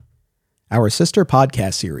Our sister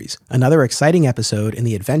podcast series, another exciting episode in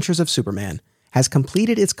the Adventures of Superman, has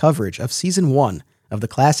completed its coverage of Season 1 of the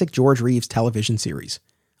classic George Reeves television series.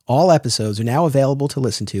 All episodes are now available to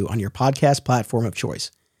listen to on your podcast platform of choice.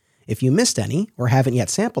 If you missed any or haven't yet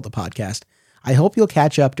sampled the podcast, I hope you'll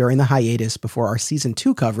catch up during the hiatus before our Season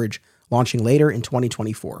 2 coverage launching later in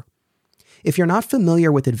 2024. If you're not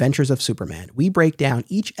familiar with Adventures of Superman, we break down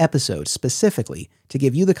each episode specifically to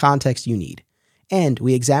give you the context you need. And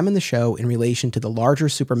we examine the show in relation to the larger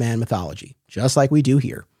Superman mythology, just like we do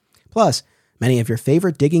here. Plus, many of your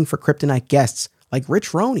favorite Digging for Kryptonite guests, like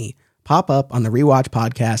Rich Roney, pop up on the Rewatch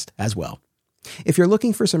podcast as well. If you're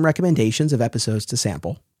looking for some recommendations of episodes to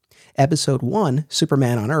sample, Episode 1,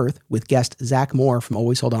 Superman on Earth, with guest Zach Moore from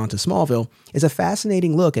Always Hold On to Smallville, is a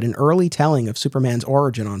fascinating look at an early telling of Superman's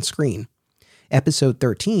origin on screen. Episode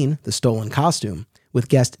 13, The Stolen Costume, with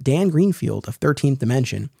guest Dan Greenfield of 13th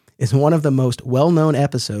Dimension, is one of the most well-known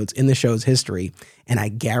episodes in the show's history, and I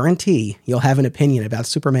guarantee you'll have an opinion about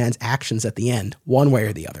Superman's actions at the end, one way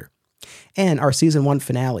or the other. And our Season 1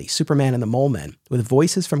 finale, Superman and the Mole Men, with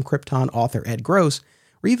voices from Krypton author Ed Gross,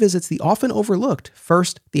 revisits the often overlooked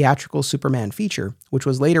first theatrical Superman feature, which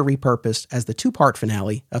was later repurposed as the two-part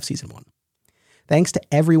finale of Season 1. Thanks to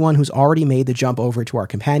everyone who's already made the jump over to our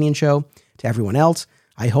companion show. To everyone else,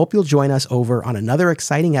 I hope you'll join us over on another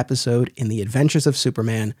exciting episode in the Adventures of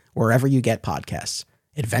Superman, wherever you get podcasts.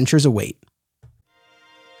 Adventures await.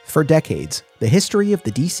 For decades, the history of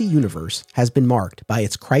the DC Universe has been marked by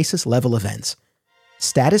its crisis-level events,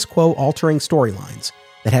 status quo-altering storylines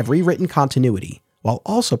that have rewritten continuity while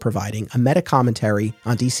also providing a meta-commentary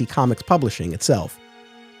on DC Comics publishing itself,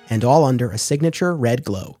 and all under a signature red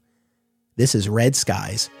glow. This is Red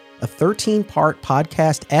Skies, a 13-part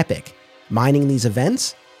podcast epic mining these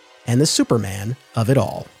events and the Superman of it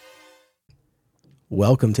all.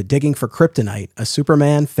 Welcome to Digging for Kryptonite, a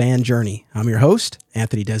Superman fan journey. I'm your host,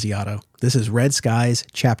 Anthony Desiato. This is Red Skies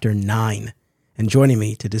Chapter 9, and joining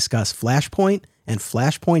me to discuss Flashpoint and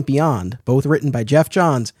Flashpoint Beyond, both written by Jeff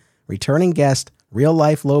Johns, returning guest,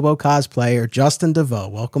 real-life Lobo cosplayer Justin DeVoe.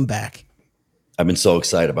 Welcome back. I've been so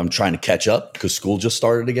excited. I'm trying to catch up because school just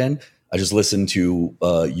started again. I just listened to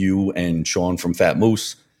you and Sean from Fat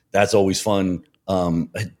Moose. That's always fun.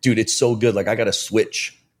 Dude, it's so good. Like, I got to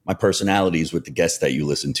switch my personalities with the guests that you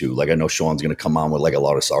listen to. Like, I know Sean's going to come on with like a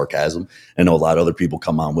lot of sarcasm. I know a lot of other people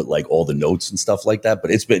come on with like all the notes and stuff like that.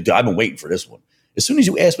 But I've been waiting for this one. As soon as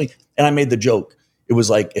you asked me, and I made the joke, it was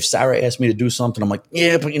like, if Sarah asked me to do something, I'm like,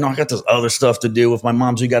 yeah, but I got this other stuff to do. If my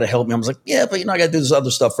mom's, you got to help me. I was like, yeah, but I got to do this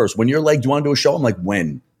other stuff first. When you're like, do you want to do a show? I'm like,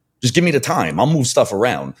 when? Just give me the time. I'll move stuff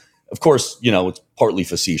around. Of course, it's partly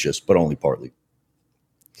facetious, but only partly.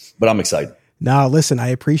 But I'm excited. No, listen, I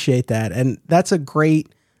appreciate that. And that's a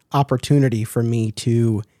great opportunity for me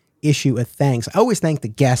to issue a thanks. I always thank the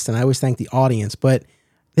guest and I always thank the audience, but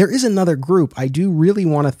there is another group. I do really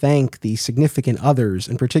want to thank the significant others,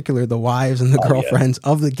 in particular the wives and the girlfriends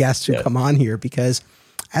of the guests who come on here, because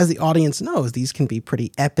as the audience knows, these can be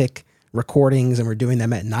pretty epic recordings and we're doing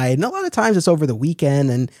them at night. And a lot of times it's over the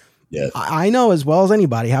weekend. And I know as well as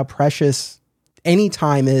anybody how precious any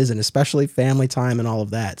time is, and especially family time and all of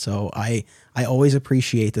that. So I always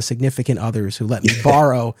appreciate the significant others who let me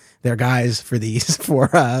borrow their guys for these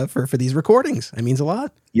for these recordings. It means a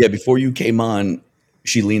lot. Yeah, before you came on,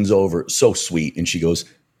 she leans over, so sweet, and she goes,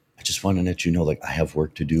 I just want to let you know, like, I have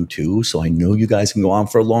work to do too, so I know you guys can go on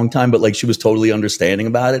for a long time, but like, she was totally understanding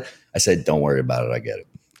about it. I said, don't worry about it, I get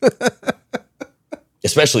it.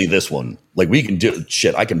 Especially this one. Like, we can do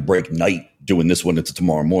shit. I can break night doing this one into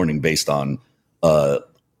tomorrow morning based on the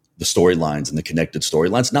storylines and the connected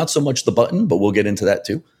storylines. Not so much the button, but we'll get into that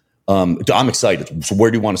too. I'm excited. So where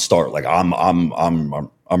do you want to start? Like,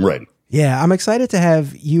 I'm ready. Yeah, I'm excited to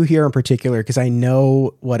have you here in particular because I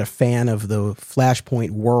know what a fan of the Flashpoint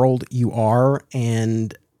world you are,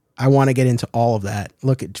 and I want to get into all of that.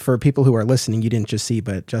 Look, for people who are listening, you didn't just see,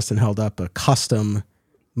 but Justin held up a custom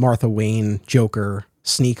Martha Wayne Joker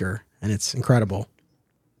sneaker, and it's incredible.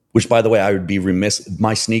 Which, by the way, I would be remiss.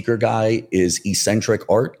 My sneaker guy is Eccentric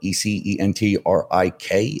Art, ECENTRIK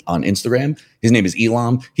on Instagram. His name is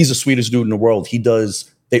Elam. He's the sweetest dude in the world.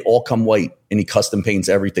 They all come white and he custom paints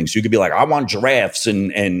everything. So you could be like, I want giraffes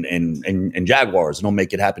and jaguars, and he'll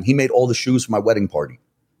make it happen. He made all the shoes for my wedding party.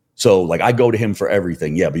 So like, I go to him for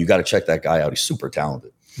everything. Yeah, but you got to check that guy out. He's super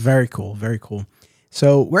talented. Very cool. Very cool.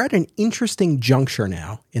 So we're at an interesting juncture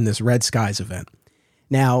now in this Red Skies event.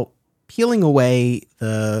 Now, peeling away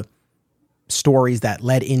the stories that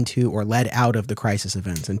led into or led out of the Crisis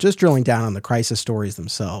events and just drilling down on the Crisis stories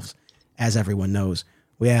themselves, as everyone knows,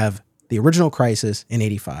 we have the original Crisis in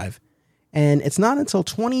 85, And it's not until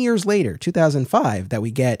 20 years later, 2005, that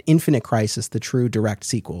we get Infinite Crisis, the true direct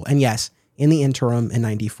sequel. And yes, in the interim, in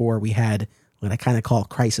 94, we had what I kind of call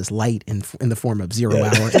Crisis Light in the form of Zero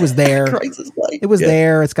Hour. It was there. Crisis Light. It was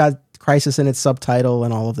there. It's got Crisis in its subtitle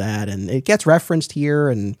and all of that. And it gets referenced here,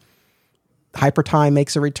 and Hypertime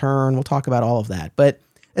makes a return. We'll talk about all of that. But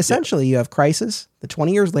essentially, you have Crisis, the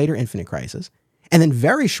 20 years later Infinite Crisis. And then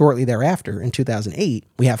very shortly thereafter, in 2008,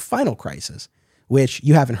 we have Final Crisis, which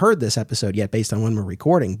you haven't heard this episode yet based on when we're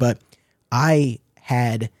recording, but I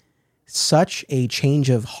had such a change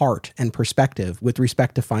of heart and perspective with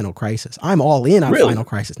respect to Final Crisis. I'm all in on Final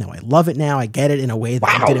Crisis now. I love it now. I get it in a way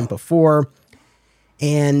that I didn't before.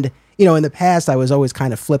 And, you know, in the past, I was always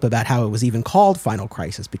kind of flip about how it was even called Final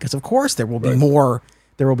Crisis, because of course there will be more.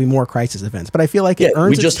 There will be more Crisis events, but I feel like it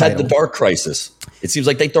earns. We just had the Dark Crisis. It seems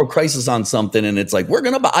like they throw Crisis on something, and it's like we're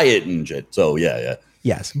gonna buy it and shit. So yeah.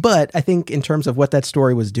 Yes, but I think in terms of what that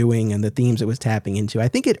story was doing and the themes it was tapping into, I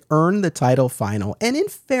think it earned the title Final. And in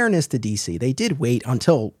fairness to DC, they did wait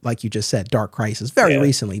until, like you just said, Dark Crisis very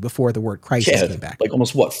recently before the word Crisis came back. Like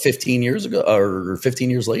almost 15 years ago or 15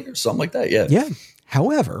 years later, something like that. Yeah. Yeah.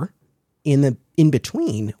 However, in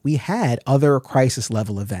between, we had other Crisis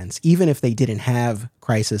level events, even if they didn't have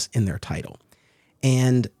Crisis in their title.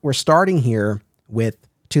 And we're starting here with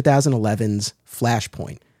 2011's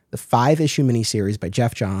Flashpoint, the 5-issue miniseries by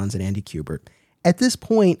Jeff Johns and Andy Kubert. At this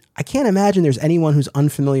point, I can't imagine there's anyone who's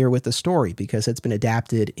unfamiliar with the story, because it's been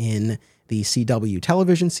adapted in the CW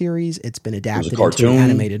television series. It's been adapted into an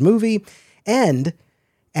animated movie. And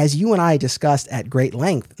as you and I discussed at great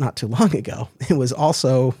length not too long ago, it was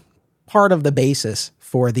also part of the basis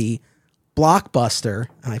for the blockbuster,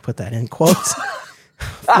 and I put that in quotes,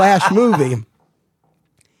 Flash movie.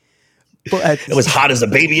 But it was hot as a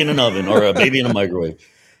baby in an oven or a baby in a microwave.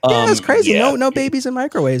 Yeah, that's crazy. Yeah. No babies in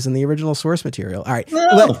microwaves in the original source material. All right.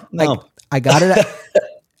 No. I got it.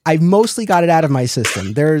 I mostly got it out of my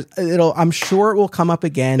system. I'm sure it will come up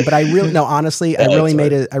again, but I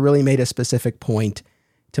really made a specific point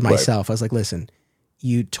to myself. I was like, listen,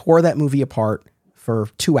 you tore that movie apart for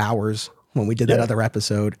 2 hours when we did that other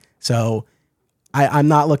episode. So I'm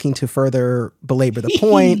not looking to further belabor the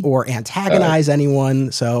point or antagonize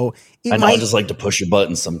anyone. So I just like to push your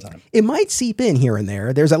buttons sometimes. It might seep in here and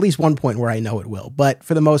there. There's at least one point where I know it will. But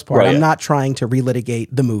for the most part, I'm not trying to relitigate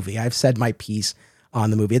the movie. I've said my piece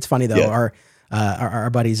on the movie. It's funny, though. Our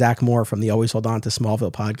buddy Zach Moore from the Always Hold On to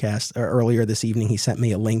Smallville podcast, earlier this evening, he sent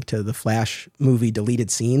me a link to the Flash movie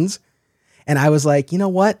deleted scenes. And I was like, you know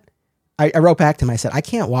what? I wrote back to him. I said, I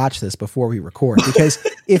can't watch this before we record, because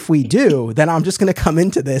if we do, then I'm just going to come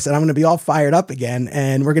into this and I'm going to be all fired up again.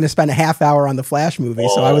 And we're going to spend a half hour on the Flash movie.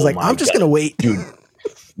 So I was like, I'm just going to wait. Dude,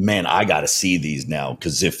 man, I got to see these now.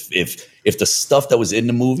 Because if the stuff that was in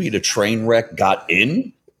the movie, the train wreck, got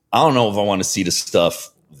in, I don't know if I want to see the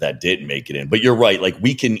stuff that didn't make it in. But you're right. Like,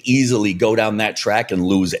 we can easily go down that track and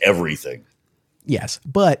lose everything. Yes.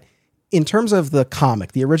 But in terms of the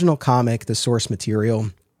comic, the original comic, the source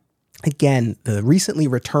material, again, the recently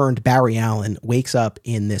returned Barry Allen wakes up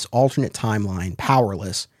in this alternate timeline,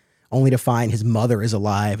 powerless, only to find his mother is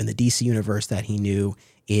alive and the DC universe that he knew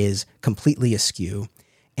is completely askew.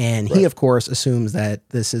 And he, of course, assumes that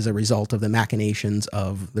this is a result of the machinations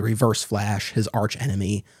of the Reverse Flash, his arch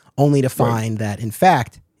enemy, only to find that, in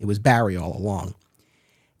fact, it was Barry all along.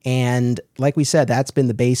 And like we said, that's been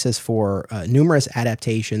the basis for numerous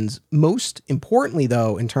adaptations. Most importantly,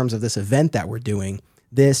 though, in terms of this event that we're doing,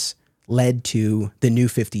 this led to the New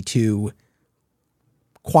 52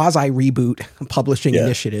 quasi-reboot publishing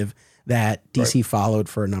initiative that DC followed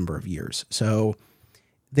for a number of years. So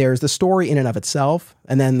there's the story in and of itself,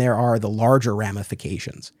 and then there are the larger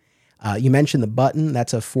ramifications. You mentioned The Button.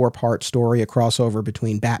 That's a 4-part story, a crossover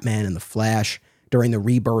between Batman and the Flash during the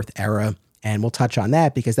Rebirth era, and we'll touch on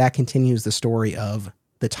that because that continues the story of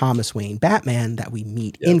the Thomas Wayne Batman that we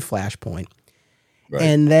meet in Flashpoint. Right.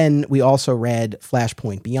 And then we also read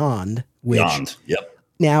Flashpoint Beyond, which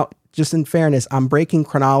now, just in fairness, I'm breaking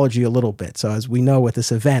chronology a little bit. So as we know with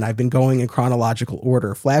this event, I've been going in chronological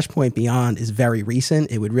order. Flashpoint Beyond is very recent.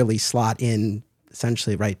 It would really slot in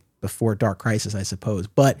essentially right before Dark Crisis, I suppose.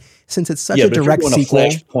 But since it's such a direct sequel,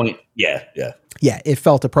 Flashpoint, it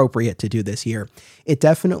felt appropriate to do this here. It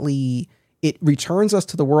returns us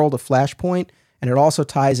to the world of Flashpoint, and it also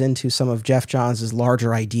ties into some of Jeff Johns'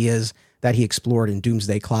 larger ideas that he explored in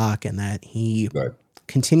Doomsday Clock and that he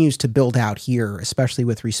continues to build out here, especially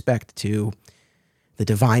with respect to the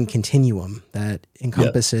divine continuum that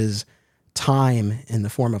encompasses time in the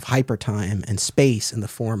form of hypertime and space in the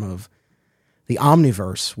form of the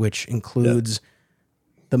omniverse, which includes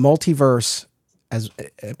the multiverse as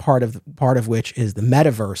part of which is the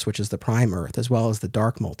metaverse, which is the Prime Earth, as well as the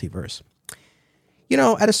dark multiverse. You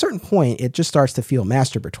know, at a certain point, it just starts to feel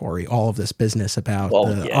masturbatory, all of this business about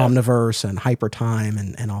the omniverse and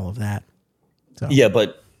hypertime and all of that. So. Yeah,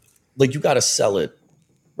 but like you got to sell it,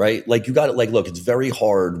 right? Like you got to look, it's very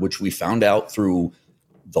hard, which we found out through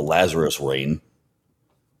the Lazarus reign,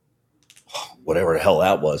 whatever the hell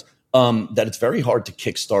that was, that it's very hard to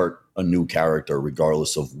kickstart a new character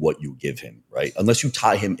regardless of what you give him, right? Unless you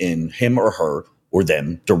tie him or her, or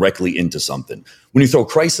them directly into something. When you throw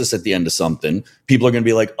Crisis at the end of something, people are going to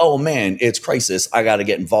be like, oh man, it's Crisis. I got to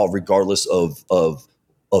get involved regardless of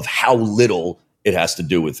how little it has to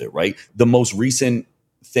do with it, right? The most recent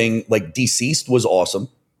thing, like Deceased, was awesome.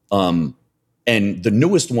 And the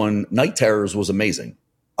newest one, Night Terrors, was amazing.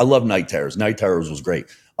 I love Night Terrors. Night Terrors was great.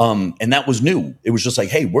 And that was new. It was just like,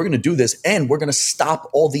 hey, we're going to do this and we're going to stop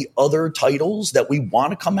all the other titles that we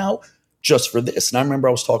want to come out just for this. And I remember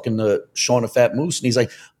I was talking to Sean of Fat Moose and he's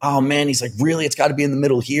like, oh man, he's like, really, it's got to be in the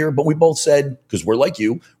middle here. But we both said, because we're like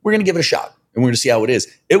you, we're going to give it a shot and we're going to see how it is.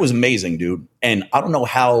 It was amazing, dude. And I don't know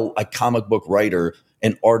how a comic book writer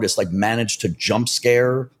and artist like managed to jump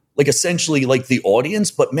scare, like essentially like the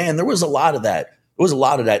audience. But man, there was a lot of that. There was a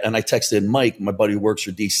lot of that. And I texted Mike, my buddy who works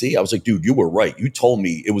for DC. I was like, dude, you were right. You told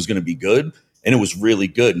me it was going to be good. And it was really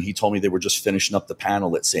good. And he told me they were just finishing up the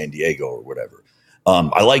panel at San Diego or whatever.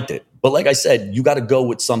 I liked it. But like I said, you got to go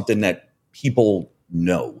with something that people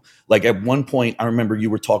know. Like at one point, I remember you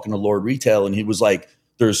were talking to Lord Retail and he was like,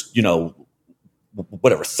 there's,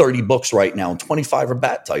 30 books right now and 25 are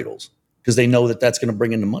Bat titles because they know that that's going to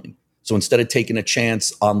bring in the money. So instead of taking a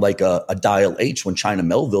chance on like a Dial H when China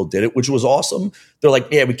Melville did it, which was awesome, they're like,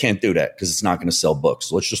 yeah, we can't do that because it's not going to sell books.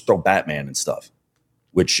 So let's just throw Batman and stuff,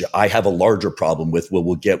 which I have a larger problem with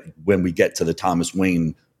when we get to the Thomas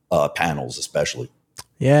Wayne panels, especially.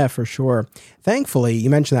 Yeah, for sure. Thankfully, you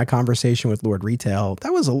mentioned that conversation with Lord Retail.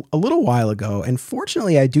 That was a little while ago. And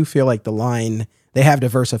fortunately, I do feel like they have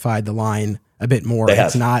diversified the line a bit more.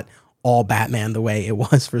 It's not all Batman the way it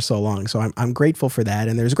was for so long. So I'm grateful for that.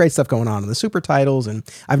 And there's great stuff going on in the super titles. And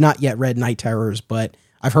I've not yet read Night Terrors, but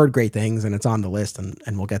I've heard great things and it's on the list and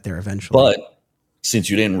we'll get there eventually. But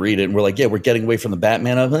since you didn't read it and we're like, yeah, we're getting away from the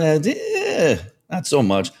Batman, not so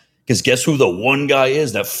much. Because guess who the one guy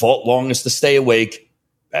is that fought longest to stay awake?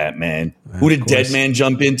 Batman. Who did Deadman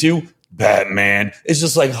jump into? Batman. It's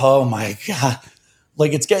just like, oh my God.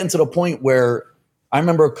 Like it's getting to the point where I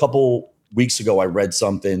remember a couple weeks ago, I read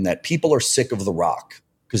something that people are sick of The Rock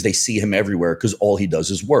because they see him everywhere because all he does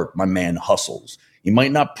is work. My man hustles. He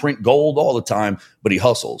might not print gold all the time, but he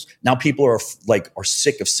hustles. Now people are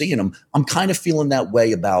sick of seeing him. I'm kind of feeling that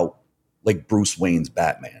way about like Bruce Wayne's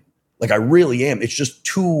Batman. Like I really am. It's just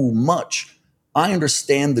too much. I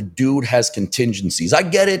understand the dude has contingencies. I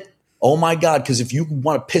get it. Oh my God. Because if you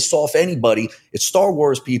want to piss off anybody, it's Star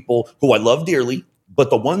Wars people who I love dearly, but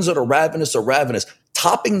the ones that are ravenous are ravenous.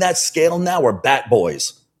 Topping that scale now are Bat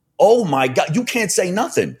Boys. Oh my God. You can't say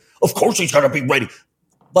nothing. Of course he's going to be ready.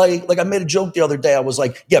 Like I made a joke the other day. I was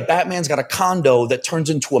like, yeah, Batman's got a condo that turns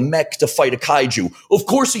into a mech to fight a kaiju. Of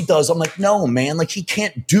course he does. I'm like, no, man. Like he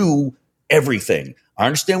can't do everything. I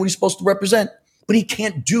understand what he's supposed to represent, but he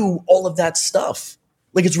can't do all of that stuff.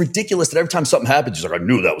 Like, it's ridiculous that every time something happens, he's like, I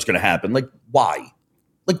knew that was going to happen. Like, why?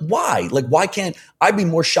 Like, why can't I be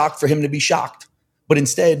more shocked for him to be shocked? But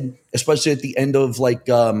instead, especially at the end of like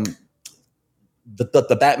the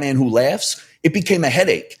Batman Who Laughs, it became a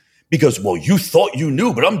headache because, well, you thought you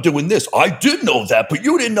knew, but I'm doing this. I did know that, but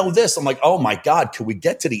you didn't know this. I'm like, oh my God, can we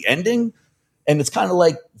get to the ending? And it's kind of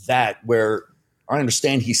like that where I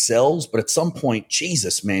understand he sells, but at some point,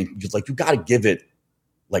 Jesus, man, you got to give it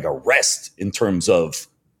like a rest in terms of,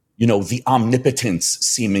 the omnipotence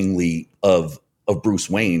seemingly of Bruce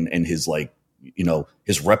Wayne and his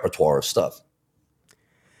his repertoire of stuff.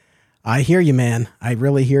 I hear you, man. I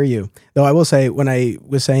really hear you. Though I will say, when I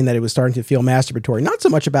was saying that it was starting to feel masturbatory, not so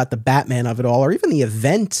much about the Batman of it all or even the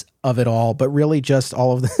event of it all, but really just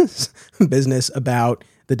all of this business about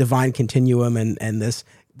the divine continuum and this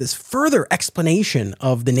further explanation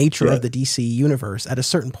of the nature of the DC universe. At a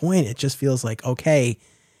certain point, it just feels like, okay,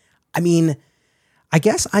 I mean, I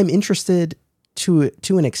guess I'm interested to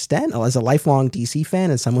an extent as a lifelong DC fan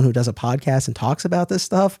and someone who does a podcast and talks about this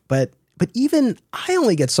stuff, but even I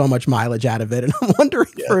only get so much mileage out of it. And I'm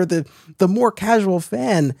wondering for the more casual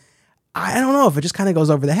fan, I don't know if it just kind of goes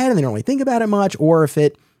over the head and they don't really think about it much, or if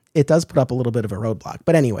it does put up a little bit of a roadblock.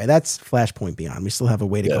 But anyway, that's Flashpoint Beyond. We still have a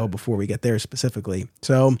way to go before we get there specifically.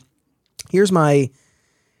 So here's my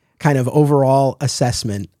kind of overall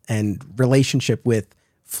assessment and relationship with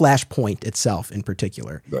Flashpoint itself in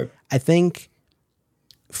particular. Right. I think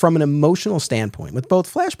from an emotional standpoint, with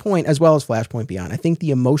both Flashpoint as well as Flashpoint Beyond, I think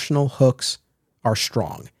the emotional hooks are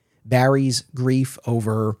strong. Barry's grief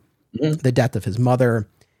over the death of his mother,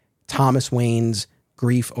 Thomas Wayne's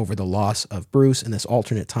grief over the loss of Bruce in this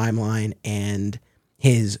alternate timeline, and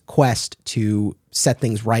his quest to set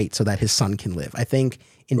things right so that his son can live. I think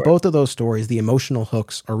in both of those stories, the emotional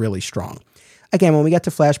hooks are really strong. Again, when we get to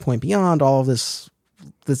Flashpoint Beyond, all of this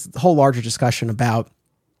whole larger discussion about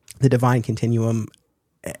the divine continuum,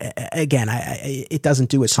 again, it doesn't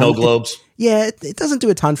do a ton. Snow globes. It doesn't do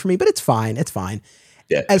a ton for me, but it's fine. It's fine.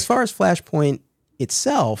 Yeah. As far as Flashpoint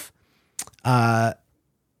itself, I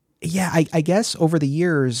guess over the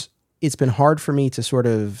years, it's been hard for me to sort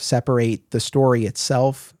of separate the story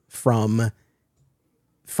itself from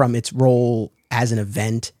its role as an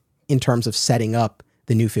event in terms of setting up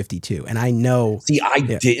the New 52. And I know... See, I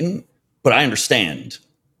didn't, but I understand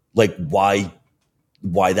like why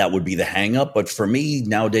that would be the hang up. But for me,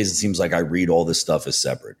 nowadays, it seems like I read all this stuff as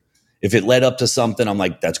separate. If it led up to something, I'm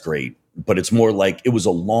like, that's great. But it's more like it was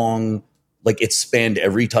a long, like it spanned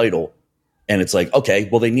every title. And it's like, okay,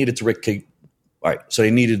 well, they needed to all right, so they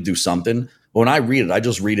needed to do something. But when I read it, I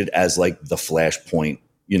just read it as like the Flashpoint,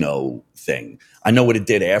 thing. I know what it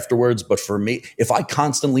did afterwards, but for me, if I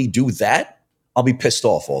constantly do that, I'll be pissed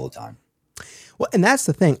off all the time. Well, and that's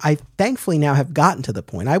the thing. I thankfully now have gotten to the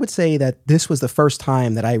point. I would say that this was the first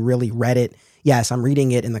time that I really read it. Yes, I'm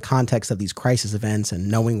reading it in the context of these crisis events and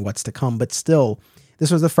knowing what's to come, but still,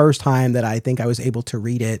 this was the first time that I think I was able to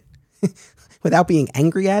read it without being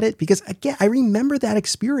angry at it, because again, I remember that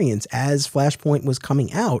experience as Flashpoint was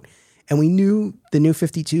coming out, and we knew the New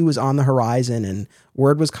 52 was on the horizon, and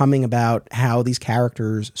word was coming about how these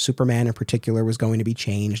characters, Superman in particular, was going to be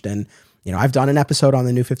changed. And, I've done an episode on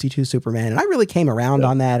the New 52 Superman, and I really came around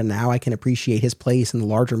on that, and now I can appreciate his place in the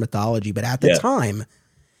larger mythology. But at the time,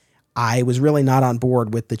 I was really not on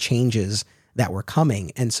board with the changes that were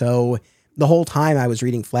coming. And so the whole time I was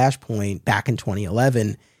reading Flashpoint back in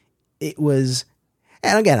 2011, it was,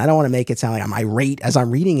 and again, I don't want to make it sound like I'm irate as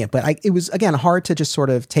I'm reading it, but it was, again, hard to just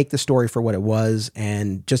sort of take the story for what it was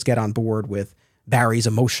and just get on board with Barry's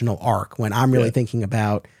emotional arc when I'm really thinking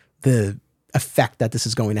about the effect that this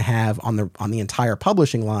is going to have on the entire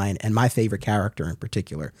publishing line and my favorite character in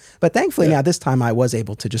particular. But thankfully now this time I was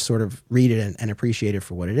able to just sort of read it and appreciate it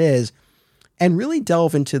for what it is and really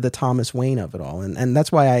delve into the Thomas Wayne of it all. And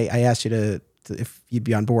that's why I asked you to if you'd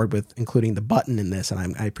be on board with including the Button in this.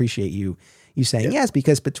 And I appreciate you saying yes,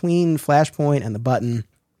 because between Flashpoint and the Button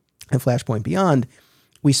and Flashpoint Beyond,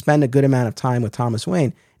 we spend a good amount of time with Thomas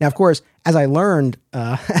Wayne. Now, of course, as I learned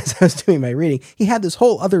as I was doing my reading, he had this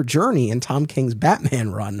whole other journey in Tom King's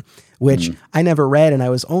Batman run, which I never read, and it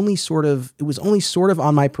was only sort of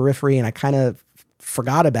on my periphery, and I kind of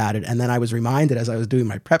forgot about it. And then I was reminded as I was doing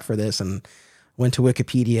my prep for this and went to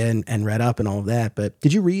Wikipedia and read up and all of that. But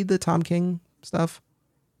did you read the Tom King stuff?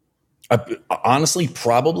 Honestly,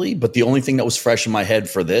 probably. But the only thing that was fresh in my head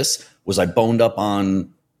for this was I boned up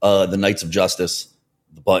on the Knights of Justice,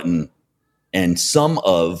 the Button, and some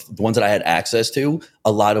of the ones that I had access to,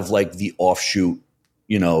 a lot of like the offshoot,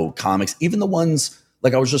 comics, even the ones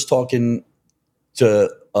like I was just talking to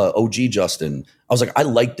OG Justin. I was like, I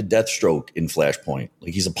like the Deathstroke in Flashpoint.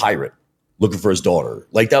 Like he's a pirate looking for his daughter.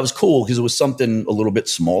 Like that was cool because it was something a little bit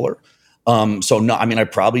smaller. So no, I mean, I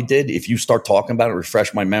probably did. If you start talking about it,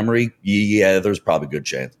 refresh my memory. Yeah, there's probably a good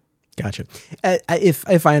chance. Gotcha.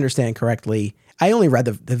 If I understand correctly, I only read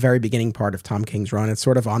the very beginning part of Tom King's run. It's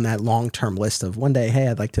sort of on that long-term list of one day, hey,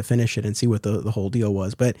 I'd like to finish it and see what the whole deal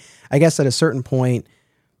was. But I guess at a certain point,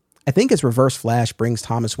 I think it's Reverse Flash brings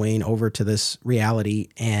Thomas Wayne over to this reality,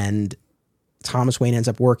 and Thomas Wayne ends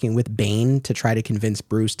up working with Bane to try to convince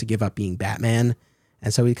Bruce to give up being Batman.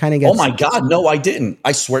 And so he kind of gets... Oh my God, no, I didn't.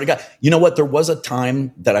 I swear to God. You know what? There was a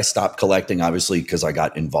time that I stopped collecting, obviously, because I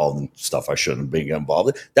got involved in stuff I shouldn't be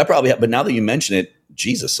involved in. That probably happened. But now that you mention it,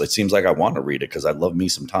 Jesus, it seems like I want to read it because I love me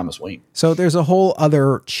some Thomas Wayne. So there's a whole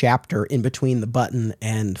other chapter in between the Button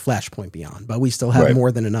and Flashpoint Beyond, but we still have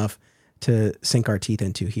more than enough to sink our teeth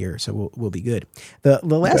into here. So we'll be good. The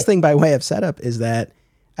last thing by way of setup is that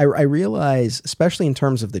I realize, especially in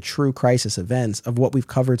terms of the true crisis events of what we've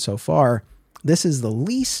covered so far, this is the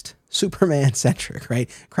least Superman-centric, right?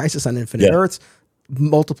 Crisis on Infinite Earths,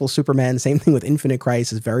 multiple Superman, same thing with Infinite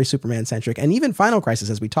Crisis, very Superman-centric. And even Final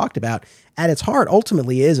Crisis, as we talked about, at its heart,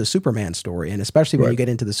 ultimately is a Superman story. And especially when you get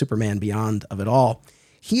into the Superman Beyond of it all.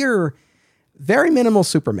 Here, very minimal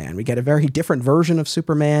Superman. We get a very different version of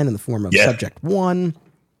Superman in the form of Subject 1.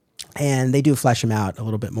 And they do flesh him out a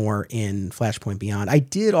little bit more in Flashpoint Beyond. I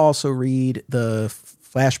did also read the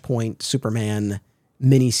Flashpoint Superman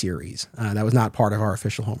miniseries. That was not part of our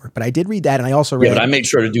official homework, but I did read that, and I also read. Yeah, but I made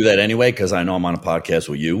sure to do that anyway because I know I'm on a podcast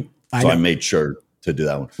with you, so I made sure to do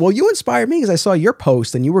that one. Well, you inspired me because I saw your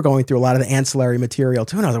post, and you were going through a lot of the ancillary material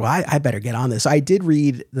too. And I was like, well, I better get on this. I did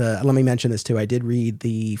read let me mention this too. I did read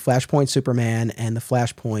the Flashpoint Superman and the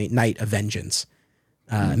Flashpoint Night of Vengeance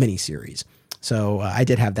miniseries. So I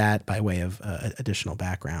did have that by way of additional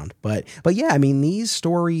background. But yeah, I mean, these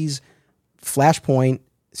stories, Flashpoint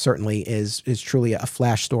certainly is truly a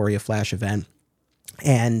Flash story, a Flash event.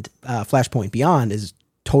 And Flashpoint Beyond is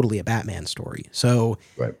totally a Batman story. So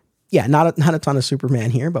right. Yeah, not a ton of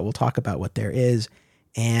Superman here, but we'll talk about what there is.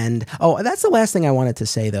 And that's the last thing I wanted to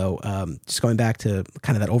say, though. Just going back to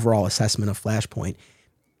kind of that overall assessment of Flashpoint,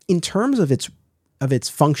 in terms of its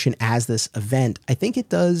function as this event, I think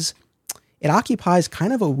it occupies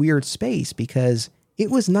kind of a weird space because it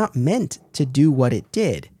was not meant to do what it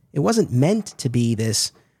did. It wasn't meant to be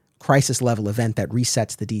this crisis level event that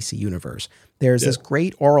resets the DC universe. There's this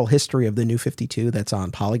great oral history of the New 52 that's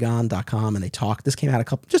on Polygon.com, and this came out a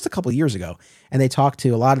couple of years ago, and they talked to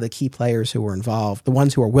a lot of the key players who were involved, the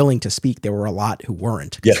ones who were willing to speak. There were a lot who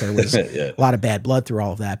weren't. There was a lot of bad blood through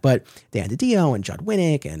all of that. But Dan DiDio and Judd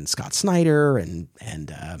Winnick and Scott Snyder and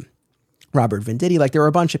Robert Venditti, like there were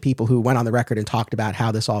a bunch of people who went on the record and talked about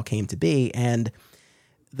how this all came to be. And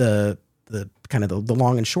the kind of the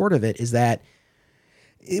long and short of it is that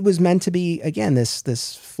it was meant to be, again,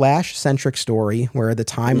 this Flash-centric story where the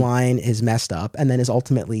timeline is messed up and then is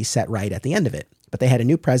ultimately set right at the end of it. But they had a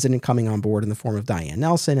new president coming on board in the form of Diane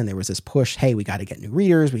Nelson, and there was this push, hey, we got to get new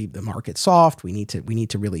readers. The market's soft. We need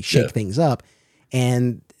to really shake things up.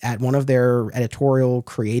 And at one of their editorial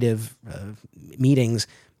creative meetings,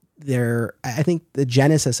 I think the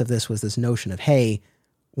genesis of this was this notion of, hey,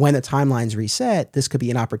 when the timeline's reset, this could be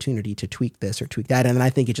an opportunity to tweak this or tweak that. And then I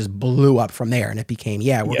think it just blew up from there. And it became,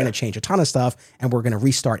 we're going to change a ton of stuff and we're going to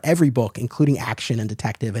restart every book, including action and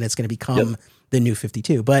detective. And it's going to become the New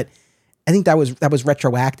 52. But I think that was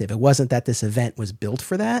retroactive. It wasn't that this event was built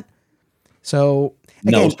for that. So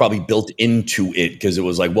again, no, it was probably built into it because it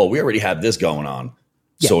was like, well, we already have this going on.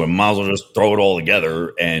 So we might as well just throw it all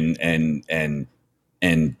together and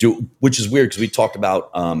do, which is weird because we talked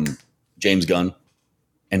about James Gunn.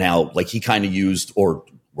 And how, like, he kind of used, or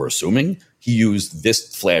we're assuming he used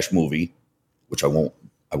this Flash movie, which I will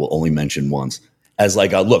only mention once, as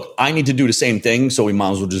like, look, I need to do the same thing, so we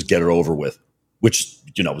might as well just get it over with, which,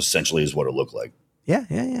 essentially is what it looked like.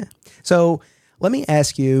 Yeah. So let me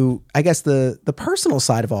ask you, I guess, the personal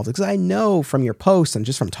side of all this, because I know from your posts and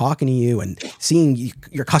just from talking to you and seeing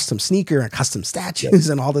your custom sneaker and custom statues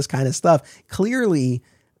and all this kind of stuff, clearly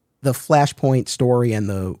the Flashpoint story and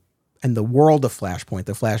the world of Flashpoint,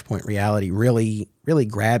 the Flashpoint reality really, really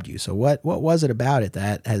grabbed you. So what was it about it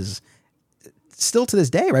that has still to this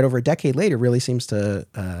day, right over a decade later, really seems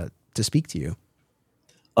to speak to you?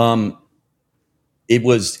 It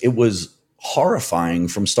was horrifying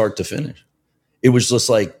from start to finish. It was just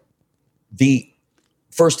like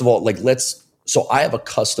first of all, so I have a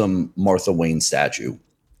custom Martha Wayne statue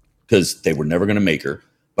because they were never going to make her.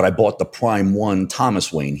 But I bought the Prime 1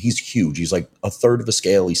 Thomas Wayne. He's huge. He's like a third of a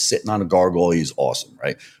scale. He's sitting on a gargoyle. He's awesome,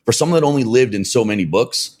 right? For someone that only lived in so many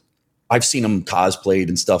books, I've seen him cosplayed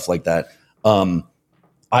and stuff like that. I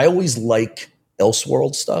always like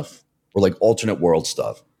Elseworld stuff or like alternate world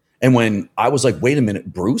stuff. And when I was like, wait a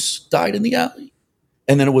minute, Bruce died in the alley?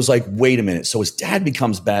 And then it was like, wait a minute. So his dad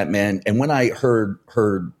becomes Batman. And when I heard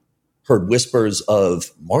whispers of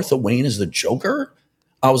Martha Wayne as the Joker,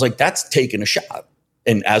 I was like, that's taking a shot.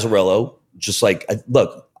 And Azzarello, just like,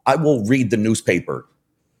 look, I will read the newspaper,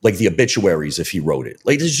 like the obituaries if he wrote it.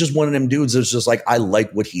 Like, it's just one of them dudes that's just like, I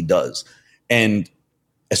like what he does. And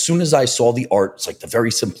as soon as I saw the art, it's like the very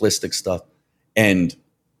simplistic stuff. And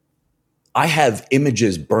I have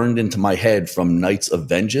images burned into my head from Nights of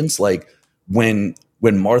Vengeance, like when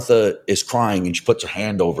Martha is crying and she puts her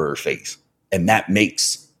hand over her face, and that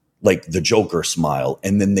makes like the Joker smile,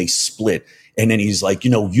 and then they split. And then he's like,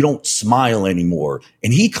 you don't smile anymore.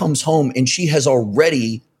 And he comes home and she has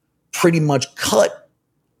already pretty much cut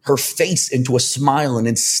her face into a smile and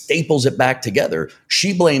then staples it back together.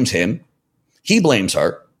 She blames him. He blames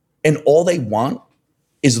her. And all they want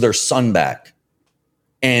is their son back.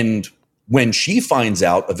 And when she finds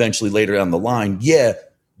out eventually later down the line,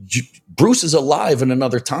 Bruce is alive in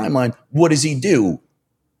another timeline. What does he do?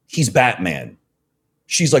 He's Batman.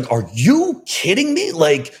 She's like, are you kidding me?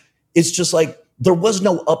 Like, it's just like there was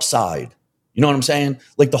no upside. You know what I'm saying?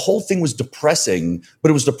 Like the whole thing was depressing, but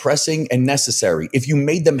it was depressing and necessary. If you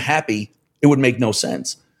made them happy, it would make no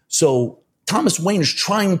sense. So Thomas Wayne is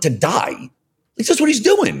trying to die. Like, that's what he's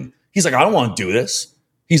doing. He's like, I don't want to do this.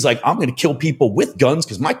 He's like, I'm going to kill people with guns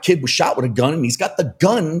because my kid was shot with a gun and he's got the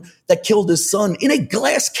gun that killed his son in a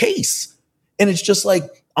glass case. And it's just like,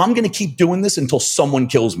 I'm going to keep doing this until someone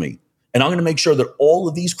kills me. And I'm going to make sure that all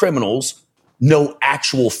of these criminals know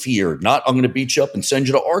actual fear. Not, I'm going to beat you up and send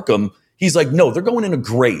you to Arkham. He's like, no, they're going in a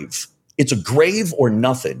grave. It's a grave or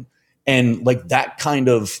nothing. And like that kind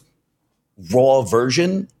of raw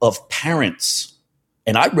version of parents.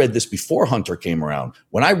 And I read this before Hunter came around.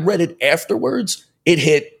 When I read it afterwards, it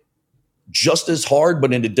hit just as hard,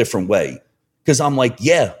 but in a different way. Because I'm like,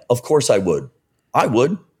 yeah, of course I would. I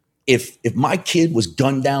would. If my kid was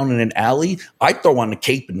gunned down in an alley, I'd throw on the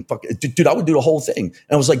cape and dude, I would do the whole thing.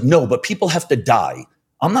 And I was like, no, but people have to die.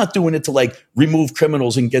 I'm not doing it to like remove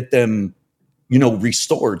criminals and get them,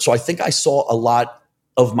 restored. So I think I saw a lot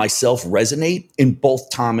of myself resonate in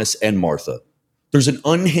both Thomas and Martha. There's an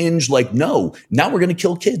unhinged, like, no, now we're going to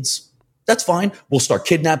kill kids. That's fine. We'll start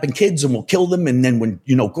kidnapping kids and we'll kill them. And then when,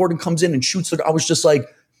 Gordon comes in and shoots it, I was just like,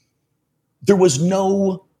 there was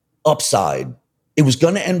no upside. It was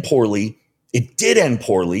going to end poorly. It did end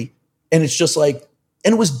poorly. And it's just like,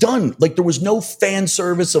 and it was done. Like there was no fan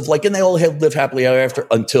service of like, and they all live happily ever after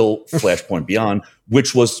until Flashpoint Beyond,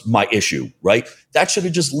 which was my issue, right? That should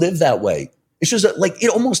have just lived that way. It's just that, like, it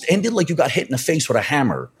almost ended like you got hit in the face with a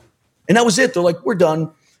hammer. And that was it. They're like, we're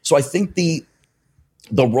done. So I think the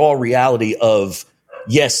raw reality of,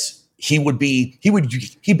 yes, he'd be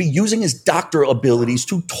using his doctor abilities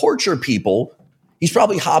to torture people. He's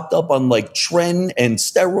probably hopped up on like Tren and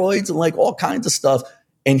steroids and like all kinds of stuff.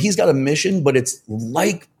 And he's got a mission, but it's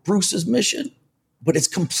like Bruce's mission, but it's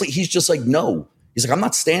complete. He's just like, no, he's like, I'm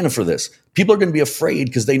not standing for this. People are going to be afraid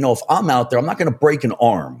because they know if I'm out there, I'm not going to break an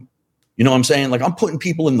arm. You know what I'm saying? Like I'm putting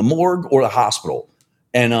people in the morgue or the hospital.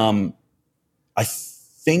 And I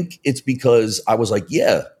think it's because I was like,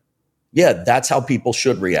 yeah, that's how people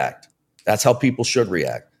should react. That's how people should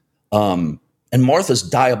react. And Martha's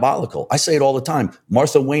diabolical. I say it all the time.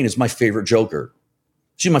 Martha Wayne is my favorite Joker.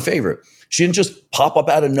 She's my favorite. She didn't just pop up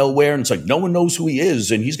out of nowhere and it's like, no one knows who he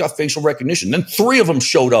is and he's got facial recognition. Then 3 of them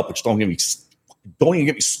showed up, which don't even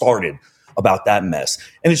get me started about that mess.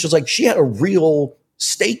 And it's just like, she had a real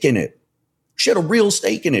stake in it.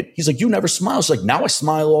 He's like, you never smile. She's like, now I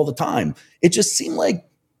smile all the time. It just seemed like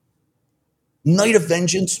Night of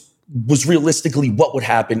Vengeance was realistically what would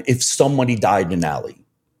happen if somebody died in an alley.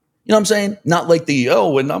 You know what I'm saying? Not like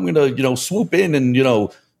and I'm going to, swoop in and,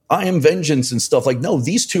 I am vengeance and stuff. Like, no,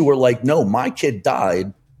 these two are like, no, my kid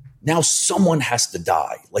died. Now someone has to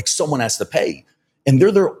die. Like someone has to pay. And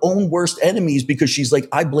they're their own worst enemies because she's like,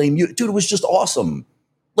 I blame you. Dude, it was just awesome.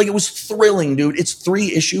 Like it was thrilling, dude. It's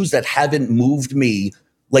 3 issues that haven't moved me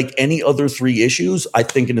like any other 3 issues, I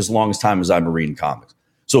think, in as long as time as I've been reading comics.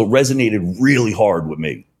 So it resonated really hard with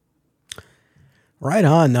me. Right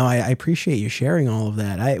on. No, I appreciate you sharing all of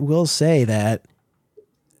that. I will say that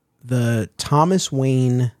the Thomas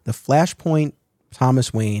Wayne, the Flashpoint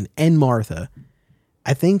Thomas Wayne and Martha,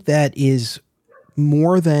 I think that is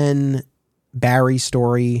more than Barry's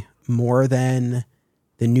story, more than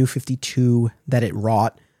the New 52 that it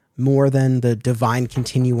wrought, more than the divine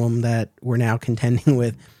continuum that we're now contending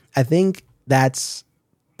with. I think that's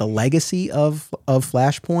the legacy of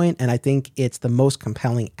Flashpoint, and I think it's the most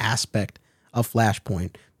compelling aspect of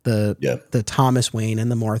Flashpoint, the Thomas Wayne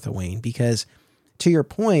and the Martha Wayne, because to your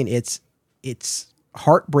point, it's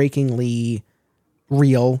heartbreakingly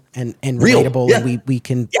real and relatable. Yeah. And we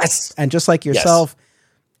can, yes. And just like yourself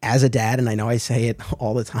as a dad, and I know I say it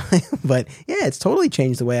all the time, but yeah, it's totally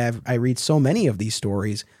changed the way I read so many of these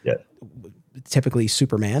stories. Yeah. Typically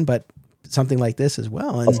Superman, but something like this as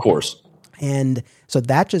well. And, of course. And so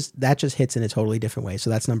that just hits in a totally different way.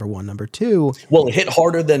 So that's number 1. Number 2. Well, it hit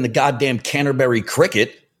harder than the goddamn Canterbury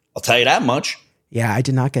cricket. I'll tell you that much. Yeah, I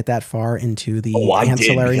did not get that far into the I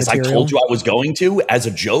ancillary did, because material. I told you I was going to as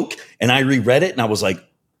a joke, and I reread it, and I was like,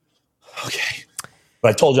 okay. But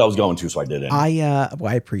I told you I was going to, so I did it.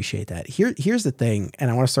 I appreciate that. Here's the thing,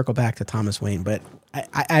 and I want to circle back to Thomas Wayne, but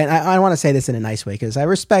I want to say this in a nice way because I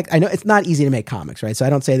know it's not easy to make comics, right? So I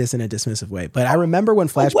don't say this in a dismissive way. But I remember when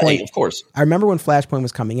Flashpoint, of course, I remember when Flashpoint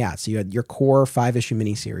was coming out. So you had your core 5-issue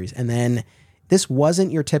miniseries, and then this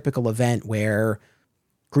wasn't your typical event where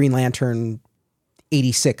Green Lantern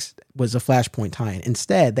 86 was a Flashpoint tie-in.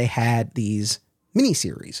 Instead, they had these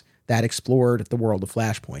miniseries that explored the world of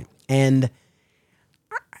Flashpoint. And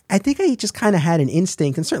I think I just kind of had an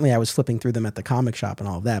instinct, and certainly I was flipping through them at the comic shop and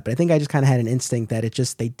all of that, but I think I just kind of had an instinct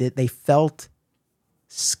that they felt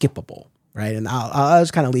skippable, right? And I'll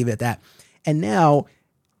just kind of leave it at that. And now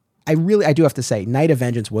I do have to say Night of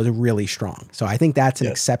Vengeance was really strong. So I think that's an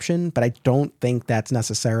exception, but I don't think that's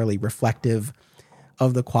necessarily reflective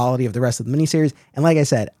of the quality of the rest of the miniseries. And like I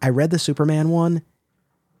said, I read the Superman one.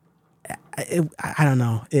 I don't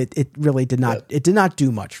know. It really did not. Yeah. It did not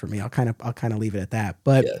do much for me. I'll kind of leave it at that.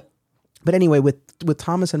 But but anyway, with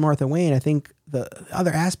Thomas and Martha Wayne, I think the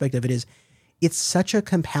other aspect of it is it's such a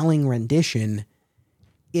compelling rendition.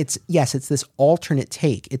 It's this alternate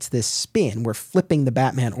take. It's this spin. We're flipping the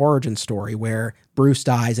Batman origin story where Bruce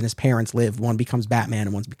dies and his parents live. One becomes Batman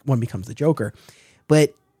and one becomes the Joker.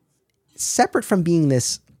 But separate from being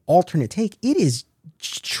this alternate take, it is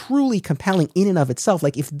truly compelling in and of itself.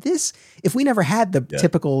 Like if we never had the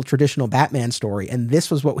typical traditional Batman story and this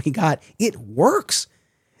was what we got, it works.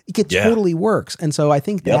 It totally works. And so I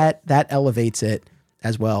think that elevates it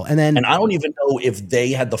as well. And I don't even know if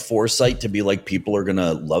they had the foresight to be like, people are going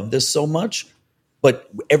to love this so much. But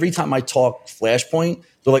every time I talk Flashpoint,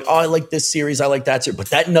 they're like, oh, I like this series. I like that series. But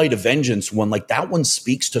that Night of Vengeance one, like that one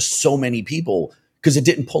speaks to so many people because it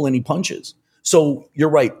didn't pull any punches. So you're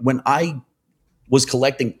right. When I was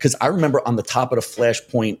collecting, because I remember on the top of the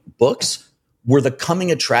Flashpoint books were the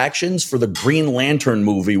coming attractions for the Green Lantern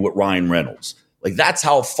movie with Ryan Reynolds. Like that's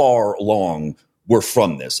how far along we're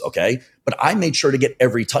from this, okay? But I made sure to get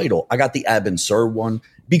every title. I got the Ab Sur one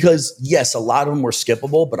because, yes, a lot of them were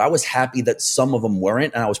skippable, but I was happy that some of them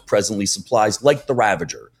weren't, and I was presently surprised, like the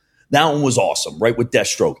Ravager. That one was awesome, right, with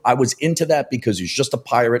Deathstroke. I was into that because he's just a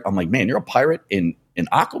pirate. I'm like, man, you're a pirate in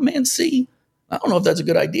Aquaman Sea? I don't know if that's a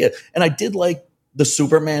good idea. And I did like the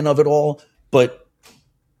Superman of it all, but,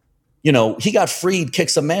 you know, he got freed,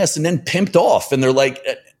 kicked some ass, and then pimped off. And they're like,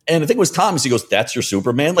 and I think it was Thomas, he goes, that's your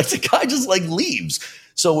Superman? Like the guy just like leaves.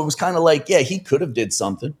 So it was kind of like, yeah, he could have did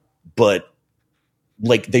something, but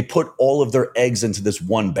like they put all of their eggs into this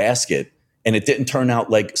one basket, and it didn't turn out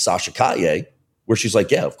like Sasha Kaye, where she's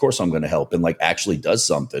like, yeah, of course I'm going to help, and like actually does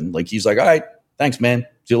something. Like he's like, all right, thanks, man.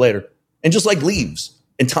 See you later. And just like leaves.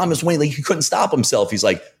 And Thomas Wayne, like he couldn't stop himself. He's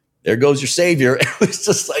like, there goes your savior. It was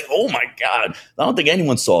just like, oh my God. I don't think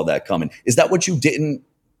anyone saw that coming. Is that what you didn't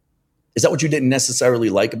necessarily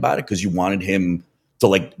like about it? Because you wanted him to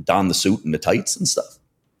like don the suit and the tights and stuff?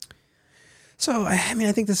 So, I mean,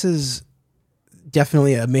 I think this is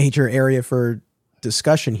definitely a major area for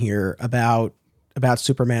discussion here about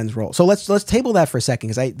Superman's role. So let's table that for a second.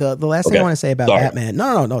 Because the last thing I want to say about Batman,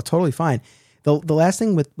 no, totally fine. The last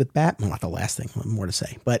thing with Batman, well, not the last thing, more to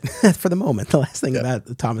say, but for the moment, the last thing about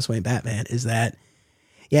the Thomas Wayne Batman is that,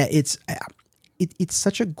 it's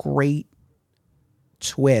such a great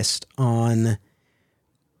twist on,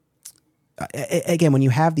 again, when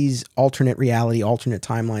you have these alternate reality, alternate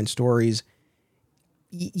timeline stories,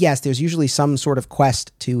 yes, there's usually some sort of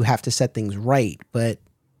quest to have to set things right, but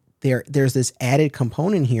there's this added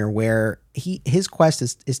component here where his quest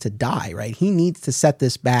is to die, right? He needs to set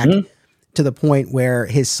this back to the point where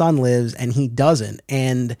his son lives and he doesn't.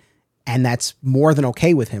 And that's more than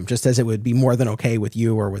okay with him, just as it would be more than okay with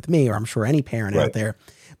you or with me, or I'm sure any parent out there.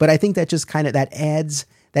 But I think that just kind of, that adds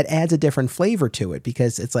a different flavor to it,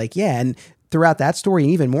 because it's like, and throughout that story,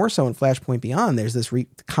 and even more so in Flashpoint Beyond, there's this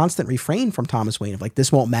constant refrain from Thomas Wayne of like,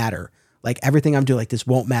 this won't matter. Like everything I'm doing, like this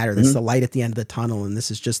won't matter. This is the light at the end of the tunnel. And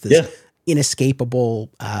this is just this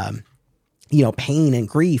inescapable, pain and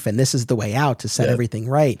grief. And this is the way out to set everything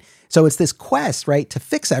right. So it's this quest, right, to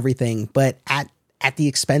fix everything, but at the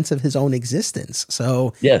expense of his own existence.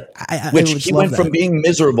 So which he went from being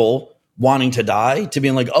miserable, wanting to die, to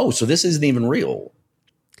being like, oh, so this isn't even real.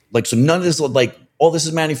 Like, so none of this, like, all this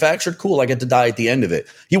is manufactured. Cool. I get to die at the end of it.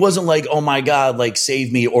 He wasn't like, oh my God, like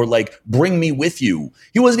save me or like bring me with you.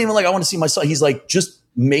 He wasn't even like, I want to see my son. He's like, just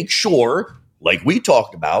make sure, like we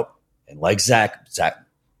talked about, and like Zach,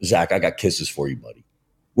 I got kisses for you, buddy.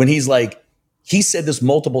 When he's like, he said this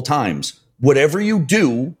multiple times, whatever you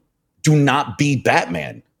do, do not be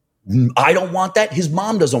Batman. I don't want that. His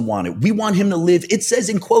mom doesn't want it. We want him to live, it says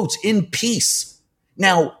in quotes, in peace.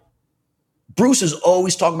 Now, Bruce is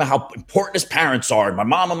always talking about how important his parents are. My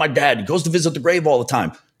mom and my dad. He goes to visit the grave all the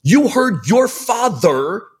time. You heard your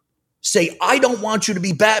father say, I don't want you to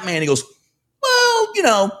be Batman. He goes,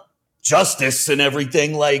 well, justice and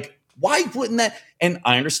everything. Like, why wouldn't that? And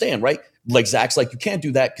I understand, right? Like Zach's like, you can't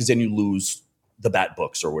do that because then you lose the Bat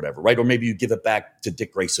books or whatever, right? Or maybe you give it back to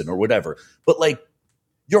Dick Grayson or whatever. But like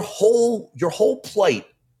your whole plight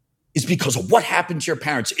is because of what happened to your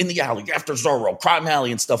parents in the alley after Zorro, Crime Alley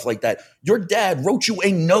and stuff like that. Your dad wrote you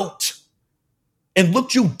a note and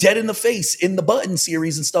looked you dead in the face in the Button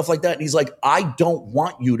series and stuff like that. And he's like, I don't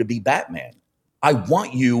want you to be Batman. I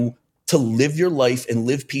want you to live your life and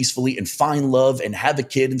live peacefully and find love and have a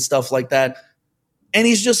kid and stuff like that. And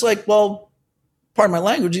he's just like, well, pardon my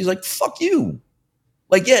language. He's like, fuck you.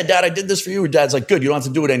 Like, yeah, Dad, I did this for you. Or Dad's like, good, you don't have to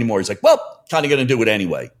do it anymore. He's like, well, kind of going to do it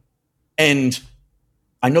anyway. And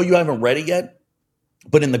I know you haven't read it yet,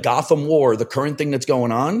 but in the Gotham War, the current thing that's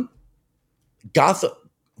going on,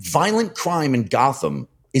 violent crime in Gotham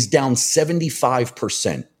is down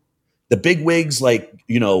 75%. The big wigs like,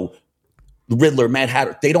 Riddler, Mad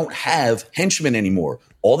Hatter, they don't have henchmen anymore.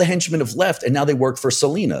 All the henchmen have left, and now they work for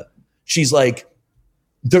Selina. She's like,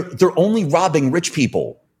 they're only robbing rich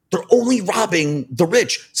people. They're only robbing the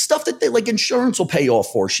rich. Stuff that they like insurance will pay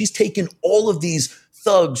off for. She's taken all of these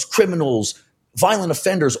thugs, criminals, violent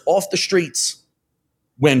offenders off the streets.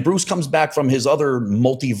 When Bruce comes back from his other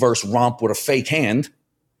multiverse romp with a fake hand,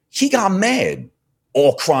 he got mad.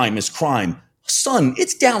 All crime is crime. Son,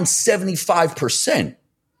 it's down 75%.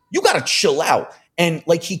 You got to chill out. And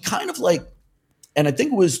like, he kind of like, and I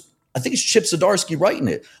think it's Chip Zdarsky writing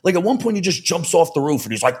it. Like at one point he just jumps off the roof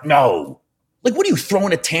and he's like, no. Like, what are you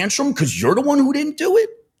throwing a tantrum because you're the one who didn't do it?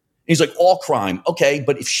 And he's like, all crime. Okay,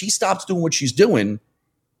 but if she stops doing what she's doing,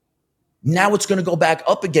 now it's going to go back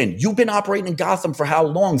up again. You've been operating in Gotham for how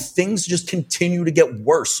long? Things just continue to get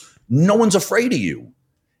worse. No one's afraid of you.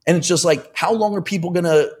 And it's just like, how long are people going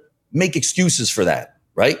to make excuses for that,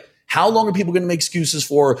 right? How long are people going to make excuses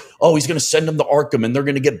for, oh, he's going to send them to Arkham and they're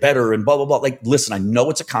going to get better and blah, blah, blah. Like, listen, I know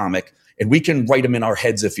it's a comic and we can write them in our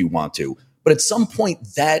heads if you want to. But at some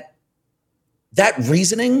point, that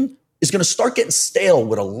reasoning is going to start getting stale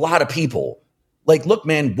with a lot of people. Like, look,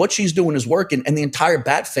 man, what she's doing is working and the entire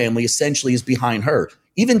Bat family essentially is behind her.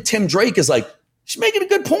 Even Tim Drake is like, she's making a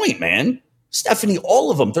good point, man. Stephanie,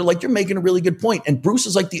 all of them, they're like, you're making a really good point. And Bruce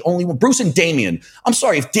is like the only one. Bruce and Damian. I'm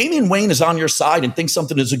sorry, if Damian Wayne is on your side and thinks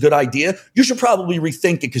something is a good idea, you should probably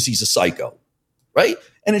rethink it because he's a psycho, right?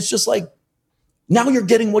 And it's just like, now you're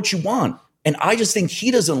getting what you want. And I just think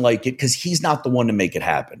he doesn't like it because he's not the one to make it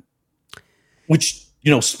happen, which,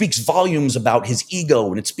 speaks volumes about his ego.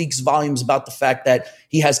 And it speaks volumes about the fact that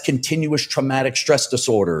he has continuous traumatic stress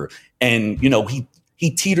disorder. And, he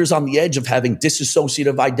teeters on the edge of having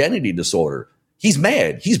dissociative identity disorder. He's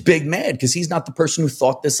mad. He's big mad because he's not the person who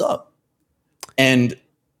thought this up. And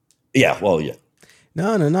yeah.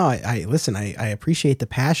 No. I listen, I appreciate the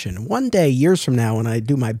passion. One day, years from now, when I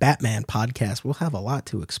do my Batman podcast, we'll have a lot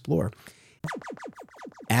to explore.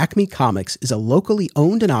 Acme Comics is a locally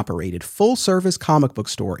owned and operated full-service comic book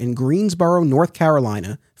store in Greensboro, North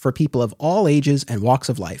Carolina, for people of all ages and walks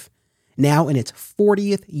of life. Now in its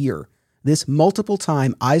 40th year, this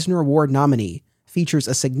multiple-time Eisner Award nominee features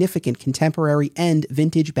a significant contemporary and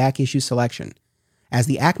vintage back-issue selection, as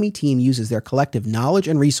the Acme team uses their collective knowledge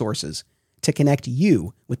and resources to connect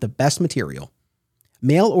you with the best material.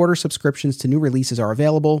 Mail-order subscriptions to new releases are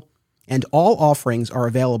available, and all offerings are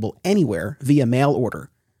available anywhere via mail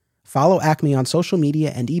order. Follow Acme on social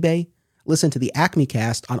media and eBay, listen to the Acme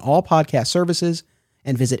Cast on all podcast services,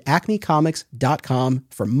 and visit acmecomics.com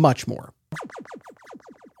for much more.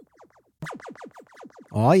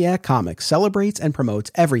 Aw Yeah Comics celebrates and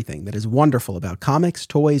promotes everything that is wonderful about comics,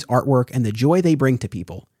 toys, artwork, and the joy they bring to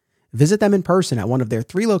people. Visit them in person at one of their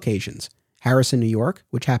 3 locations, Harrison, New York,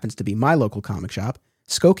 which happens to be my local comic shop,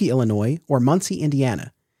 Skokie, Illinois, or Muncie,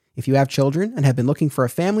 Indiana. If you have children and have been looking for a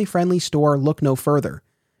family-friendly store, look no further.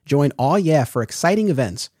 Join Aw Yeah for exciting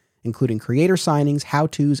events, including creator signings,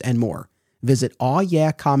 how-tos, and more. Visit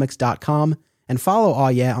awyeahcomics.com and follow Aw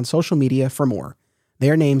Yeah on social media for more.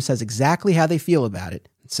 Their name says exactly how they feel about it.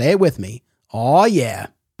 Say it with me. Aw yeah.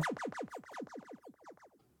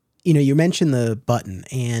 You mentioned the button,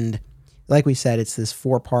 and like we said, it's this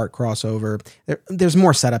 4-part crossover. There's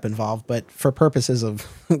more setup involved, but for purposes of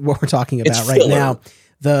what we're talking about right now,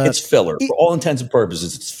 it's filler. For all intents and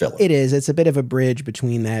purposes, it's filler. It is. It's a bit of a bridge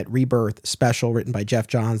between that Rebirth special written by Jeff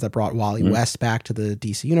Johns that brought Wally West back to the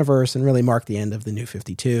DC universe and really marked the end of the New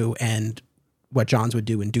 52 and what Johns would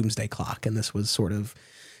do in Doomsday Clock. And this was sort of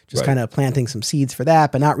just kind of planting some seeds for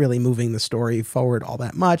that, but not really moving the story forward all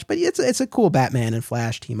that much. But it's a cool Batman and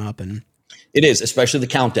Flash team up. And it is, especially the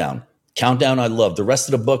Countdown. Countdown I love. The rest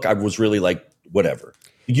of the book, I was really like, whatever.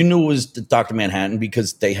 You knew it was Dr. Manhattan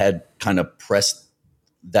because they had kind of pressed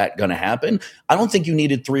that going to happen. I don't think you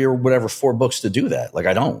needed 3 or 4 books to do that. Like,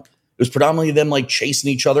 I don't. It was predominantly them like chasing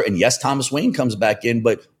each other. And yes, Thomas Wayne comes back in,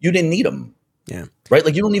 but you didn't need him. Yeah. Right?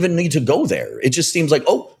 Like, you don't even need to go there. It just seems like,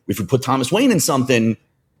 oh, if we put Thomas Wayne in something,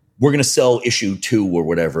 we're going to sell issue 2 or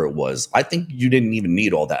whatever it was. I think you didn't even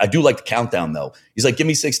need all that. I do like the Countdown, though. He's like, give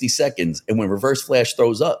me 60 seconds. And when Reverse Flash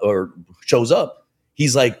throws up or shows up,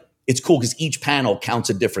 he's like, it's cool because each panel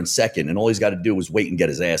counts a different second. And all he's got to do is wait and get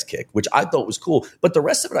his ass kicked, which I thought was cool. But the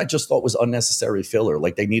rest of it, I just thought was unnecessary filler.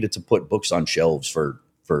 Like, they needed to put books on shelves for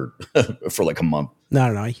like a month.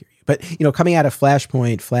 No, I hear you. But, coming out of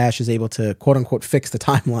Flashpoint, Flash is able to quote unquote fix the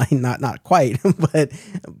timeline. Not quite, but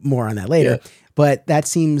more on that later. Yeah. But that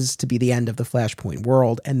seems to be the end of the Flashpoint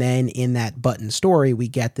world. And then in that Button story, we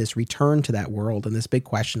get this return to that world and this big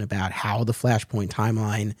question about how the Flashpoint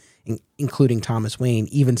timeline, including Thomas Wayne,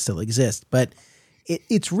 even still exists. But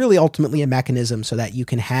it's really ultimately a mechanism so that you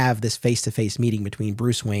can have this face-to-face meeting between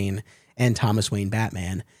Bruce Wayne and Thomas Wayne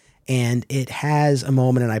Batman. And it has a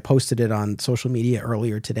moment, and I posted it on social media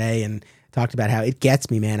earlier today and talked about how it gets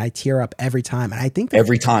me, man. I tear up every time. And I think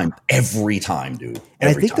every time, dude. And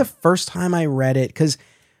I think the first time I read it, because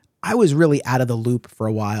I was really out of the loop for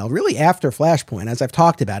a while, really after Flashpoint, as I've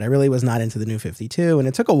talked about, I really was not into the New 52. And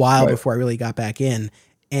it took a while before I really got back in.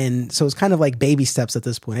 And so it's kind of like baby steps at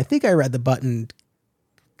this point. I think I read the Button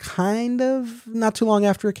kind of not too long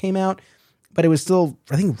after it came out, but it was still,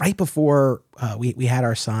 I think, right before we had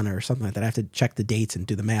our son or something like that. I have to check the dates and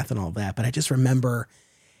do the math and all that. But I just remember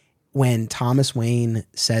when Thomas Wayne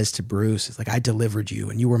says to Bruce, it's like, I delivered you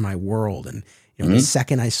and you were my world. And the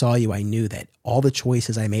second I saw you, I knew that all the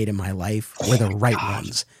choices I made in my life were the right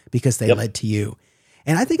ones because they led to you.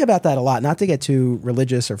 And I think about that a lot, not to get too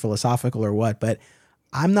religious or philosophical or what, but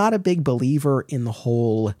I'm not a big believer in the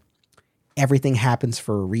whole everything happens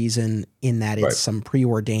for a reason in that it's some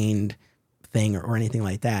preordained thing or anything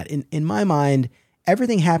like that. In my mind,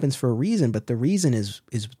 everything happens for a reason, but the reason is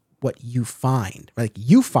what you find. Like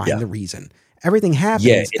you find the reason. Everything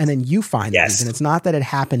happens and then you find the reason. It's not that it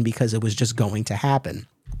happened because it was just going to happen.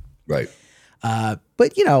 Right.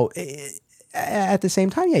 But at the same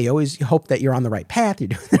time, you always hope that you're on the right path. You're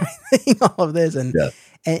doing the right thing, all of this.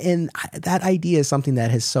 And that idea is something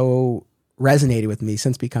that has so resonated with me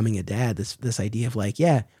since becoming a dad. This idea of like,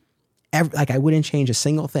 I wouldn't change a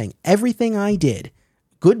single thing. Everything I did,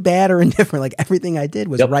 good, bad, or indifferent, like everything I did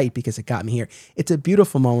was right because it got me here. It's a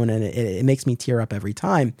beautiful moment and it makes me tear up every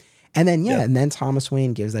time. And then, and then Thomas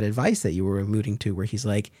Wayne gives that advice that you were alluding to where he's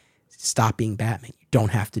like, stop being Batman. You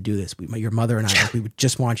don't have to do this. Your mother and I, we would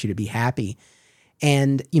just want you to be happy.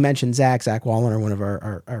 And you mentioned Zach Wallner, one of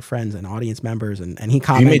our friends and audience members, and he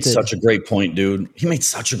commented. He made such a great point, dude. He made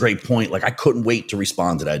such a great point. Like, I couldn't wait to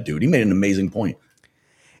respond to that, dude. He made an amazing point.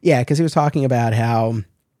 Yeah, because he was talking about how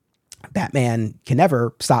Batman can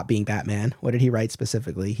never stop being Batman. What did he write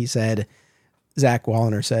specifically? He said, Zach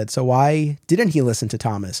Wallner said, so why didn't he listen to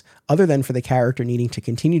Thomas, other than for the character needing to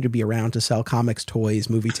continue to be around to sell comics, toys,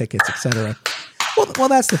 movie tickets, etc.? Well,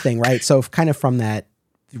 that's the thing, right? So kind of from that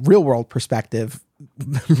real world perspective,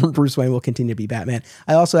 Bruce Wayne will continue to be Batman.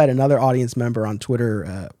 I also had another audience member on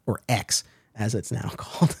Twitter, or X, as it's now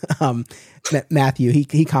called, Matthew.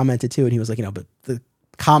 He commented too, and he was like, but the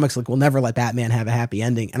comics will never let Batman have a happy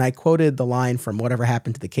ending. And I quoted the line from Whatever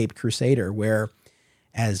Happened to the Caped Crusader, where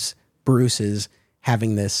as Bruce is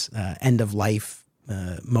having this end of life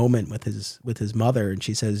moment with his mother, and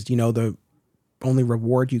she says, the only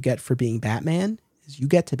reward you get for being Batman is you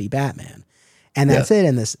get to be Batman. And that's it.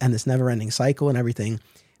 And this never ending cycle and everything.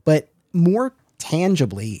 But more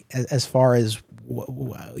tangibly, as far as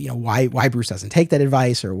why Bruce doesn't take that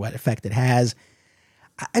advice or what effect it has.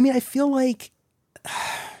 I mean, I feel like,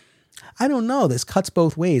 I don't know, this cuts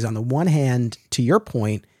both ways. On the one hand, to your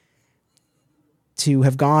point, to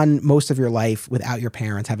have gone most of your life without your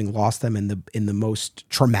parents, having lost them in the most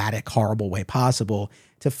traumatic, horrible way possible,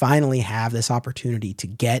 to finally have this opportunity to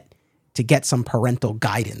get some parental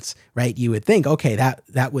guidance, right? You would think, okay,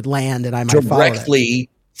 that would land and I might follow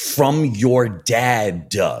directly from your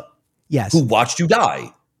dad. Yes. Who watched you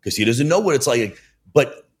die, because he doesn't know what it's like.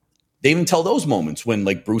 But they even tell those moments when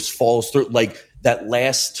like Bruce falls through, like that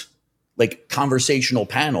last like conversational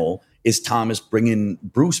panel is Thomas bringing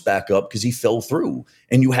Bruce back up because he fell through.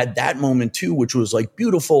 And you had that moment too, which was like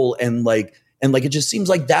beautiful. And it just seems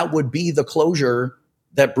like that would be the closure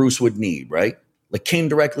that Bruce would need, right? Like, came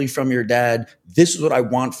directly from your dad. This is what I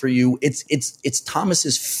want for you. It's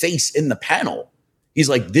Thomas's face in the panel. He's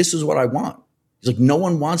like, this is what I want. He's like, no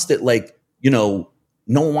one wants that. Like, no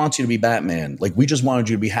one wants you to be Batman. Like, we just wanted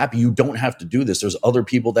you to be happy. You don't have to do this. There's other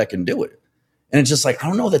people that can do it. And it's just like, I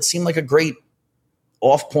don't know. That seemed like a great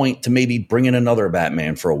off point to maybe bring in another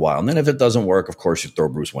Batman for a while. And then if it doesn't work, of course, you throw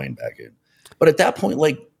Bruce Wayne back in. But at that point,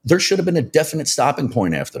 like, there should have been a definite stopping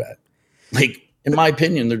point after that. Like, in my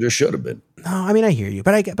opinion, there just should have been. No, I mean, I hear you,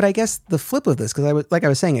 but I guess the flip of this, because I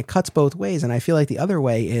was saying, it cuts both ways, and I feel like the other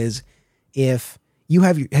way is if you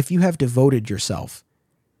have devoted yourself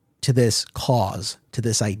to this cause, to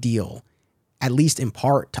this ideal, at least in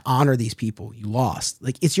part to honor these people you lost.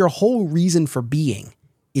 Like, it's your whole reason for being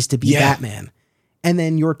is to be Batman, and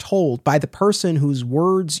then you're told by the person whose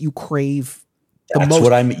words you crave the most,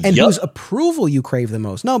 what I mean. and whose approval you crave the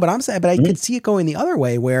most. No, but I'm saying, but I could see it going the other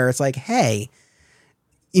way where it's like, hey,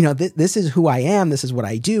 you know, this is who I am. This is what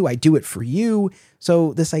I do. I do it for you.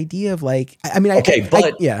 So this idea of like, I mean,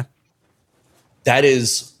 yeah, that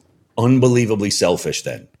is unbelievably selfish.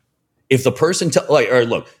 Then, if the person or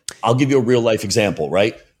look, I'll give you a real life example.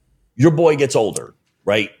 Right, your boy gets older.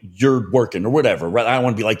 Right, you're working or whatever. Right, I don't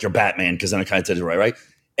want to be like your Batman because then I kind of tell you right.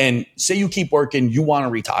 And say you keep working, you want to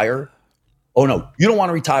retire. Oh no, you don't want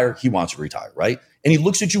to retire. He wants to retire. Right, and he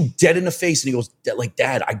looks at you dead in the face and he goes, like,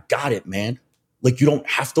 Dad, I got it, man. Like, you don't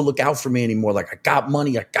have to look out for me anymore. Like, I got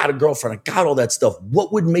money. I got a girlfriend. I got all that stuff.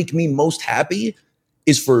 What would make me most happy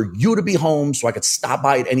is for you to be home so I could stop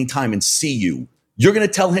by at any time and see you. You're going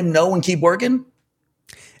to tell him no and keep working?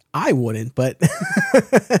 I wouldn't, but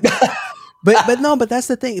but that's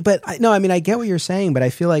the thing. But I mean, I get what you're saying, but I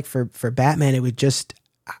feel like for Batman, it would just,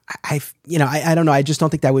 I don't know. I just don't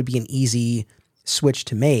think that would be an easy switch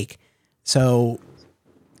to make. So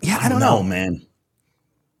yeah, I don't know, man.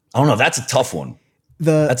 I don't know. That's a tough one.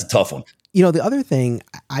 That's a tough one. You know, the other thing,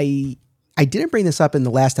 I didn't bring this up in the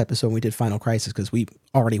last episode when we did Final Crisis because we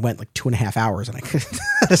already went like 2.5 hours, and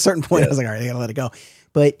at a certain point I was like, all right, I gotta let it go.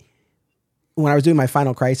 But when I was doing my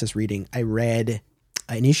Final Crisis reading, I read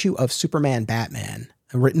an issue of Superman Batman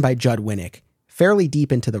written by Judd Winnick, fairly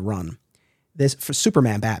deep into the run. This for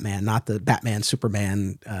Superman Batman, not the Batman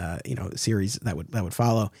Superman series that would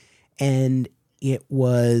follow. And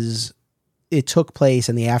it took place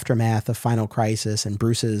in the aftermath of Final Crisis and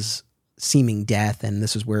Bruce's seeming death. And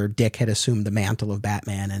this is where Dick had assumed the mantle of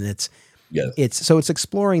Batman. And it's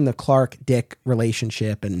exploring the Clark-Dick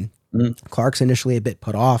relationship. And Clark's initially a bit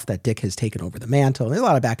put off that Dick has taken over the mantle. There's a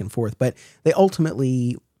lot of back and forth, but they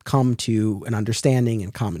ultimately come to an understanding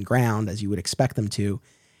and common ground, as you would expect them to.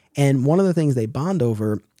 And one of the things they bond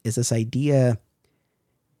over is this idea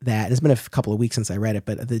that, it's been a couple of weeks since I read it,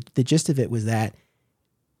 but the gist of it was that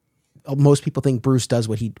most people think Bruce did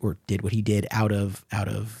what he did out of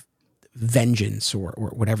vengeance or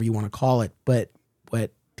whatever you want to call it. But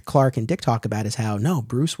what Clark and Dick talk about is how, no,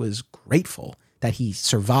 Bruce was grateful that he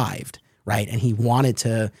survived, right? And he wanted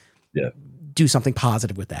to do something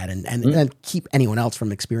positive with that and keep anyone else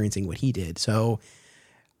from experiencing what he did. So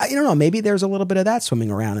I don't know, maybe there's a little bit of that swimming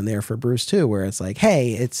around in there for Bruce too, where it's like,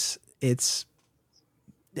 hey, it's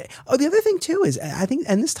Oh, the other thing too is, I think,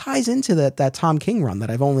 and this ties into that Tom King run that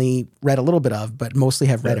I've only read a little bit of, but mostly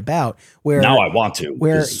have read about, where now I want to,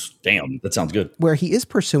 damn, that sounds good. Where he is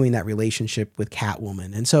pursuing that relationship with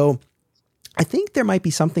Catwoman. And so I think there might be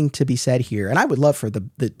something to be said here. And I would love for the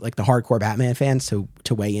hardcore Batman fans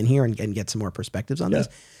to weigh in here and get some more perspectives on this,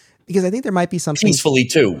 because I think there might be something peacefully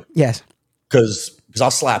too. Yes. Cause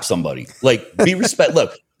I'll slap somebody. Like, be respect.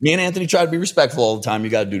 Look, me and Anthony try to be respectful all the time. You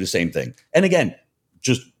got to do the same thing. And again,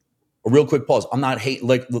 just a real quick pause. I'm not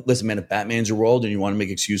listen, man, if Batman's your world and you want to make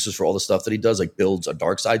excuses for all the stuff that he does, like builds a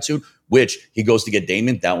dark side suit, which he goes to get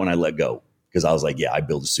Damien, that one I let go. Because I was like, yeah, I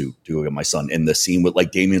build a suit to go get my son. And the scene with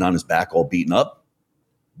like Damien on his back all beaten up,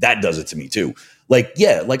 that does it to me too. Like,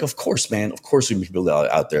 yeah, like, of course, man. Of course, we people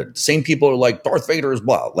out there. The same people are like, Darth Vader is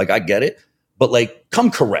blah. Like, I get it. But like, come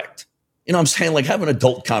correct. You know what I'm saying? Like, have an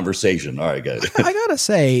adult conversation. All right, guys. I got to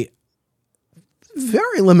say,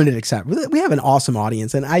 very limited acceptance. We have an awesome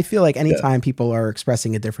audience. And I feel like anytime people are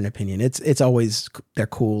expressing a different opinion, it's always, they're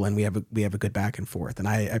cool. And we have a good back and forth. And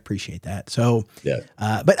I appreciate that. So,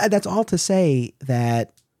 but that's all to say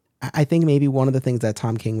that I think maybe one of the things that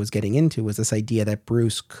Tom King was getting into was this idea that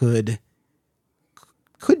Bruce could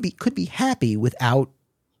be happy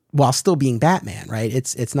while still being Batman, right?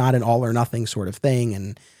 It's not an all or nothing sort of thing.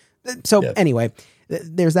 And so anyway,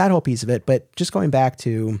 there's that whole piece of it. But just going back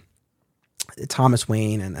to Thomas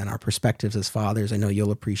Wayne and our perspectives as fathers, I know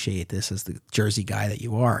you'll appreciate this as the Jersey guy that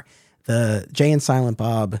you are. The Jay and Silent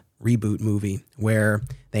Bob reboot movie where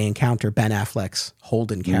they encounter Ben Affleck's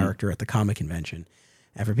Holden character at the comic convention.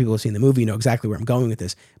 And for people who've seen the movie, you know exactly where I'm going with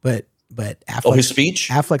this. But his speech?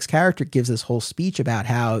 Affleck's character gives this whole speech about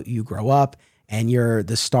how you grow up and you're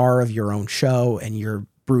the star of your own show and you're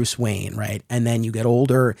Bruce Wayne, right? And then you get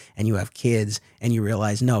older and you have kids and you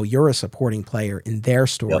realize, no, you're a supporting player in their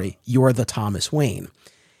story. Yep. You're the Thomas Wayne.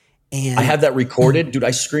 And I have that recorded. Dude,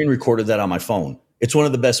 I screen recorded that on my phone. It's one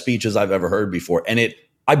of the best speeches I've ever heard before. And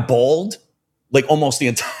I bawled like almost the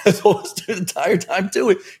entire time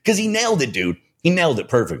to it because he nailed it, dude. He nailed it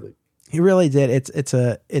perfectly. He really did.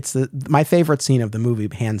 It's my favorite scene of the movie,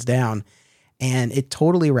 hands down. And it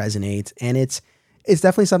totally resonates. And it's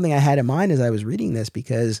definitely something I had in mind as I was reading this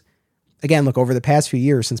because, again, look, over the past few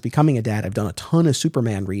years since becoming a dad, I've done a ton of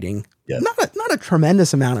Superman reading. Yeah. Not a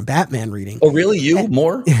tremendous amount of Batman reading. Oh, really?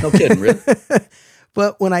 More? No kidding, really?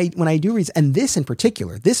 But when I do read, and this in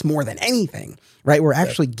particular, this more than anything, right? We're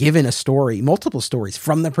actually given a story, multiple stories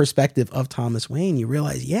from the perspective of Thomas Wayne. You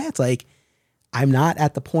realize, it's like, I'm not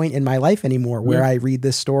at the point in my life anymore where I read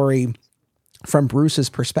this story from Bruce's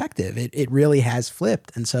perspective. It really has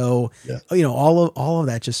flipped. And so, all of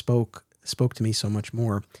that just spoke to me so much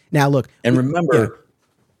more. Now, look. And remember,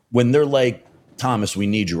 when they're like, Thomas, we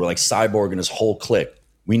need you. We're like Cyborg and his whole clique.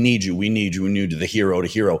 We need you. We need you. We need you. The hero to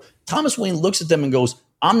hero. Thomas Wayne looks at them and goes,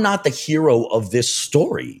 I'm not the hero of this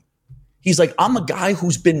story. He's like, I'm a guy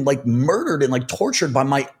who's been like murdered and like tortured by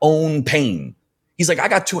my own pain. He's like,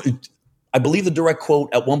 I believe the direct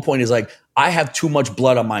quote at one point is like, I have too much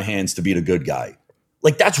blood on my hands to be the good guy.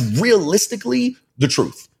 Like, that's realistically the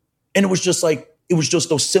truth. And it was just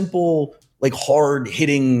those simple, like hard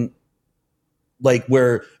hitting, like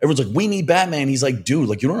where everyone's like, we need Batman. He's like, dude,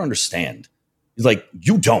 like, you don't understand. He's like,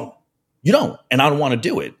 you don't. And I don't want to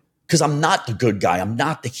do it because I'm not the good guy. I'm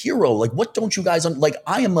not the hero. Like, what don't you guys, like,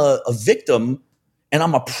 I am a victim and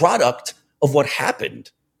I'm a product of what happened.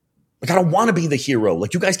 Like, I don't want to be the hero.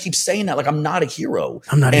 Like, you guys keep saying that. Like, I'm not a hero.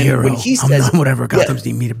 I'm not a hero. When he says, I'm not whatever Gotham's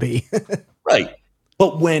need me to be. Right.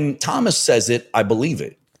 But when Thomas says it, I believe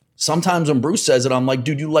it. Sometimes when Bruce says it, I'm like,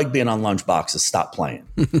 dude, you like being on lunchboxes. Stop playing.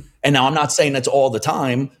 And now I'm not saying that's all the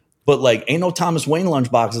time, but like, ain't no Thomas Wayne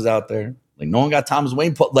lunchboxes out there. Like, no one got Thomas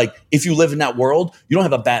Wayne. Like, if you live in that world, you don't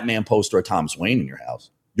have a Batman poster or Thomas Wayne in your house.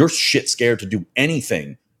 You're shit scared to do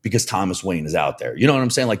anything because Thomas Wayne is out there. You know what I'm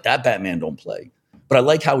saying? Like, that Batman don't play. But I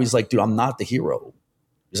like how he's like, dude, I'm not the hero.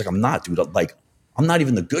 He's like, I'm not, dude. Like, I'm not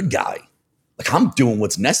even the good guy. Like, I'm doing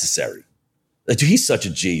what's necessary. Like, dude, he's such a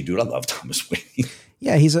G, dude. I love Thomas Wayne.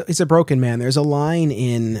 Yeah, he's a broken man. There's a line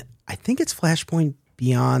in, I think it's Flashpoint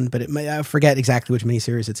Beyond, but I forget exactly which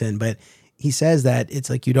miniseries it's in. But he says that it's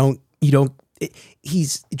like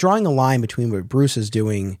he's drawing a line between what Bruce is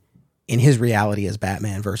doing in his reality as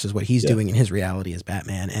Batman versus what he's doing in his reality as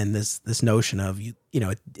Batman. And this notion of,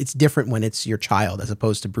 it's different when it's your child as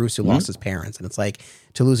opposed to Bruce who lost his parents. And it's like,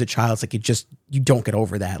 to lose a child, it's like, you don't get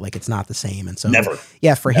over that. Like, it's not the same. And so,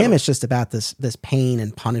 for him, it's just about this pain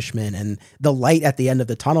and punishment, and the light at the end of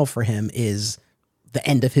the tunnel for him is the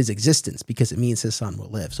end of his existence because it means his son will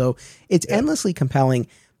live. So it's endlessly compelling.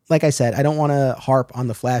 Like I said, I don't want to harp on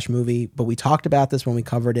the Flash movie, but we talked about this when we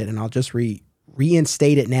covered it, and I'll just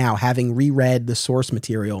reinstate it now, having reread the source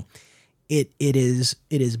material. It is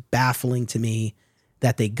baffling to me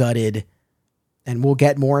that they gutted, and we'll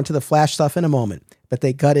get more into the Flash stuff in a moment, but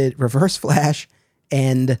they gutted Reverse Flash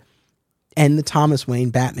and the Thomas Wayne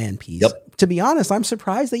Batman piece. Yep. To be honest, I'm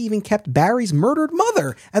surprised they even kept Barry's murdered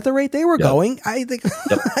mother at the rate they were going. I think,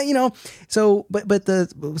 so, but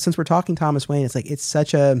since we're talking Thomas Wayne, it's like, it's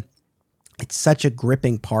such a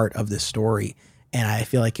gripping part of this story. And I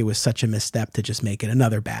feel like it was such a misstep to just make it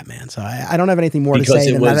another Batman. So I don't have anything more to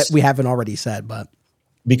say than that we haven't already said, but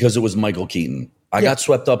because it was Michael Keaton. I got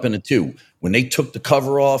swept up in it too. When they took the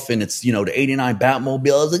cover off and it's, the 89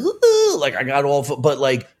 Batmobile, I was like, ooh, like I got all, but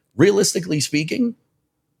like realistically speaking,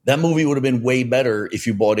 that movie would have been way better if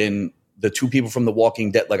you brought in the two people from The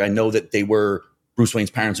Walking Dead. Like, I know that they were Bruce Wayne's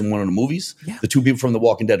parents in one of the movies. Yeah. The two people from The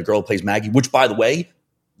Walking Dead, the girl who plays Maggie, which, by the way,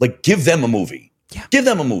 like, give them a movie. Yeah. Give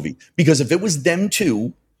them a movie. Because if it was them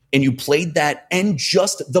two and you played that and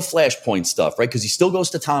just the Flashpoint stuff, right? Because he still goes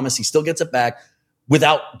to Thomas, he still gets it back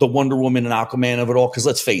without the Wonder Woman and Aquaman of it all. Because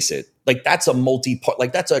let's face it, like, that's a multi-part,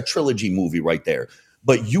 like, that's a trilogy movie right there.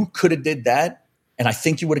 But you could have did that, and I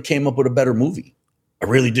think you would have came up with a better movie. I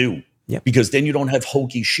really do. Yep. Because then you don't have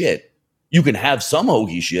hokey shit. You can have some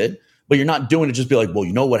hokey shit, but you're not doing it just be like, well,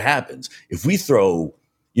 you know what happens? If we throw,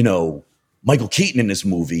 Michael Keaton in this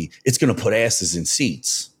movie, it's going to put asses in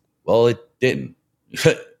seats. Well, it didn't.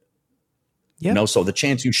 So the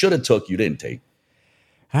chance you should have took, you didn't take.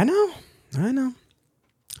 I know.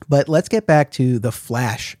 But let's get back to the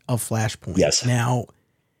Flash of Flashpoint. Yes. Now,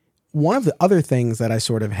 one of the other things that I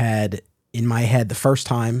sort of had in my head the first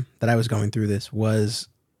time that I was going through this was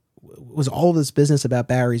all of this business about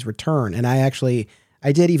Barry's return. And I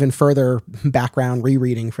did even further background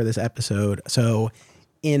rereading for this episode. So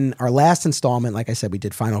in our last installment, like I said, we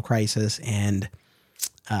did Final Crisis, and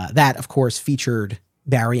that, of course, featured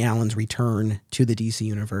Barry Allen's return to the DC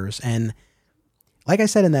universe. And like I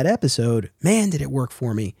said in that episode, man, did it work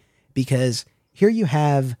for me, because here you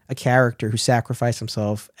have a character who sacrificed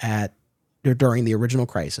himself during the original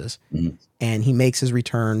Crisis, and he makes his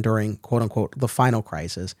return during, quote unquote, the Final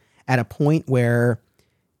Crisis, at a point where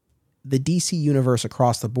the DC universe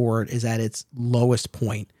across the board is at its lowest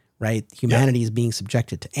point, right? Humanity is being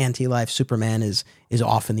subjected to anti-life. Superman is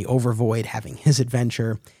off in the overvoid having his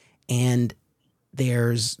adventure. And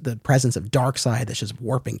there's the presence of Darkseid that's just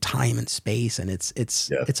warping time and space, and it's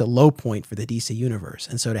a low point for the DC universe.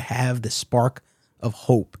 And so to have the spark of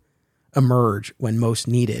hope emerge when most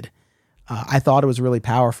needed, I thought it was really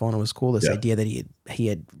powerful, and it was cool, this idea that he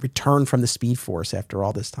had returned from the Speed Force after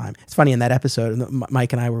all this time. It's funny, in that episode,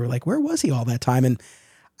 Mike and I were like, where was he all that time? And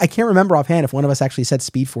I can't remember offhand if one of us actually said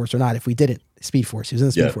Speed Force or not. If we didn't, Speed Force, he was in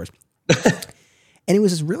the Speed Force. And it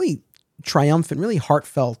was this really triumphant, really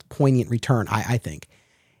heartfelt, poignant return, I think.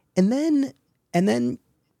 And then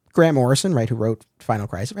Grant Morrison, right, who wrote Final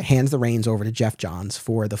Crisis, hands the reins over to Jeff Johns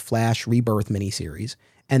for the Flash Rebirth miniseries,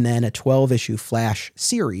 and then a 12-issue Flash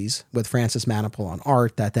series with Francis Manapul on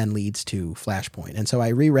art that then leads to Flashpoint. And so I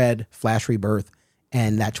reread Flash Rebirth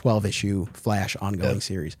and that 12-issue Flash ongoing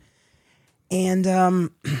series. And,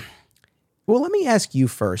 well, let me ask you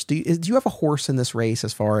first. Do you have a horse in this race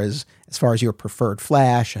as far as your preferred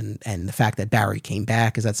Flash and the fact that Barry came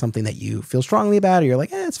back? Is that something that you feel strongly about, or you're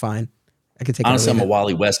like, it's fine, I could take it? Honestly, I'm a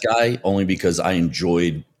Wally West guy only because I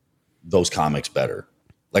enjoyed those comics better.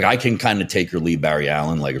 Like, I can kind of take or leave Barry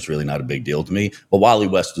Allen. Like, it's really not a big deal to me. But Wally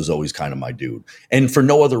West was always kind of my dude. And for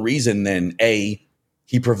no other reason than, A,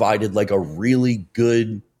 he provided like a really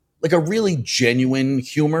good, like a really genuine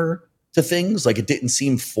humor to things. Like, it didn't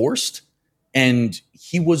seem forced. And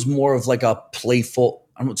he was more of like a playful,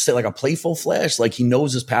 I would say like a playful Flash. Like, he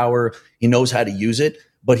knows his power. He knows how to use it.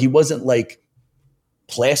 But he wasn't like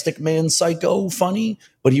Plastic Man Psycho funny,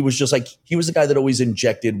 but he was just like, he was the guy that always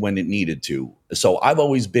injected when it needed to. So I've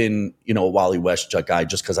always been, a Wally West guy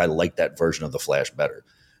just because I like that version of the Flash better.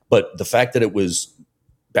 But the fact that it was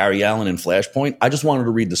Barry Allen and Flashpoint, I just wanted to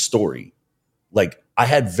read the story. Like, I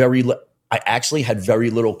actually had very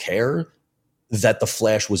little care that the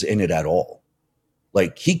Flash was in it at all.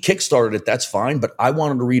 Like, he kickstarted it, that's fine, but I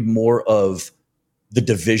wanted to read more of the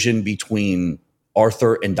division between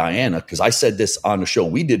Arthur and Diana, because I said this on the show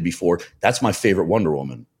we did before. That's my favorite Wonder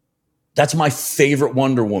Woman. That's my favorite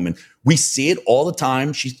Wonder Woman. We see it all the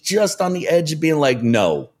time. She's just on the edge of being like,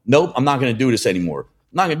 nope, I'm not going to do this anymore.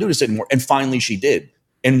 I'm not going to do this anymore. And finally she did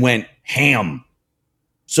and went ham.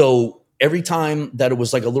 So every time that it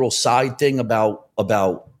was like a little side thing about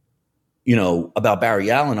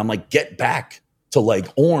Barry Allen, I'm like, get back to like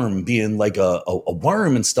Orm being like a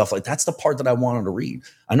worm and stuff. Like, that's the part that I wanted to read.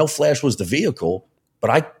 I know Flash was the vehicle, but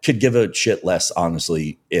I could give a shit less,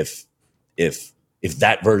 honestly, if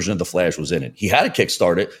that version of the Flash was in it. He had to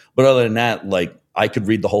kickstart it, but other than that, like, I could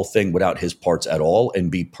read the whole thing without his parts at all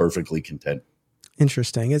and be perfectly content.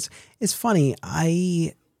 Interesting. It's funny.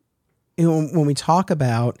 When we talk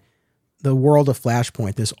about the world of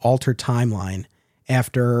Flashpoint, this altered timeline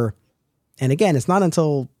after, and again, it's not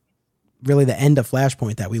until really the end of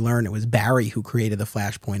Flashpoint that we learn it was Barry who created the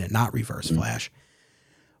Flashpoint and not Reverse Flash.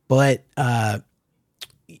 But,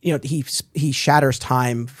 he shatters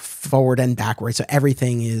time forward and backwards. So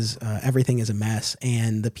everything is a mess.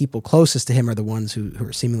 And the people closest to him are the ones who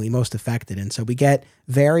are seemingly most affected. And so we get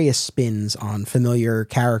various spins on familiar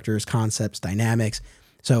characters, concepts, dynamics.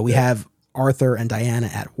 So we have Arthur and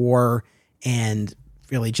Diana at war, and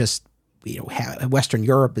really just, Western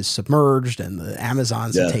Europe is submerged, and the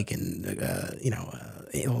Amazons have taken,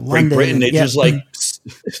 London. Great Britain, they just like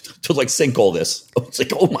to like sink all this. It's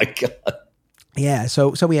like, oh my God. Yeah.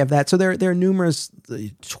 So we have that. So there are numerous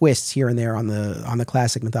twists here and there on the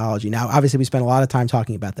classic mythology. Now, obviously we spent a lot of time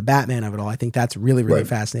talking about the Batman of it all. I think that's really, really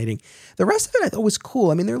fascinating. The rest of it I thought was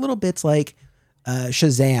cool. I mean, there are little bits like,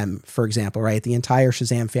 Shazam, for example, right? The entire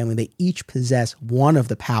Shazam family, they each possess one of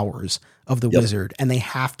the powers of the wizard, and they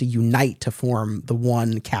have to unite to form the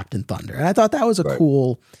one Captain Thunder. And I thought that was a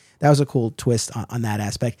cool twist on that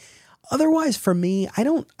aspect. Otherwise, for me, I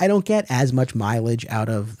don't get as much mileage out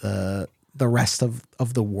of the rest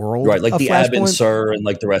of the world. Right. Like the Abbott and Sir and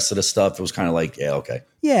like the rest of the stuff, it was kind of like, yeah, okay.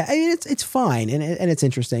 Yeah. I mean, it's fine. And it's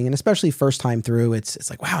interesting. And especially first time through, it's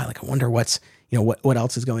like, wow, like I wonder what's, what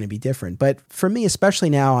else is going to be different. But for me, especially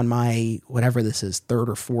now on my, whatever this is, third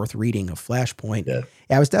or fourth reading of Flashpoint,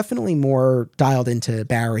 I was definitely more dialed into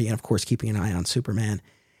Barry and of course, keeping an eye on Superman.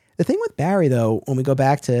 The thing with Barry though, when we go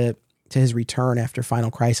back to his return after Final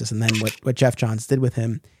Crisis and then what Jeff Johns did with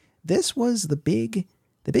him, this was the big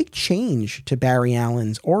change to Barry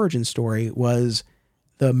Allen's origin story was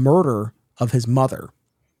the murder of his mother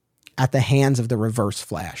at the hands of the Reverse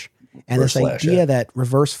Flash. And this idea that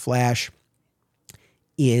Reverse Flash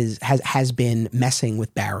has been messing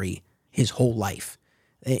with Barry his whole life.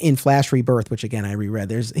 In Flash Rebirth, which again I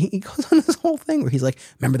reread, he goes on this whole thing where he's like,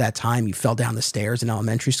 remember that time you fell down the stairs in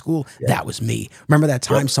elementary school? Yeah. That was me. Remember that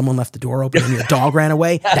time someone left the door open and your dog ran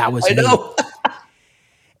away? That was me. Know.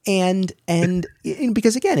 And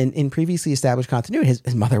because again, in previously established continuity,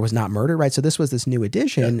 his mother was not murdered, right? So this was this new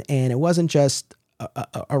addition, and it wasn't just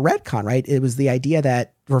a retcon, right? It was the idea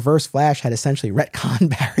that Reverse Flash had essentially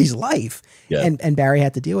retconned Barry's life, and Barry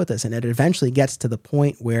had to deal with this, and it eventually gets to the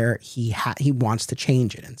point where he wants to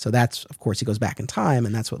change it, and so that's, of course, he goes back in time,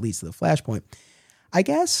 and that's what leads to the Flashpoint. I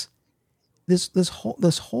guess this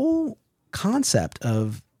whole concept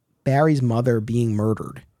of Barry's mother being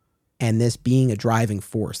murdered and this being a driving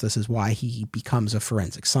force. This is why he becomes a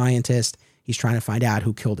forensic scientist. He's trying to find out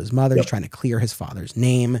who killed his mother. He's trying to clear his father's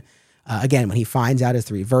name. Again, when he finds out it's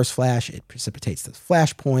the Reverse Flash, it precipitates the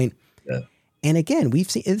Flashpoint. Yeah. And again, we've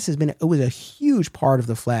seen it was a huge part of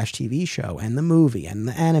the Flash TV show and the movie and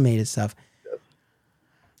the animated stuff.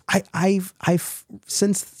 Yep. I've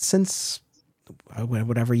since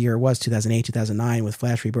whatever year it was, 2008, 2009, with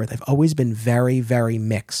Flash Rebirth, I've always been very, very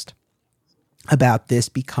mixed about this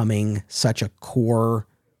becoming such a core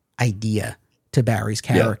idea to Barry's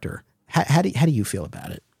character. Yeah. How do you feel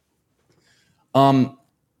about it?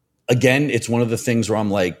 Again, it's one of the things where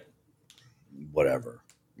I'm like, whatever.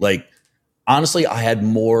 Like, honestly, I had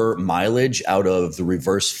more mileage out of the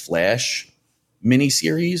Reverse Flash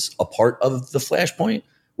miniseries, a part of the Flashpoint,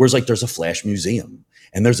 whereas like there's a Flash museum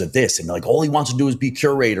and there's a this, and like all he wants to do is be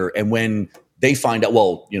curator. And when they find out,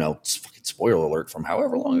 well, it's fucking spoiler alert from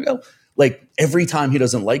however long ago. Like every time he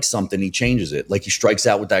doesn't like something, he changes it. Like he strikes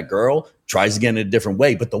out with that girl, tries again in a different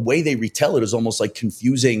way. But the way they retell it is almost like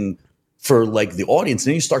confusing for like the audience.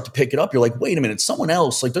 And then you start to pick it up. You're like, wait a minute, someone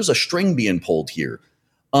else. Like there's a string being pulled here.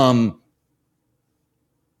 Other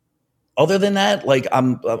than that, like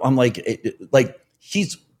I'm like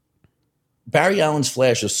Barry Allen's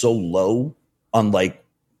Flash is so low on like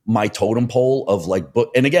my totem pole of like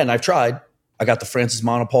book. And again, I've tried. I got the Francis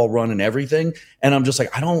Monopole run and everything, and I'm just like,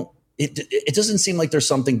 It doesn't seem like there's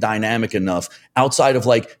something dynamic enough outside of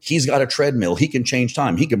like, he's got a treadmill. He can change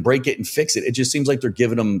time. He can break it and fix it. It just seems like they're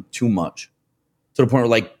giving him too much to the point where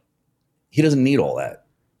like, he doesn't need all that.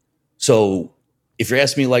 So if you're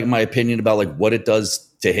asking me like my opinion about like what it does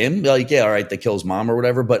to him, like, yeah, all right, they kill his mom or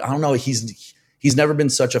whatever, but I don't know. He's never been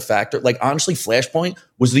such a factor. Like honestly, Flashpoint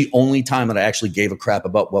was the only time that I actually gave a crap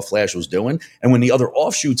about what Flash was doing. And when the other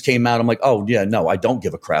offshoots came out, I'm like, oh yeah, no, I don't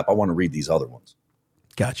give a crap. I want to read these other ones.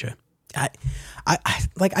 Gotcha.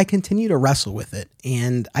 I continue to wrestle with it,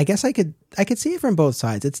 and I guess I could see it from both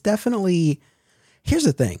sides. It's definitely, here's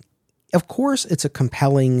the thing. Of course, it's a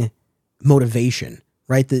compelling motivation,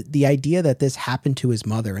 right? The idea that this happened to his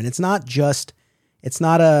mother, and it's not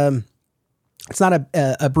a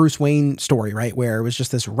Bruce Wayne story, right? Where it was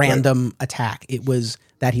just this random attack. It was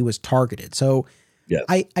that he was targeted. So yeah,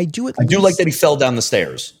 I do like that he fell down the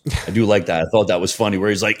stairs. I do like that. I thought that was funny where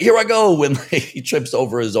he's like, here I go, when he trips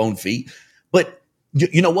over his own feet. But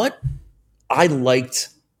you know what? I liked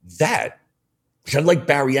that. I like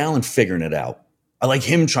Barry Allen figuring it out. I like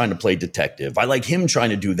him trying to play detective. I like him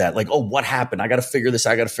trying to do that. Like, oh, what happened? I got to figure this.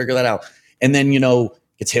 I got to figure that out. And then,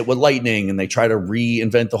 gets hit with lightning and they try to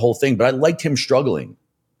reinvent the whole thing. But I liked him struggling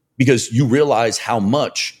because you realize how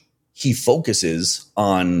much he focuses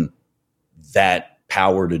on that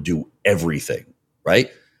power to do everything, right?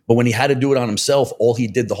 But when he had to do it on himself, all he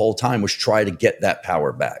did the whole time was try to get that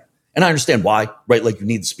power back. And I understand why, right? Like you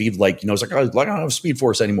need speed, like, it's like, I don't have Speed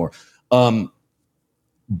Force anymore.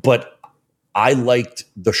 But I liked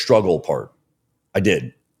the struggle part. I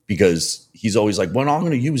did, because he's always like, well, I'm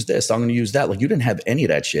going to use this. I'm going to use that. Like you didn't have any of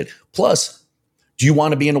that shit. Plus, do you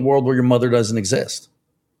want to be in a world where your mother doesn't exist?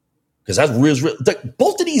 Because that's real.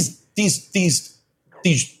 Both of these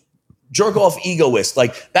jerk off egoists.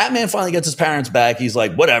 Like Batman finally gets his parents back. He's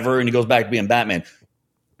like, whatever. And he goes back to being Batman.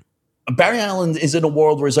 Barry Allen is in a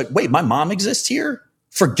world where he's like, wait, my mom exists here?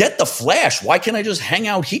 Forget the Flash. Why can't I just hang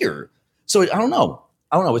out here? So I don't know.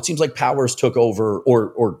 It seems like powers took over,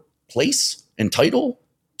 or place and title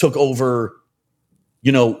took over,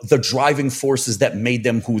 the driving forces that made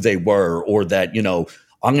them who they were, or that,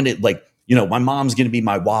 I'm going to like, my mom's going to be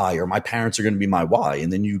my why, or my parents are going to be my why.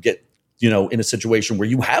 And then you get, in a situation where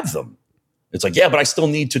you have them. It's like, yeah, but I still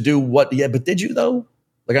need to do what? Yeah, but did you though?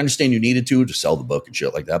 Like, I understand you needed to sell the book and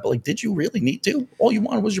shit like that, but like, did you really need to? All you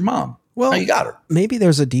wanted was your mom. Well, now you got her. Maybe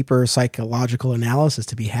there's a deeper psychological analysis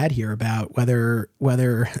to be had here about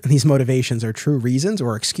whether these motivations are true reasons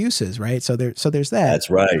or excuses, right? So there's that. That's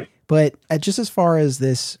right. But just as far as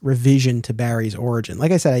this revision to Barry's origin,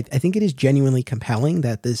 like I said, I think it is genuinely compelling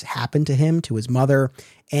that this happened to him, to his mother.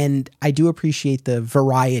 And I do appreciate the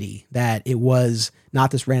variety that it was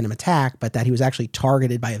not this random attack, but that he was actually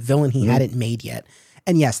targeted by a villain he hadn't made yet.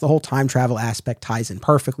 And yes, the whole time travel aspect ties in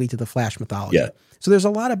perfectly to the Flash mythology. Yeah. So there's a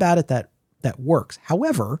lot about it that works.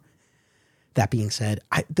 However, That being said,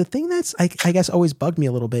 the thing that's, I guess, always bugged me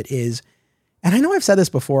a little bit is, and I know I've said this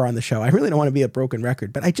before on the show, I really don't want to be a broken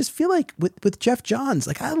record, but I just feel like with Jeff Johns,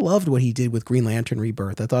 like I loved what he did with Green Lantern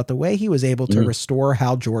Rebirth. I thought the way he was able to restore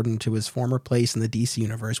Hal Jordan to his former place in the DC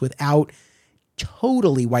universe without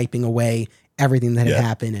totally wiping away everything that had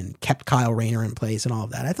happened and kept Kyle Rayner in place and all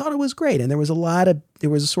of that. I thought it was great. And there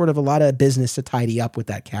was sort of a lot of business to tidy up with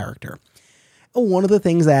that character. One of the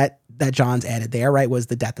things that Johns added there, right, was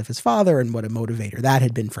the death of his father and what a motivator that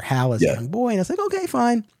had been for Hal as a young boy. And I was like, okay,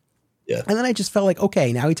 fine. Yeah. And then I just felt like,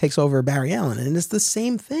 okay, now he takes over Barry Allen, and it's the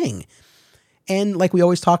same thing. And like we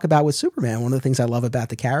always talk about with Superman, one of the things I love about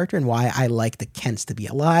the character and why I like the Kents to be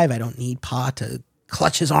alive, I don't need Pa to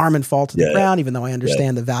clutch his arm and fall to the ground, even though I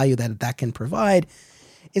understand the value that can provide,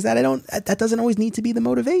 is that that doesn't always need to be the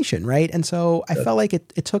motivation, right? And so I felt like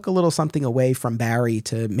it took a little something away from Barry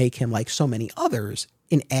to make him like so many others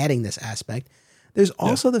in adding this aspect. There's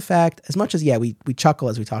also the fact, as much as, we chuckle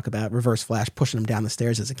as we talk about Reverse Flash pushing him down the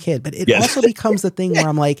stairs as a kid, but it also becomes the thing where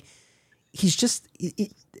I'm like, he's just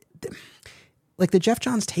like the Jeff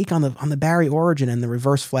Johns take on the Barry origin and the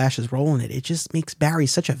Reverse Flash's role in it. It just makes Barry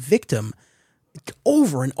such a victim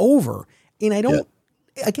over and over. And I don't,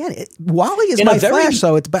 again, Wally is my Flash,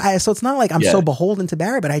 so it's not like I'm so beholden to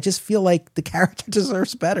Barry, but I just feel like the character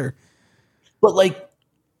deserves better. But like,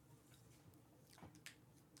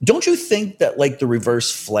 don't you think that like the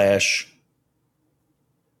Reverse Flash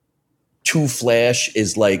to Flash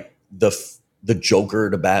is like the Joker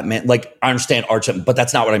to Batman? Like, I understand art, but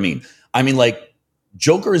that's not what I mean. I mean, like,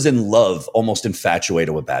 Joker is in love, almost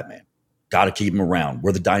infatuated with Batman. Got to keep him around.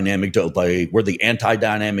 We're the dynamic duo, like we're the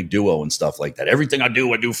anti-dynamic duo and stuff like that. Everything I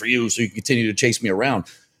do for you, so you can continue to chase me around.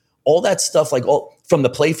 All that stuff, like all from the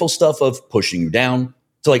playful stuff of pushing you down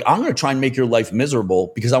to like, I'm going to try and make your life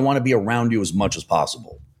miserable because I want to be around you as much as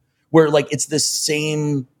possible. Where like it's this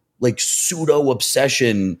same like pseudo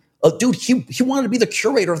obsession. Dude, he wanted to be the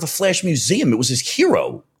curator of the Flash Museum. It was his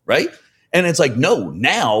hero, right? And it's like, no,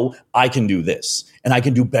 now I can do this and I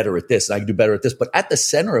can do better at this and I can do better at this. But at the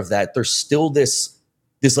center of that, there's still this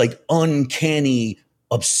like uncanny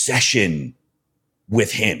obsession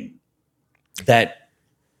with him that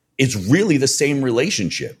is really the same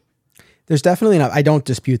relationship. There's definitely I don't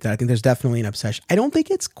dispute that. I think there's definitely an obsession. I don't think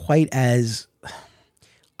it's quite as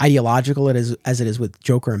ideological as it is with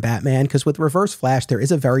Joker and Batman, because with Reverse Flash, there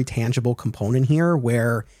is a very tangible component here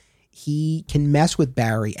where he can mess with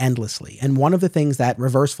Barry endlessly. And one of the things that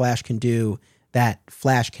Reverse Flash can do that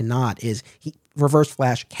Flash cannot is Reverse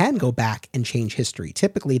Flash can go back and change history.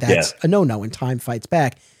 Typically that's a no-no and time fights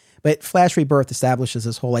back. But Flash Rebirth establishes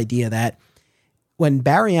this whole idea that when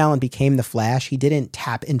Barry Allen became the Flash, he didn't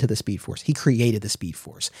tap into the Speed Force. He created the Speed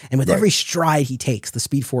Force. And with every stride he takes, the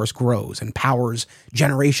Speed Force grows and powers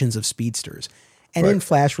generations of speedsters. And in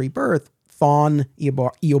Flash Rebirth,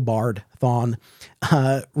 Eobard Thawne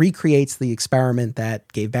recreates the experiment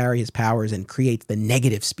that gave Barry his powers and creates the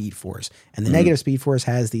negative Speed Force. And the negative Speed Force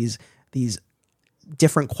has these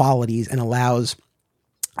different qualities and allows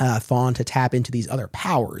Thawne to tap into these other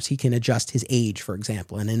powers. He can adjust his age, for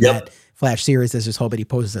example. And in that Flash series, there's this whole bit he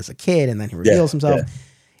poses as a kid and then he reveals himself.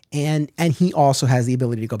 And he also has the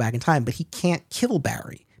ability to go back in time, but he can't kill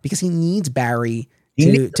Barry because he needs Barry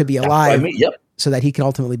to be alive so that he can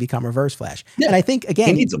ultimately become Reverse Flash. And I think, again,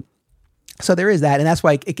 he needs him. So there is that. And that's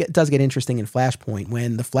why it does get interesting in Flashpoint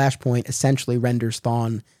when the Flashpoint essentially renders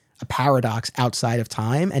Thawne a paradox outside of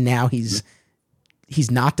time. And now he's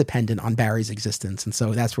not dependent on Barry's existence. And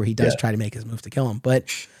so that's where he does try to make his move to kill him. But,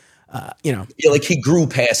 like he grew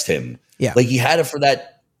past him. Yeah. Like he had it for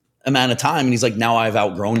that amount of time. And he's like, now I've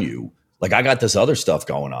outgrown you. Like I got this other stuff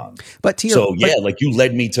going on. But like you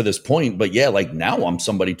led me to this point, but like now I'm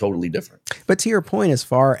somebody totally different. But to your point, as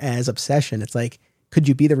far as obsession, it's like, could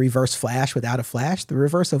you be the Reverse Flash without a Flash? The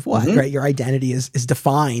reverse of what, right? Your identity is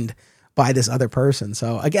defined by this other person.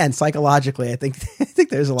 So again, psychologically, I think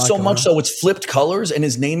there's a lot. So much so it's flipped colors, and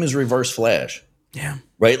his name is Reverse Flash. Yeah,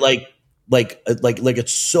 right. Like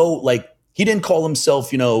it's so like he didn't call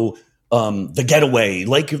himself, the Getaway.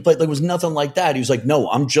 Like it was nothing like that. He was like, no,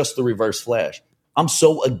 I'm just the Reverse Flash. I'm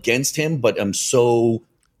so against him, but I'm so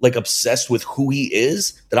like obsessed with who he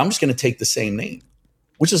is that I'm just going to take the same name,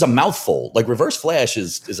 which is a mouthful. Like Reverse Flash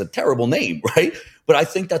is a terrible name, right? But I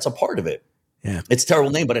think that's a part of it. Yeah. It's a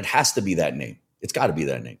terrible name, but it has to be that name. It's got to be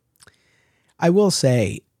that name. I will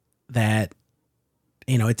say that,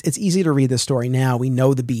 it's easy to read the story now. We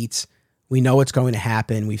know the beats. We know what's going to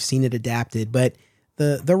happen. We've seen it adapted. But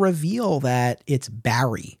the reveal that it's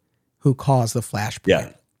Barry who caused the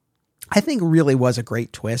Flashpoint, I think really was a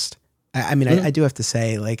great twist. I mean, I do have to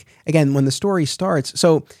say, like, again, when the story starts,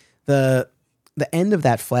 so the end of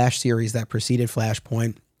that Flash series that preceded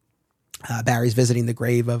Flashpoint, Barry's visiting the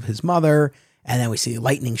grave of his mother, and then we see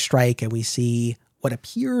lightning strike, and we see what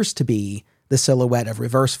appears to be the silhouette of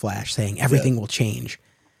Reverse Flash saying everything will change.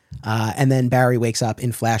 And then Barry wakes up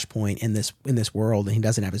in Flashpoint in this world, and he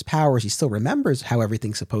doesn't have his powers. He still remembers how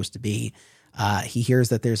everything's supposed to be. He hears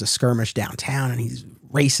that there's a skirmish downtown, and he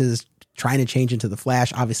races trying to change into the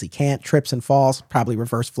Flash. Obviously can't, trips and falls, probably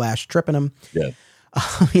Reverse Flash tripping him. Yeah.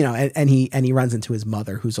 And he runs into his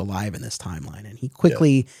mother, who's alive in this timeline, and he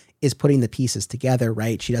quickly is putting the pieces together,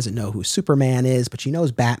 right? She doesn't know who Superman is, but she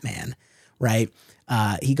knows Batman, right?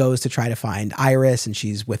 He goes to try to find Iris, and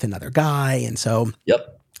she's with another guy. And so,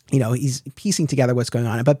 he's piecing together what's going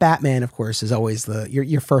on. But Batman, of course, is always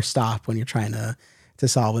your first stop when you're trying to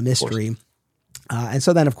solve a mystery. And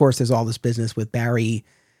so then, of course, there's all this business with Barry,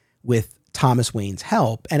 with Thomas Wayne's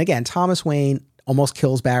help. And again, Thomas Wayne almost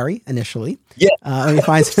kills Barry initially. Yeah. When he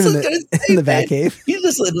finds him in the Batcave. He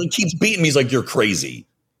just keeps beating me. He's like, you're crazy.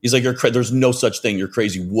 He's like, there's no such thing. You're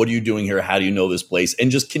crazy. What are you doing here? How do you know this place?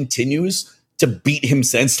 And just continues to beat him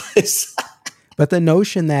senseless. But the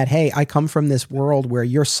notion that, hey, I come from this world where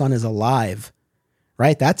your son is alive,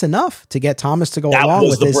 right? That's enough to get Thomas to go along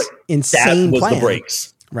with this insane plan. That was the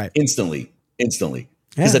breaks. Right. Instantly.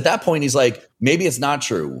 Because at that point, he's like, maybe it's not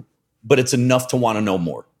true, but it's enough to want to know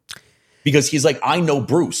more. Because he's like, I know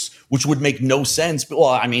Bruce, which would make no sense. But, well,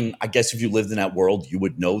 I mean, I guess if you lived in that world, you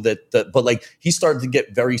would know that. But like, he started to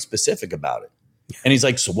get very specific about it. Yeah. And he's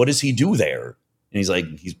like, so what does he do there? And he's like,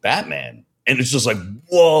 he's Batman. And it's just like,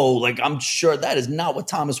 whoa, like, I'm sure that is not what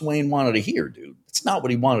Thomas Wayne wanted to hear, dude. It's not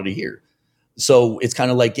what he wanted to hear. So it's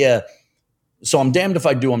kind of like, yeah, so I'm damned if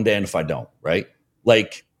I do, I'm damned if I don't, right?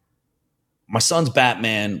 Like, my son's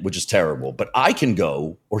Batman, which is terrible, but I can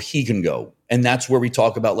go or he can go. And that's where we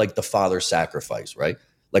talk about like the father sacrifice, right?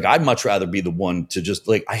 Like, I'd much rather be the one to just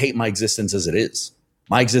like, I hate my existence as it is.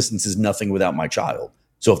 My existence is nothing without my child.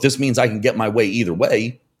 So if this means I can get my way either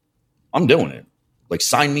way, I'm doing it. Like,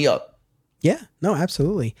 sign me up. Yeah, no,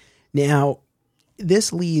 absolutely. Now,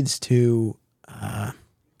 this leads to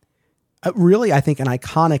really, I think, an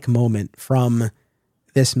iconic moment from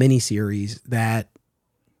this miniseries that,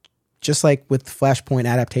 just like with Flashpoint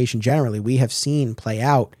adaptation generally, we have seen play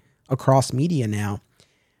out across media now.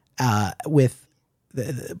 With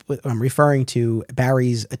I'm referring to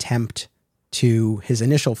Barry's his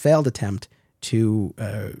initial failed attempt to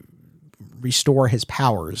restore his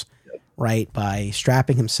powers, right, by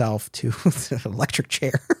strapping himself to an electric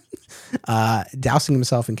chair, dousing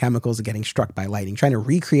himself in chemicals and getting struck by lightning, trying to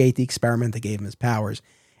recreate the experiment that gave him his powers.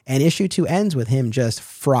 And issue 2 ends with him just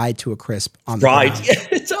fried to a crisp on the ground. Yeah,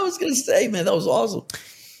 that's what I was going to say, man. That was awesome.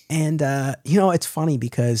 And, it's funny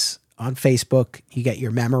because on Facebook, you get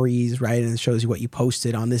your memories, right? And it shows you what you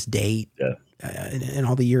posted on this date and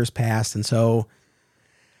all the years past. And so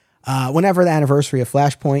whenever the anniversary of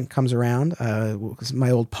Flashpoint comes around, my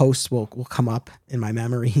old posts will come up in my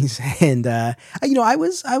memories. And, there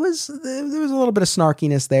was a little bit of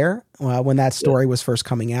snarkiness there when that story was first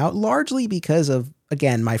coming out, largely because of,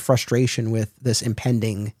 again, my frustration with this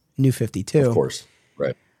impending New 52. Of course.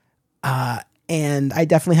 Right. And I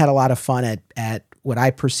definitely had a lot of fun at what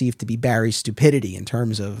I perceived to be Barry's stupidity in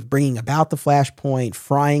terms of bringing about the Flashpoint,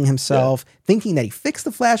 frying himself, thinking that he fixed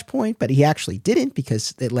the Flashpoint, but he actually didn't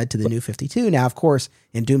because it led to the New 52. Now, of course,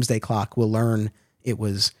 in Doomsday Clock, we'll learn it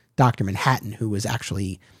was Dr. Manhattan who was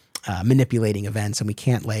actually manipulating events, and we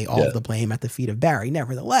can't lay all of the blame at the feet of Barry.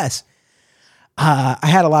 Nevertheless, I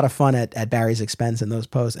had a lot of fun at Barry's expense in those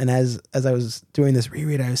posts. And as I was doing this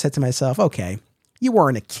reread, I said to myself, okay, you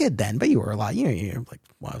weren't a kid then, but you were a lot, you're like,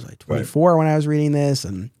 what was I, 24 when I was reading this?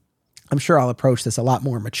 And I'm sure I'll approach this a lot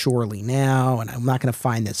more maturely now. And I'm not going to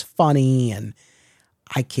find this funny. And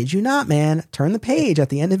I kid you not, man, turn the page at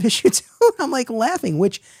the end of issue 2. I'm like laughing,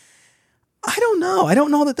 which I don't know. I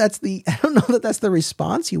don't know that that's the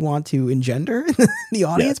response you want to engender in the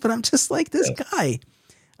audience, but I'm just like, this guy.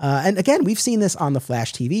 And again, we've seen this on the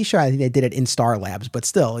Flash TV show. I think they did it in Star Labs, but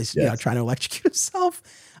still, he's trying to electrocute himself.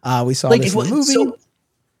 We saw this in the movie.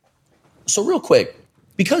 So real quick,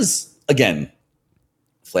 because again,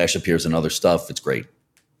 Flash appears in other stuff. It's great.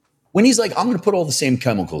 When he's like, I'm going to put all the same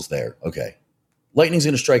chemicals there. Okay. Lightning's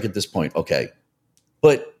going to strike at this point. Okay.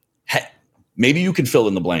 But maybe you can fill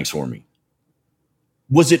in the blanks for me.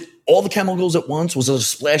 Was it all the chemicals at once? Was it a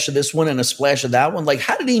splash of this one and a splash of that one? Like,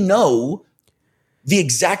 how did he know the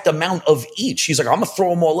exact amount of each? He's like, I'm going to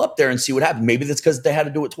throw them all up there and see what happens. Maybe that's because they had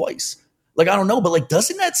to do it twice. Like, I don't know, but like,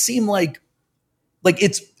 doesn't that seem like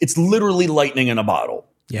it's literally lightning in a bottle,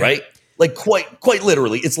 right? Like quite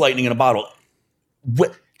literally, it's lightning in a bottle.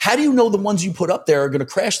 how do you know the ones you put up there are going to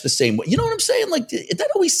crash the same way? You know what I'm saying? Like, that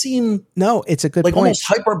always seemed No, it's a good like point. almost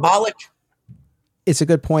hyperbolic. It's a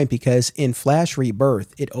good point because in Flash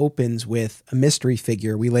Rebirth, it opens with a mystery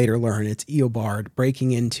figure. We later learn it's Eobard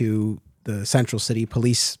breaking into the Central City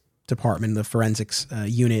Police Department, the forensics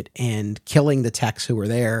unit, and killing the techs who were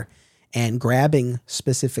there and grabbing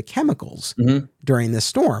specific chemicals during the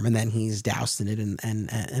storm. And then he's doused in it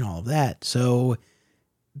and all of that. So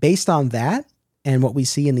based on that and what we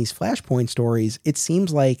see in these Flashpoint stories, it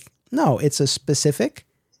seems like, no, it's a specific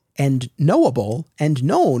and knowable and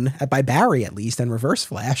known by Barry, at least, and Reverse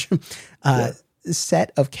Flash,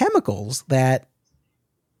 set of chemicals that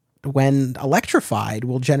when electrified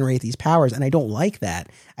will generate these powers. And I don't like that.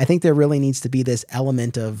 I think there really needs to be this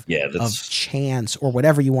element of chance or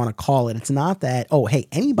whatever you want to call it. It's not that, oh, hey,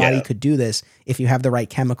 anybody could do this if you have the right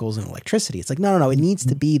chemicals and electricity. It's like, no. It needs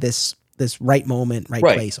to be this right moment, right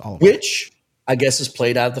place, all of it. Which I guess is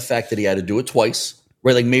played out of the fact that he had to do it twice.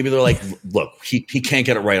 Right, like maybe they're like, look, he can't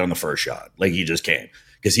get it right on the first shot. Like he just can't.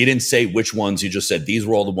 Because he didn't say which ones. He just said, these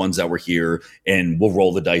were all the ones that were here, and we'll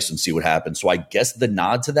roll the dice and see what happens. So I guess the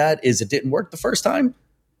nod to that is it didn't work the first time.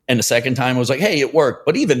 And the second time it was like, hey, it worked.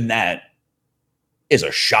 But even that is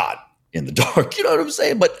a shot in the dark. You know what I'm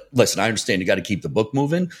saying? But listen, I understand you got to keep the book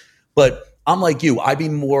moving. But I'm like you. I'd be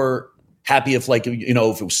more happy if, like, you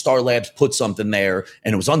know, if it was Star Labs put something there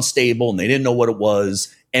and it was unstable and they didn't know what it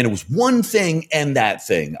was. And it was one thing and that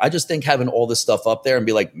thing. I just think having all this stuff up there and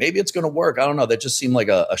be like, maybe it's going to work. I don't know. That just seemed like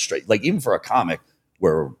a straight, like even for a comic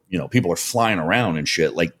where, you know, people are flying around and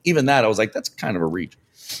shit. Like even that, I was like, that's kind of a reach.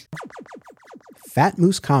 Fat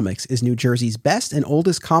Moose Comics is New Jersey's best and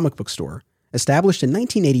oldest comic book store. Established in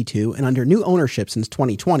 1982 and under new ownership since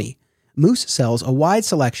 2020, Moose sells a wide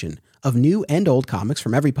selection of new and old comics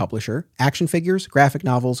from every publisher, action figures, graphic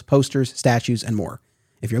novels, posters, statues, and more.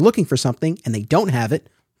 If you're looking for something and they don't have it,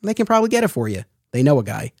 they can probably get it for you. They know a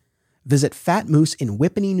guy. Visit Fat Moose in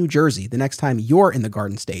Whippany, New Jersey the next time you're in the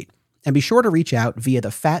Garden State. And be sure to reach out via the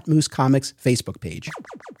Fat Moose Comics Facebook page.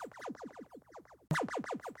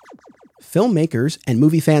 Filmmakers and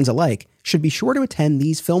movie fans alike should be sure to attend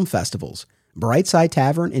these film festivals: Brightside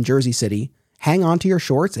Tavern in Jersey City, Hang On to Your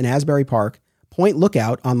Shorts in Asbury Park, Point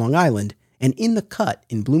Lookout on Long Island, and In the Cut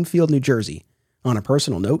in Bloomfield, New Jersey. On a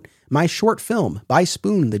personal note, my short film, By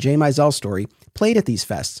Spoon, the J. Mizell Story, played at these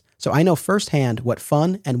fests, so I know firsthand what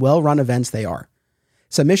fun and well-run events they are.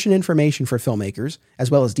 Submission information for filmmakers, as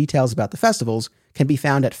well as details about the festivals, can be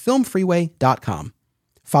found at filmfreeway.com.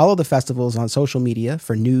 Follow the festivals on social media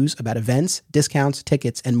for news about events, discounts,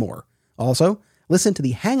 tickets, and more. Also, listen to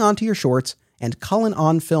the Hang On to Your Shorts and Cullen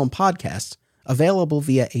On Film podcasts, available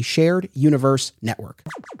via a shared universe network.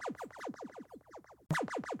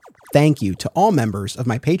 Thank you to all members of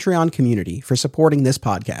my Patreon community for supporting this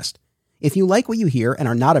podcast. If you like what you hear and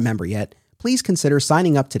are not a member yet, please consider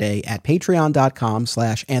signing up today at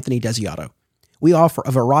patreon.com/Anthony Desiato. We offer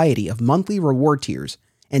a variety of monthly reward tiers,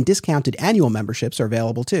 and discounted annual memberships are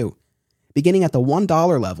available too. Beginning at the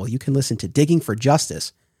 $1 level, you can listen to Digging for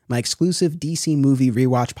Justice, my exclusive DC movie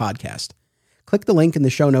rewatch podcast. Click the link in the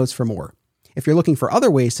show notes for more. If you're looking for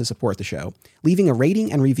other ways to support the show, leaving a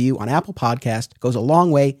rating and review on Apple Podcast goes a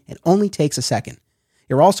long way and only takes a second.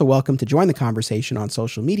 You're also welcome to join the conversation on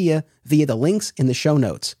social media via the links in the show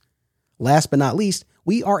notes. Last but not least,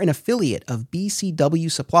 we are an affiliate of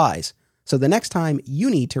BCW Supplies, so the next time you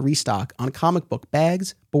need to restock on comic book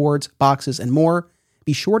bags, boards, boxes, and more,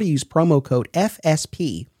 be sure to use promo code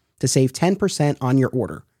FSP to save 10% on your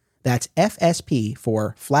order. That's FSP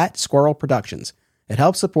for Flat Squirrel Productions. It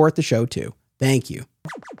helps support the show too. Thank you.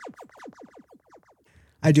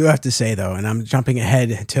 I do have to say, though, and I'm jumping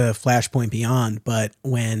ahead to Flashpoint Beyond, but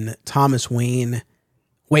when Thomas Wayne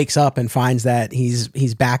wakes up and finds that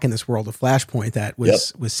he's back in this world of Flashpoint that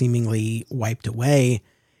was seemingly wiped away,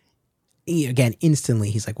 again,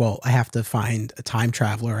 instantly, he's like, well, I have to find a time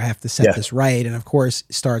traveler. I have to set this right. And of course,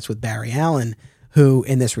 it starts with Barry Allen, who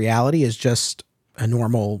in this reality is just a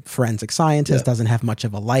normal forensic scientist, doesn't have much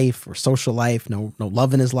of a life or social life, no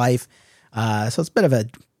love in his life. So it's a bit of a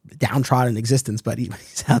downtrodden existence, but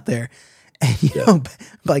he's out there. And, you know,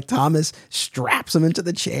 like Thomas straps him into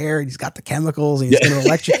the chair and he's got the chemicals and he's going to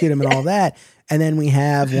electrocute him and all that. And then we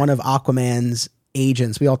have one of Aquaman's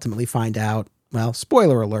agents. We ultimately find out, well,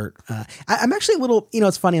 spoiler alert. I'm actually a little, you know,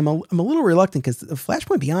 it's funny. I'm a little reluctant because the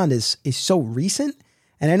Flashpoint Beyond is so recent.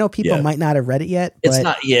 And I know people might not have read it yet. But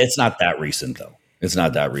it's not that recent though. It's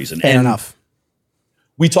not that recent. Fair enough.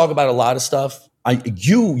 We talk about a lot of stuff.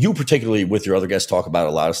 You particularly with your other guests talk about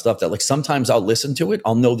a lot of stuff that like sometimes I'll listen to it,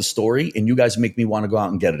 I'll know the story, and you guys make me want to go out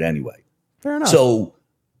and get it anyway. Fair enough. So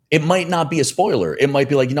it might not be a spoiler. It might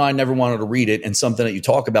be like, I never wanted to read it. And something that you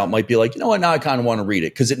talk about might be like, what, now I kind of want to read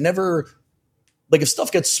it. Because it never, like if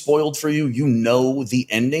stuff gets spoiled for you, the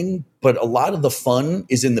ending, but a lot of the fun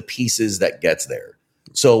is in the pieces that gets there.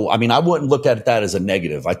 So, I mean, I wouldn't look at that as a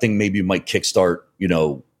negative. I think maybe it might kickstart,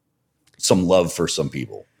 some love for some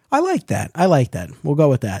people. I like that. We'll go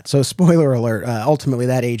with that. So spoiler alert, ultimately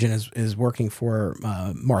that agent is working for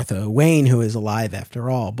Martha Wayne, who is alive after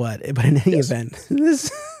all. But in any event,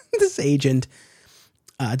 this agent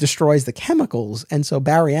destroys the chemicals. And so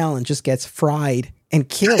Barry Allen just gets fried and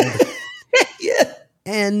killed. Yeah.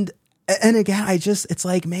 And again, it's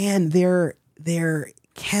like, man, there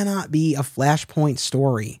cannot be a Flashpoint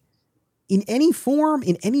story in any form,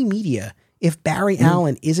 in any media, if Barry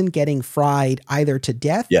Allen isn't getting fried either to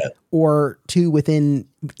death or to within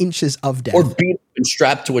inches of death. Or beat up and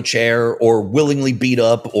strapped to a chair, or willingly beat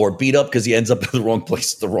up because he ends up in the wrong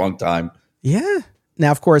place at the wrong time. Yeah. Now,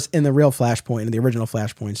 of course, in the real Flashpoint, in the original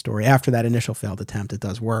Flashpoint story, after that initial failed attempt, it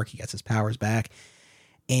does work. He gets his powers back.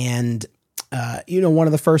 And, one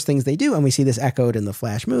of the first things they do, and we see this echoed in the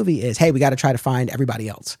Flash movie, is, hey, we got to try to find everybody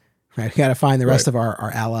else. Right? We got to find the rest of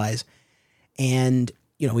our allies. And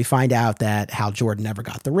we find out that Hal Jordan never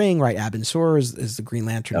got the ring, right? Abin Sur is the Green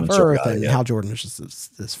Lantern of Earth, and Hal Jordan was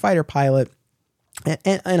just this fighter pilot,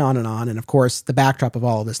 and on and on. And of course, the backdrop of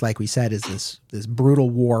all of this, like we said, is this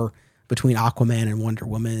brutal war between Aquaman and Wonder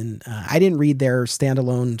Woman. I didn't read their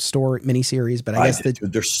standalone story miniseries, but I guess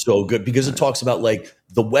they're so good because it talks about like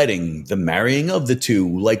the wedding, the marrying of the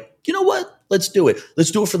two. Like, you know what? Let's do it.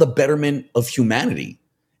 Let's do it for the betterment of humanity.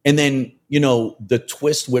 And then, the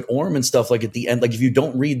twist with Orm and stuff, like at the end, like if you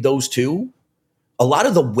don't read those two, a lot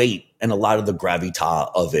of the weight and a lot of the gravitas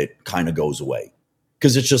of it kind of goes away.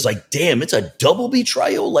 Because it's just like, damn, it's a double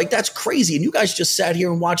betrayal. Like, that's crazy. And you guys just sat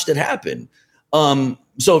here and watched it happen.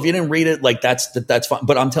 So if you didn't read it, like that's fine.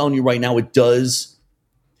 But I'm telling you right now, it does.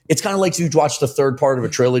 It's kind of like you watch the third part of a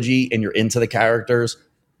trilogy and you're into the characters.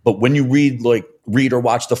 But when you read or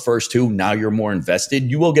watch the first two, now you're more invested.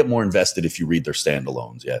 You will get more invested if you read their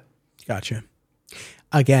standalones. Yeah. Gotcha.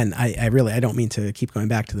 Again, I don't mean to keep going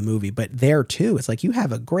back to the movie, but there too, it's like you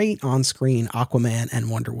have a great on-screen Aquaman and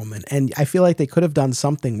Wonder Woman. And I feel like they could have done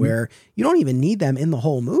something where you don't even need them in the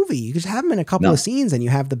whole movie. You just have them in a couple of scenes and you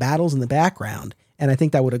have the battles in the background. And I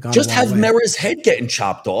think that would have gone just a long have way. Mera's head getting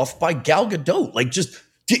chopped off by Gal Gadot. Like, just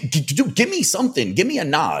give me something. Give me a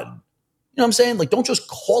nod. You know what I'm saying? Like, don't just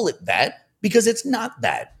call it that, because it's not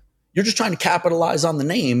that. You're just trying to capitalize on the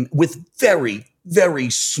name with very, very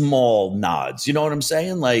small nods. You know what I'm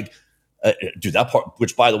saying? Like, dude, that part,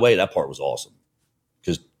 which by the way, that part was awesome.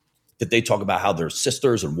 Because did they talk about how they're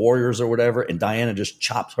sisters and warriors or whatever? And Diana just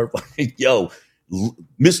chops her,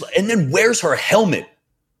 Miss, and then wears her helmet.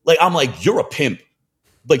 Like, I'm like, you're a pimp.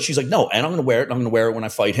 Like, she's like, no, and I'm going to wear it. And I'm going to wear it when I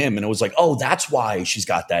fight him. And it was like, oh, that's why she's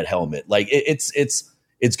got that helmet. Like, it's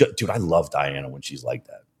good. Dude, I love Diana when she's like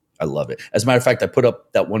that. I love it. As a matter of fact, I put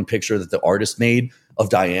up that one picture that the artist made of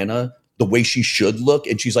Diana, the way she should look.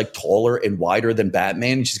 And she's like taller and wider than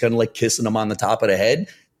Batman. And she's kind of like kissing him on the top of the head.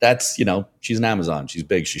 That's, she's an Amazon. She's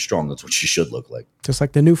big. She's strong. That's what she should look like. Just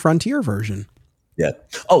like the New Frontier version. Yeah.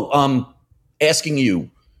 Oh, asking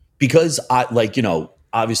you, because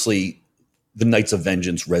obviously the Knights of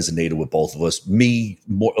Vengeance resonated with both of us. Me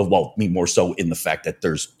more so in the fact that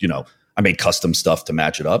there's, I made custom stuff to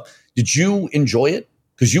match it up. Did you enjoy it?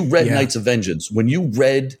 Because you read Knights of Vengeance. When you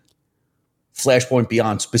read Flashpoint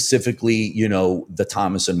Beyond, specifically, the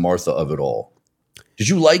Thomas and Martha of it all, did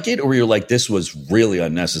you like it, or were you like, this was really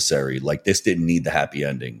unnecessary? Like, this didn't need the happy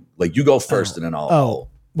ending? Like, you go first, and then I'll.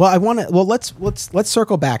 Well, I want to. Well, let's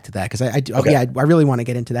circle back to that, because I really want to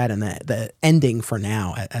get into that and the ending for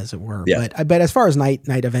now, as it were. Yeah. But as far as Night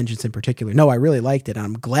of Vengeance in particular, no, I really liked it. And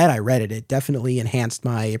I'm glad I read it. It definitely enhanced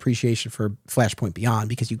my appreciation for Flashpoint Beyond,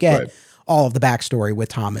 because you get all of the backstory with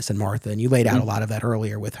Thomas and Martha, and you laid out a lot of that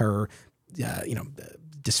earlier with her,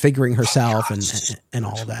 disfiguring herself and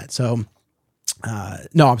all of that. So,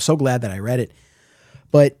 no, I'm so glad that I read it.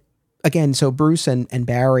 But again, so Bruce and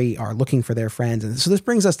Barry are looking for their friends. And so this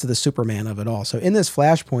brings us to the Superman of it all. So in this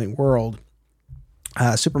Flashpoint world,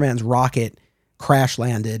 Superman's rocket crash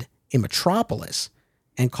landed in Metropolis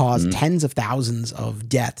and caused tens of thousands of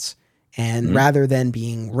deaths. And rather than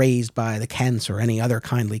being raised by the Kents or any other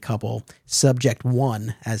kindly couple, Subject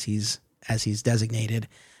 1, as he's designated,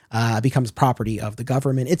 becomes property of the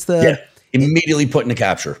government. It's immediately put into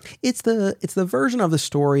capture. It's the version of the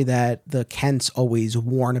story that the Kents always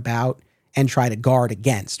warn about and try to guard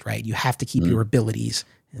against, right? You have to keep your abilities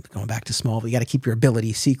And going back to Smallville, you got to keep your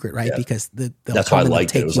ability secret, right? Yeah. Because they'll That's come why I and they'll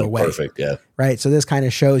liked it. take It was you like away. perfect. Yeah. Right. So this kind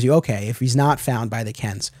of shows you, okay, if he's not found by the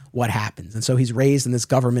Kents, what happens? And so he's raised in this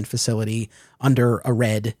government facility under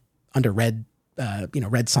red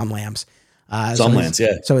sun lamps.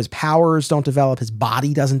 So his powers don't develop, his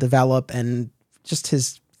body doesn't develop, and just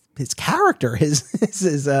his character, his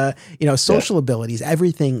social abilities,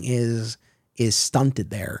 everything is stunted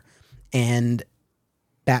there. And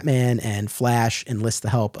Batman and Flash enlist the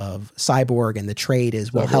help of Cyborg, and the trade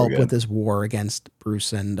is we'll help with this war against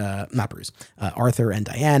Arthur and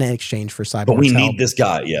Diana in exchange for Cyborg's But we help. need this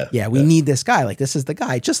guy. Yeah. We need this guy. Like, this is the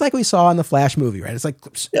guy, just like we saw in the Flash movie, right? It's like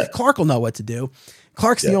Clark will know what to do.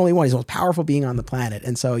 Clark's the only one. He's the most powerful being on the planet.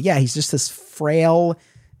 And so, he's just this frail,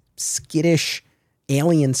 skittish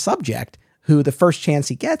alien subject who the first chance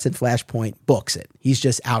he gets in Flashpoint books it. He's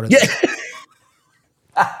just out of there.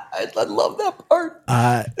 I love that part.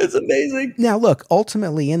 It's amazing. Now, look,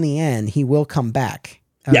 ultimately, in the end, he will come back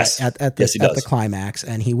at the climax,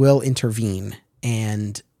 and he will intervene.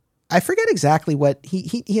 And I forget exactly what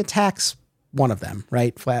he attacks one of them,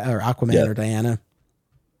 right? Or Aquaman or Diana.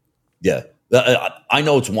 Yeah. I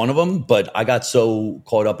know it's one of them, but I got so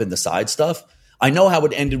caught up in the side stuff. I know how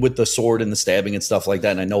it ended with the sword and the stabbing and stuff like that.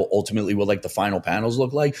 And I know ultimately what like the final panels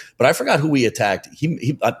look like, but I forgot who he attacked. I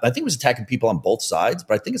think he was attacking people on both sides,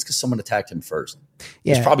 but I think it's because someone attacked him first.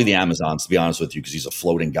 Yeah. It's probably the Amazons, to be honest with you, because he's a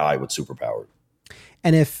floating guy with superpower.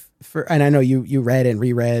 And and I know you read and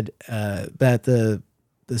reread that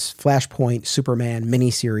this Flashpoint Superman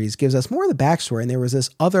miniseries gives us more of the backstory. And there was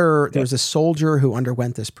there was a soldier who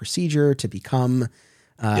underwent this procedure to become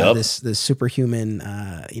this superhuman,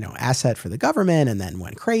 asset for the government, and then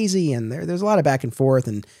went crazy. And there's a lot of back and forth.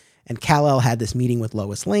 And Kal-El had this meeting with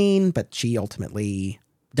Lois Lane, but she ultimately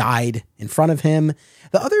died in front of him.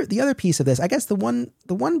 The other piece of this, I guess the one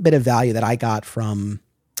bit of value that I got from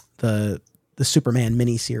the Superman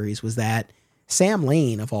miniseries was that Sam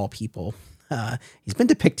Lane, of all people, he's been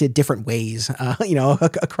depicted different ways,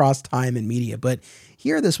 across time and media, but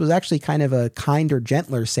here this was actually kind of a kinder,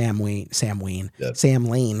 gentler Sam Lane.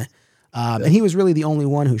 And he was really the only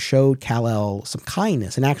one who showed Kal-El some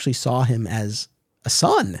kindness and actually saw him as a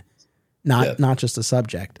son, not just a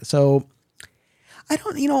subject. So I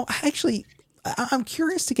don't, I'm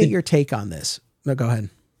curious to get your take on this. No, go ahead.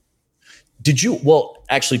 Did you,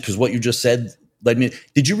 actually, because what you just said led me,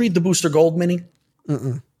 did you read the Booster Gold mini?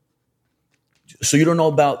 Mm-mm. So you don't know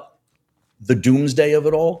about the doomsday of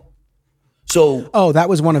it all? So that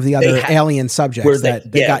was one of the other alien subjects where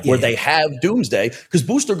they have doomsday, because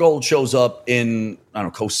Booster Gold shows up in, I don't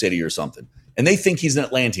know, Coast City or something, and they think he's an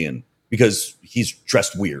Atlantean because he's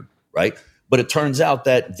dressed weird, right? But it turns out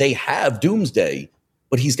that they have doomsday,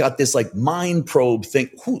 but he's got this like mind probe thing.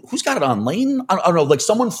 Who's got it on? Lane? I don't know. Like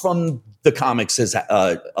someone from the comics has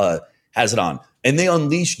it on, and they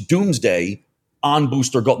unleash doomsday on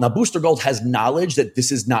Booster Gold. Now Booster Gold has knowledge that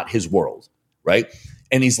this is not his world, right?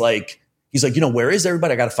 And he's like, where is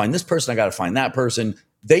everybody? I got to find this person. I got to find that person.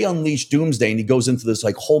 They unleash doomsday, and he goes into this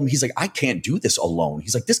like whole, he's like, I can't do this alone.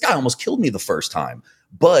 He's like, this guy almost killed me the first time,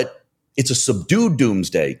 but it's a subdued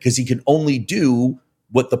doomsday because he can only do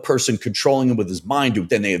what the person controlling him with his mind do.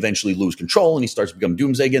 Then they eventually lose control and he starts to become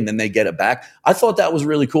doomsday again. Then they get it back. I thought that was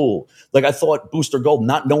really cool. Like I thought Booster Gold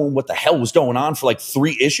not knowing what the hell was going on for like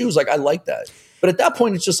 3 issues. Like I like that. But at that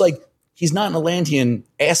point, it's just like, he's not an Atlantean.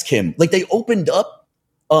 Ask him. Like they opened up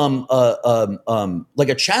like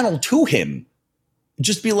a channel to him.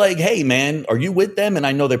 Just be like, hey man, are you with them? And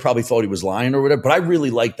I know they probably thought he was lying or whatever, but I really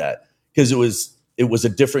like that because it was a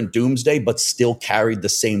different doomsday, but still carried the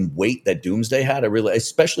same weight that doomsday had.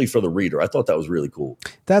 Especially for the reader, I thought that was really cool.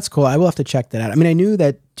 That's cool. I will have to check that out. I mean, I knew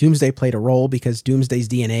that doomsday played a role because doomsday's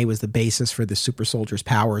DNA was the basis for the super soldier's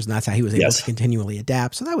powers. And that's how he was able to continually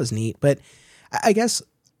adapt. So that was neat. But I guess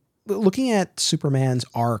looking at Superman's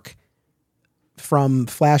arc, from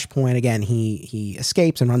Flashpoint, again, he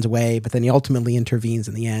escapes and runs away, but then he ultimately intervenes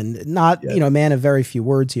in the end. Not, a man of very few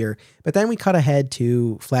words here. But then we cut ahead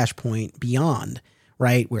to Flashpoint Beyond,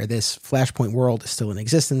 right? Where this Flashpoint world is still in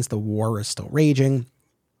existence. The war is still raging.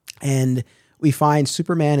 And we find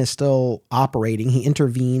Superman is still operating. He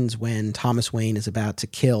intervenes when Thomas Wayne is about to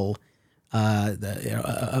kill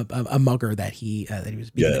a mugger that he was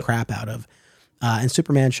beating the crap out of. And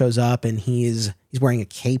Superman shows up and he's wearing a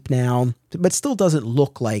cape now, but still doesn't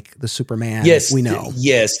look like the Superman we know.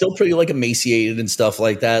 Yeah, still pretty like emaciated and stuff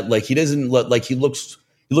like that. Like he doesn't look like he looks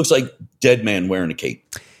like dead man wearing a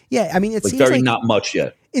cape. Yeah, I mean, it seems very not much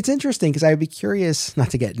yet. It's interesting because I would be curious, not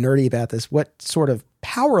to get nerdy about this, what sort of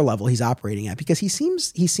power level he's operating at, because he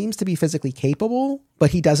seems to be physically capable,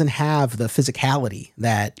 but he doesn't have the physicality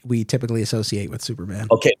that we typically associate with Superman.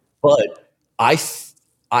 Okay, but I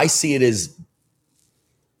see it as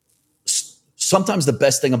sometimes the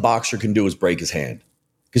best thing a boxer can do is break his hand,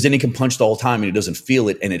 because then he can punch the whole time and he doesn't feel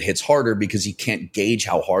it, and it hits harder because he can't gauge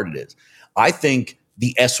how hard it is. I think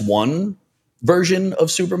the S1 version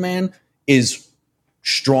of Superman is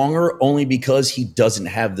stronger only because he doesn't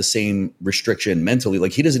have the same restriction mentally.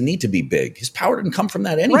 Like, he doesn't need to be big. His power didn't come from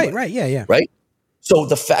that anyway. Right. Yeah. Right. So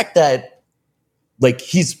the fact that like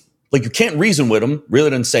he's like, you can't reason with him really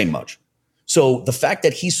doesn't say much. So the fact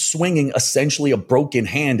that he's swinging essentially a broken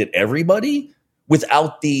hand at everybody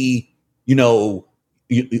without the, Ma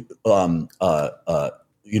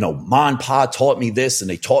and Pa taught me this and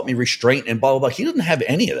they taught me restraint and blah, blah, blah. He doesn't have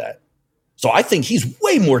any of that. So I think he's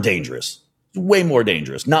way more dangerous. Way more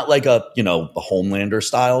dangerous. Not like a Homelander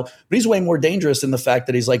style, but he's way more dangerous in the fact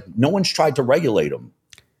that he's like, no one's tried to regulate him.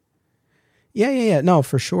 Yeah. No,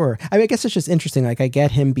 for sure. I mean, I guess it's just interesting. Like, I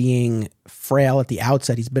get him being frail at the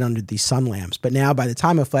outset. He's been under these sun lamps, but now by the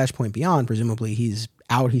time of Flashpoint Beyond, presumably he's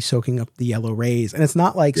out, he's soaking up the yellow rays. And it's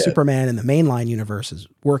not like Superman in the mainline universe is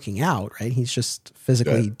working out, right? He's just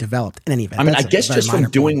physically developed in any event. I mean, I guess just from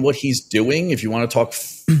doing what he's doing, if you want to talk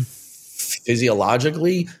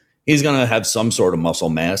physiologically, he's going to have some sort of muscle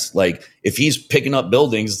mass. Like, if he's picking up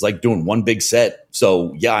buildings, it's like doing one big set.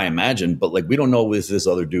 So yeah, I imagine, but like, we don't know if this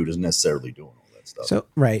other dude is necessarily doing all that stuff. So,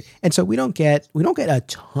 right. And so we don't get a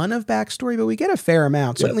ton of backstory, but we get a fair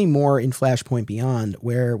amount, certainly more in Flashpoint Beyond,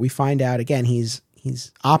 where we find out again, he's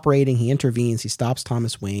operating, he intervenes, he stops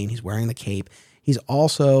Thomas Wayne, he's wearing the cape. He's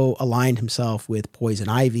also aligned himself with Poison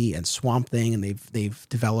Ivy and Swamp Thing, and they've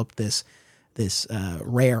developed this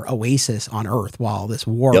rare oasis on Earth while this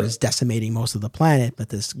war is decimating most of the planet, but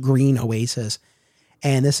this green oasis.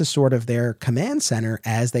 And this is sort of their command center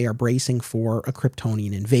as they are bracing for a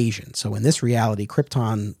Kryptonian invasion. So in this reality,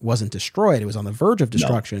 Krypton wasn't destroyed. It was on the verge of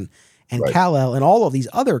destruction. And Kal-El and all of these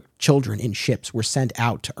other children in ships were sent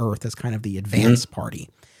out to Earth as kind of the advance party.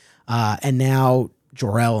 And now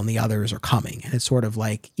Jor-El and the others are coming. And it's sort of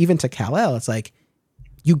like, even to Kal-El, it's like,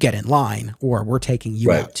 you get in line or we're taking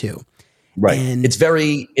you out too. Right. And it's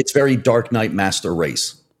very Dark Knight Master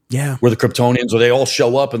Race. Yeah. Where the Kryptonians, where they all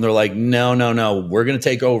show up and they're like, no, we're going to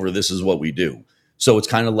take over. This is what we do. So it's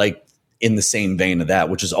kind of like in the same vein of that,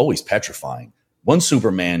 which is always petrifying. One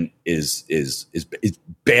Superman is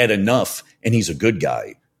bad enough and he's a good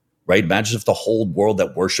guy, right? Imagine if the whole world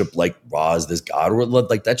that worshiped like Ra as this god, or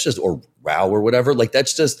like that's just, or Rao or whatever, like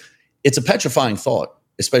that's just, it's a petrifying thought,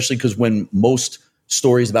 especially because when most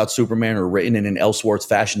stories about Superman are written in an Elseworlds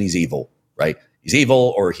fashion, he's evil, right? He's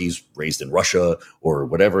evil, or he's raised in Russia or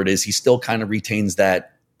whatever it is. He still kind of retains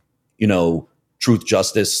that, truth,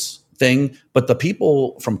 justice thing. But the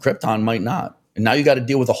people from Krypton might not. And now you got to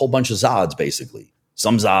deal with a whole bunch of Zods, basically.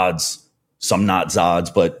 Some Zods, some not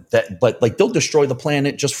Zods, but like they'll destroy the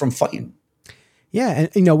planet just from fighting. Yeah.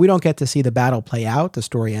 And, we don't get to see the battle play out. The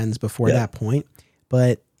story ends before that point.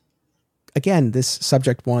 But again, this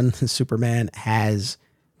Subject 1, Superman, has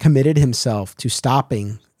committed himself to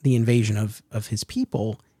stopping the invasion of his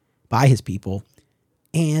people by his people.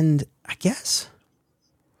 And I guess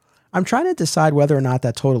I'm trying to decide whether or not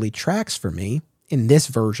that totally tracks for me in this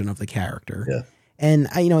version of the character. Yeah. And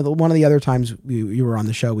one of the other times you were on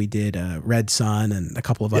the show, we did Red Sun and a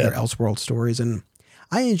couple of other Elseworld stories. And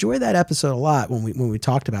I enjoyed that episode a lot when we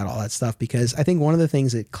talked about all that stuff, because I think one of the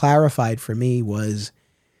things it clarified for me was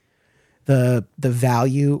the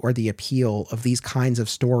value or the appeal of these kinds of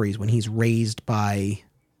stories when he's raised by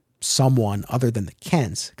someone other than the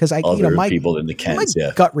Kents. Because my people than the Kents,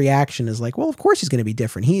 gut reaction is like, well, of course he's going to be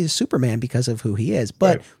different. He is Superman because of who he is.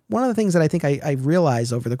 But one of the things that I think I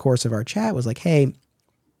realized over the course of our chat was like, hey,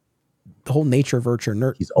 the whole nature versus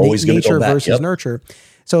nurture.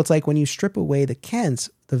 So it's like when you strip away the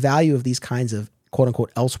Kents, the value of these kinds of quote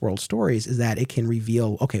unquote Elseworld stories is that it can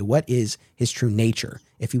reveal, okay, what is his true nature?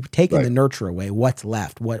 If you've taken the nurture away, what's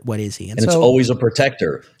left? What is he? And so, it's always a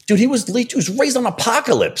protector. Dude, he was raised on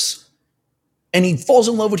Apocalypse. And he falls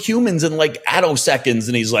in love with humans in like attoseconds.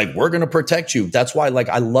 And he's like, we're going to protect you. That's why, like,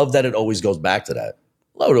 I love that it always goes back to that.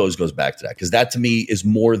 Because that to me is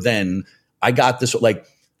more than I got this, like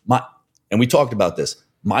and we talked about this.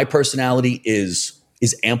 My personality is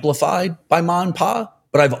amplified by Ma and Pa,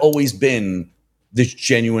 but I've always been this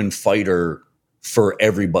genuine fighter for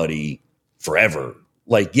everybody forever.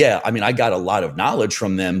 Like, I got a lot of knowledge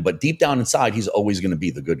from them, but deep down inside, he's always going to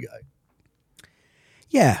be the good guy.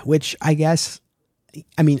 Yeah, which I guess,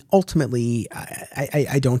 ultimately,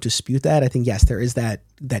 I don't dispute that. I think, yes, there is that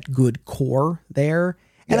good core there.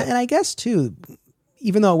 And I guess, too,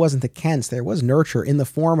 even though it wasn't the Kents, there was nurture in the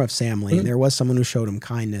form of Sam Lane. There was someone who showed him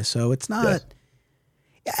kindness. So it's not,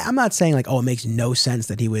 I'm not saying like, oh, it makes no sense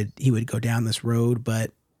that he would go down this road,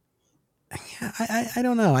 but yeah, I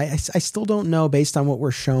don't know. I still don't know based on what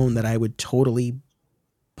we're shown that I would totally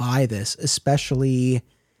buy this, especially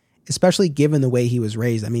given the way he was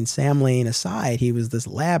raised. I mean, Sam Lane aside, he was this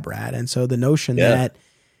lab rat. And so the notion that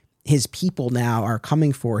his people now are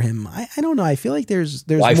coming for him, I don't know. I feel like there's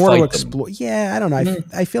more to explore. Yeah, I don't know.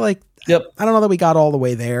 I feel like, I don't know that we got all the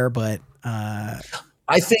way there, but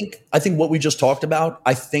I think what we just talked about,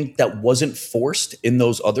 I think that wasn't forced in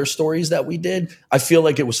those other stories that we did. I feel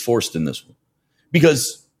like it was forced in this one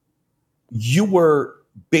because you were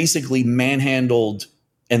basically manhandled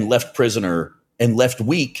and left prisoner and left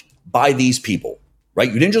weak by these people,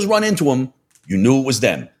 right? You didn't just run into them. You knew it was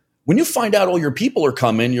them. When you find out all your people are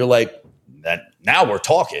coming, you're like, that now we're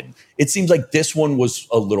talking. It seems like this one was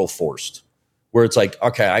a little forced where it's like,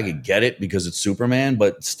 okay, I could get it because it's Superman,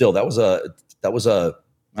 but still that was a, I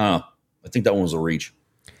don't know. I think that one was a reach.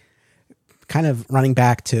 Kind of running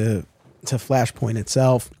back to Flashpoint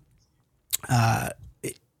itself.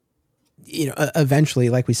 Eventually,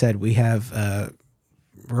 like we said, we have,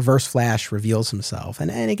 Reverse Flash reveals himself.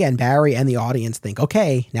 And again, Barry and the audience think,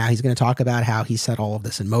 okay, now he's going to talk about how he set all of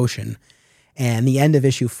this in motion. And the end of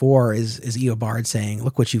issue 4 is Eobard saying,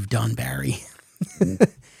 look what you've done, Barry.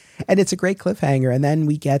 And it's a great cliffhanger. And then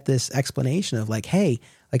we get this explanation of like, hey,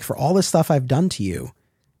 like for all the stuff I've done to you,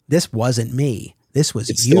 this wasn't me. This was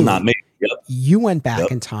it's you. Still not me. Yep. You went back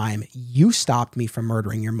in time. You stopped me from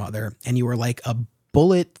murdering your mother. And you were like a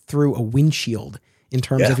bullet through a windshield in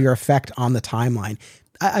terms of your effect on the timeline.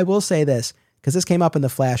 I will say this, because this came up in the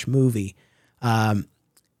Flash movie. The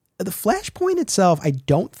Flashpoint itself, I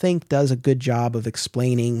don't think does a good job of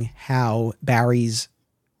explaining how Barry's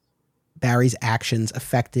actions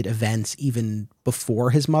affected events even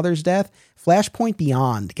before his mother's death. Flashpoint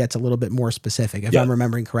Beyond gets a little bit more specific, if I'm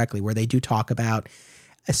remembering correctly, where they do talk about,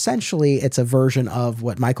 essentially it's a version of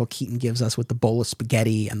what Michael Keaton gives us with the bowl of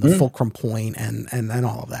spaghetti and the fulcrum point and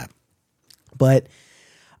all of that. But,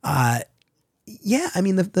 yeah, I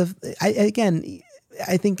mean,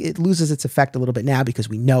 I think it loses its effect a little bit now because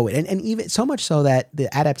we know it. And even so much so that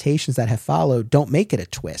the adaptations that have followed don't make it a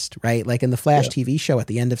twist, right? Like in the Flash TV show at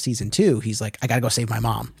the end of season 2, he's like, I got to go save my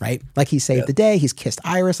mom, right? Like he saved the day. He's kissed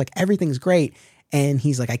Iris. Like everything's great. And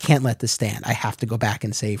he's like, I can't let this stand. I have to go back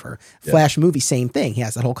and save her. Flash movie, same thing. He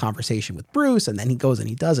has that whole conversation with Bruce and then he goes and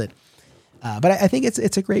he does it. But I think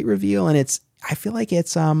it's a great reveal. And I feel like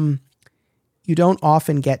it's, you don't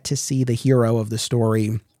often get to see the hero of the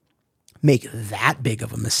story make that big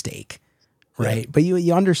of a mistake, right? But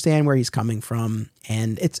you understand where he's coming from.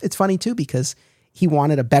 And it's funny too, because he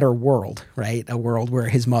wanted a better world, right? A world where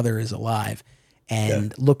his mother is alive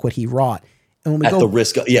and look what he wrought. And when we the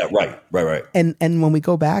risk of, right. And when we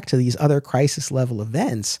go back to these other crisis level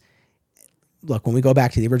events, look, when we go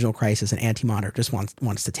back to the original Crisis, an Anti-Monitor just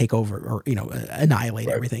wants to take over or, annihilate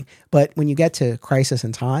everything. But when you get to Crisis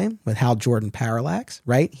in Time with Hal Jordan Parallax,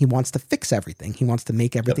 right? He wants to fix everything. He wants to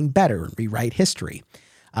make everything better and rewrite history.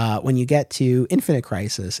 When you get to Infinite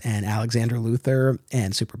Crisis and Alexander Luthor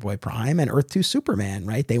and Superboy Prime and Earth 2 Superman,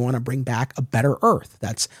 right? They want to bring back a better Earth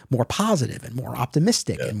that's more positive and more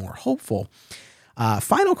optimistic and more hopeful.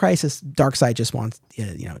 Final Crisis, Darkseid just wants,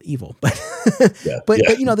 evil, but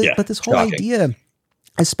this whole idea,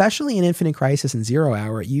 especially in Infinite Crisis and Zero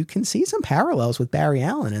Hour, you can see some parallels with Barry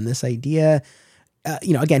Allen and this idea.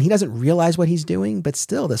 Again, he doesn't realize what he's doing, but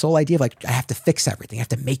still, this whole idea of like, I have to fix everything, I have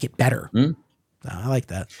to make it better. I like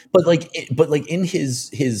that. But in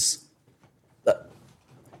his, you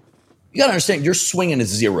gotta understand, you're swinging a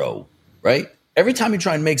zero, right? Every time you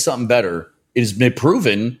try and make something better, it has been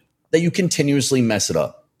proven that you continuously mess it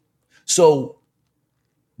up. So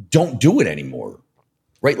don't do it anymore,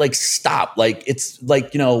 right? Like stop. Like it's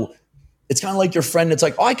like, it's kind of like your friend that's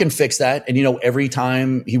like, oh, I can fix that. And every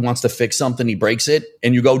time he wants to fix something, he breaks it.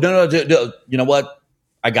 And you go, no, you know what?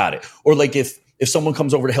 I got it. Or like if someone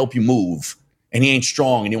comes over to help you move and he ain't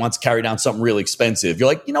strong and he wants to carry down something really expensive, you're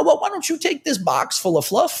like, you know what? Why don't you take this box full of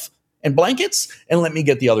fluff and blankets and let me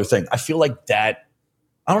get the other thing? I feel like that.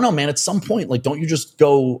 I don't know, man. At some point, like, don't you just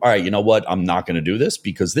go, all right, you know what? I'm not going to do this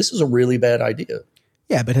because this is a really bad idea.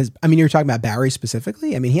 Yeah, but you're talking about Barry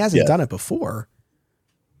specifically? I mean, he hasn't done it before,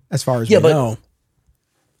 as far as we know.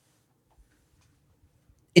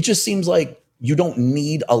 It just seems like you don't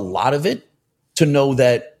need a lot of it to know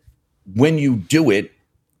that when you do it,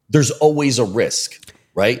 there's always a risk,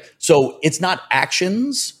 right? So it's not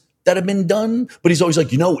actions that have been done, but he's always like,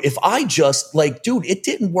 if I just like, dude, it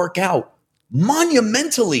didn't work out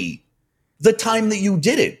monumentally the time that you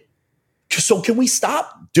did it. So can we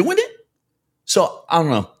stop doing it? So I don't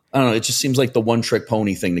know. It just seems like the one trick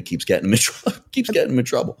pony thing that keeps getting him in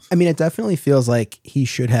trouble. I mean, it definitely feels like he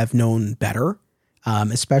should have known better,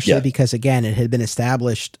 especially because, again, it had been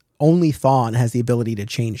established only Thawne has the ability to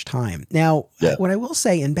change time. Now, what I will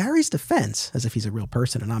say in Barry's defense, as if he's a real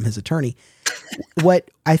person and I'm his attorney,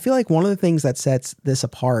 what I feel like one of the things that sets this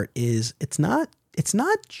apart is it's not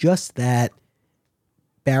just that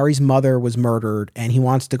Barry's mother was murdered and he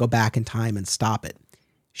wants to go back in time and stop it.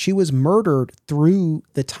 She was murdered through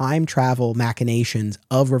the time travel machinations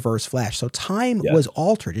of Reverse Flash. So time was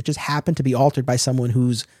altered. It just happened to be altered by someone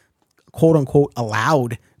who's quote unquote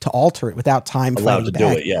allowed to alter it without time allowed to back. do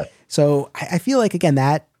it. Yeah. So I feel like, again,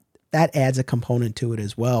 that adds a component to it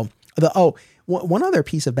as well. One other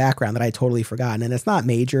piece of background that I totally forgotten, and it's not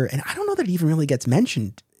major, and I don't know that it even really gets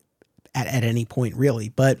mentioned at any point really,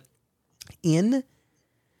 but in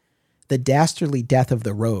The Dastardly Death of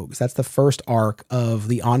the Rogues, that's the first arc of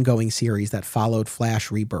the ongoing series that followed Flash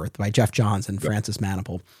Rebirth by Jeff Johns and Francis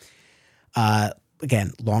Manapul.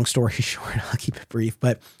 Again, long story short, I'll keep it brief,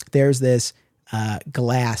 but there's this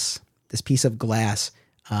this piece of glass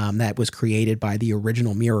that was created by the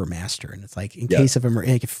original Mirror Master. And it's like, in case of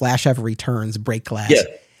if Flash ever returns, break glass. Yeah.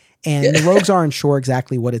 And the Rogues aren't sure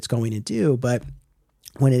exactly what it's going to do, but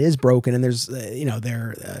when it is broken and there's,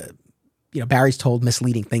 Barry's told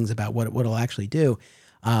misleading things about what it'll actually do.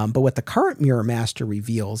 But what the current Mirror Master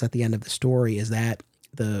reveals at the end of the story is that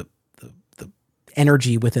the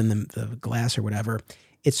energy within the glass or whatever,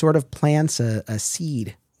 it sort of plants a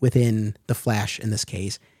seed within the Flash in this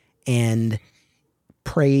case and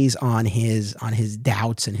preys on his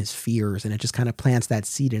doubts and his fears. And it just kind of plants that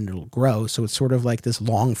seed and it'll grow. So it's sort of like this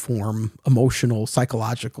long form, emotional,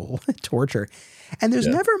 psychological torture. And there's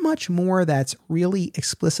never much more that's really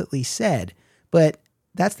explicitly said, but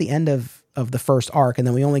that's the end of the first arc. And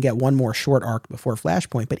then we only get one more short arc before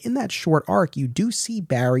Flashpoint. But in that short arc, you do see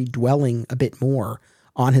Barry dwelling a bit more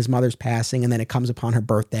on his mother's passing. And then it comes upon her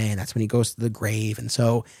birthday and that's when he goes to the grave. And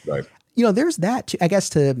so, there's that too, I guess,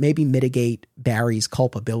 to maybe mitigate Barry's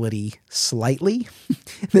culpability slightly.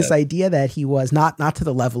 This idea that he was not to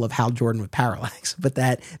the level of Hal Jordan with Parallax, but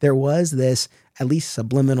that there was this at least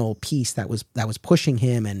subliminal piece that was pushing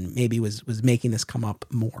him and maybe was making this come up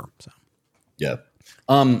more. So, yeah.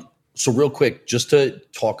 So real quick, just to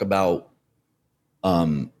talk about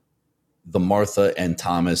the Martha and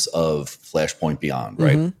Thomas of Flashpoint Beyond,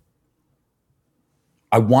 right? Mm-hmm.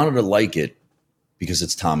 I wanted to like it because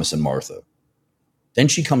it's Thomas and Martha. Then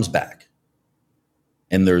she comes back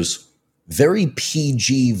and there's very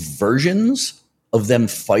PG versions of them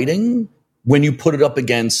fighting when you put it up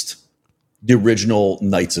against the original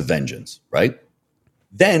Knights of Vengeance, right?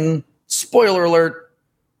 Then, spoiler alert,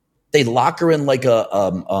 they lock her in like a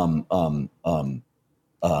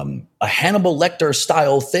Hannibal Lecter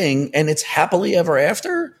style thing, and it's happily ever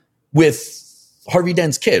after with Harvey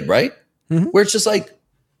Dent's kid, right? Mm-hmm. Where it's just like,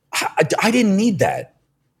 I didn't need that.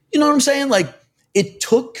 You know what I'm saying? Like, it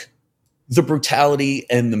took the brutality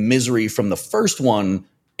and the misery from the first one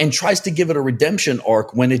and tries to give it a redemption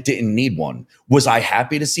arc when it didn't need one. Was I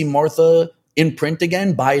happy to see Martha in print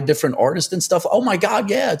again by a different artist and stuff? Oh my God,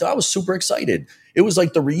 yeah, I was super excited. It was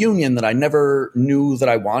like the reunion that I never knew that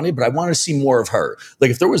I wanted, but I wanted to see more of her.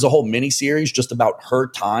 Like if there was a whole miniseries just about her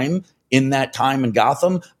time in that time in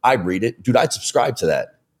Gotham, I'd read it. Dude, I'd subscribe to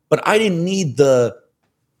that. But I didn't need the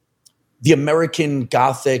American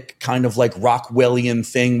Gothic kind of like Rockwellian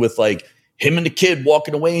thing with like him and the kid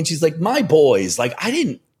walking away and she's like, my boys. Like I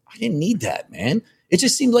didn't need that, man. It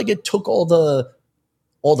just seemed like it took all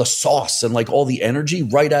the sauce and like all the energy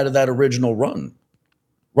right out of that original run.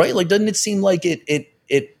 Right? Like, doesn't it seem like it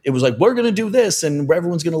was like, we're going to do this and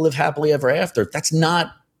everyone's going to live happily ever after. That's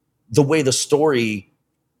not the way the story,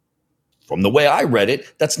 from the way I read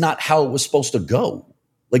it, that's not how it was supposed to go.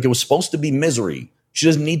 Like it was supposed to be misery. She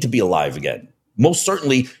doesn't need to be alive again. Most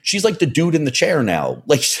certainly, she's like the dude in the chair now.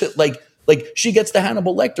 Like she gets the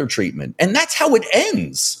Hannibal Lecter treatment. And that's how it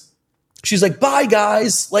ends. She's like, bye,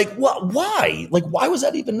 guys. Like, what? Why? Like, why was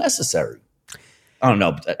that even necessary? I don't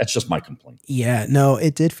know. That's just my complaint. Yeah, no,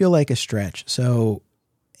 it did feel like a stretch. So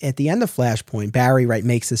at the end of Flashpoint, Barry,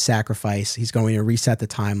 makes this sacrifice. He's going to reset the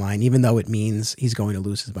timeline, even though it means he's going to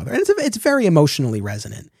lose his mother. And it's very emotionally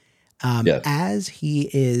resonant. As he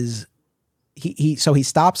is... So he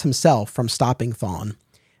stops himself from stopping Thawne.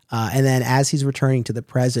 And then as he's returning to the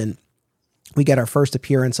present, we get our first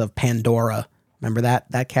appearance of Pandora. Remember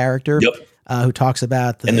that character? Yep. Who talks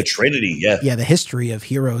about the Trinity. Yeah. Yeah. The history of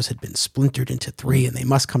heroes had been splintered into three and they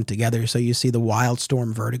must come together. So you see the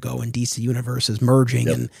Wildstorm, Vertigo, and DC universes merging.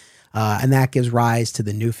 Yep. And that gives rise to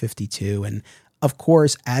the New 52. And of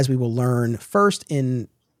course, as we will learn first in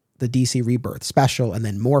the DC Rebirth special and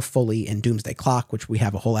then more fully in Doomsday Clock, which we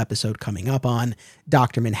have a whole episode coming up on,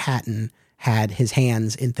 Dr. Manhattan had his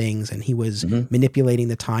hands in things and he was manipulating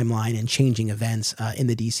the timeline and changing events in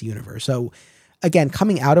the DC universe. So again,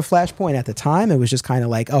 coming out of Flashpoint at the time, it was just kind of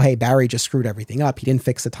like, oh, hey, Barry just screwed everything up. He didn't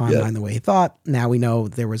fix the timeline the way he thought. Now we know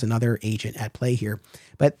there was another agent at play here.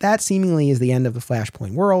 But that seemingly is the end of the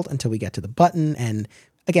Flashpoint world until we get to the Button. And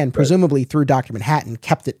again, presumably through Dr. Manhattan,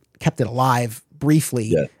 kept it alive briefly.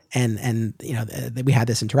 Yeah. And you know, we had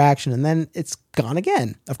this interaction and then it's gone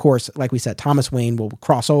again. Of course, like we said, Thomas Wayne will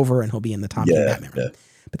cross over and he'll be in the Tom King Batman run.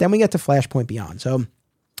 But then we get to Flashpoint Beyond. So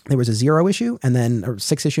there was a 0 issue and then a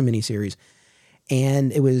 6-issue miniseries.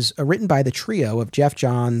 And it was written by the trio of Jeff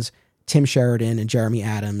Johns, Tim Sheridan, and Jeremy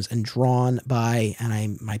Adams, and drawn by, and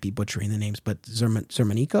I might be butchering the names, but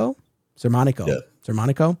Zermanico,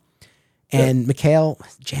 and Mikhail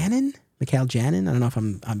Janin. I don't know if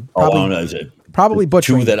I'm probably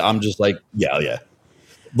butchering. Two that I'm just like,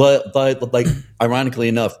 But like, ironically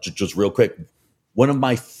enough, just real quick, one of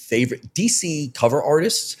my favorite DC cover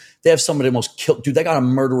artists, they have some of the most dude, they got a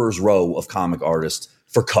murderer's row of comic artists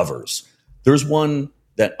for covers. There's one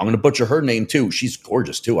that I'm going to butcher her name too. She's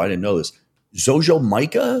gorgeous too. I didn't know this. Zojo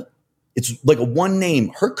Micah. It's like a one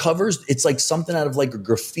name. Her covers, it's like something out of like a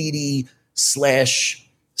graffiti /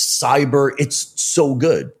 cyber. It's so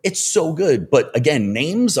good. But again,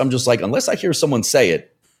 names, I'm just like, unless I hear someone say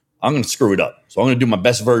it, I'm going to screw it up. So I'm going to do my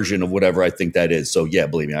best version of whatever I think that is. So yeah,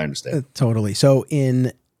 believe me, I understand. Totally. So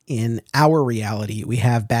in our reality, we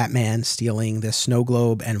have Batman stealing this snow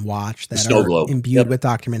globe and watch that are imbued with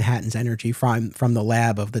Dr. Manhattan's energy from the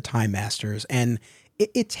lab of the Time Masters. And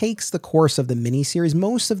it takes the course of the miniseries.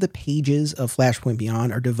 Most of the pages of Flashpoint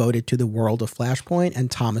Beyond are devoted to the world of Flashpoint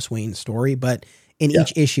and Thomas Wayne's story. But in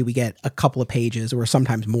each issue, we get a couple of pages or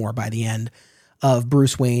sometimes more by the end of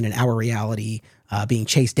Bruce Wayne and our reality being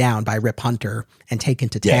chased down by Rip Hunter and taken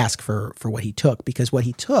to task for what he took. Because what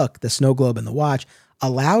he took, the snow globe and the watch,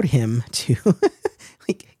 allowed him to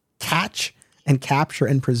like catch and capture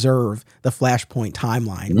and preserve the Flashpoint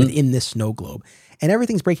timeline within this snow globe. And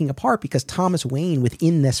everything's breaking apart because Thomas Wayne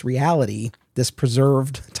within this reality, this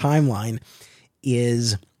preserved timeline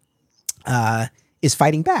is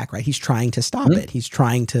fighting back, right? He's trying to stop it. He's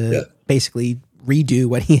trying to basically redo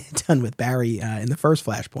what he had done with Barry in the first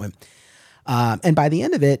Flashpoint. And by the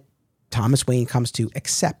end of it, Thomas Wayne comes to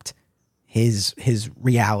accept his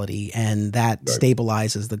reality, and that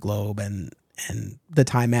stabilizes the globe, and the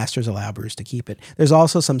Time Masters allow Bruce to keep it. There's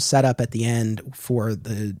also some setup at the end for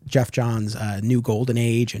the Jeff Johns New Golden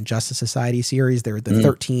Age and Justice Society series. There were the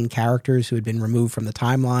 13 characters who had been removed from the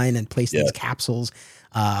timeline and placed in these capsules,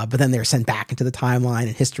 but then they're sent back into the timeline,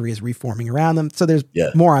 and history is reforming around them. So there's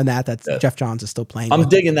more on that. Jeff Johns is still playing. I'm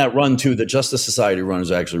digging that run too. The Justice Society run is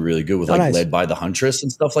actually really good with led by the Huntress and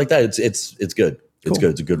stuff like that. It's good. It's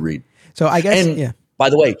good. It's a good read. So I guess, by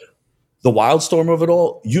the way, the Wildstorm of it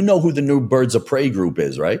all, you know who the new Birds of Prey group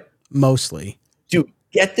is, right? Mostly. Dude,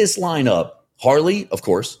 get this lineup. Harley, of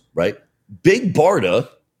course, right? Big Barda,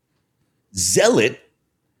 Zealot.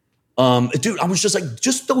 Dude, I was just like,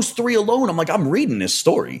 just those three alone. I'm like, I'm reading this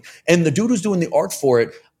story. And the dude who's doing the art for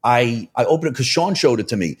it, I opened it because Sean showed it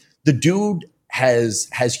to me. The dude has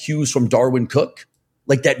hues from Darwin Cook,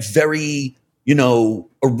 like that very,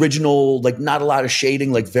 original, like not a lot of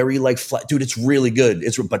shading, like very like flat. Dude, it's really good.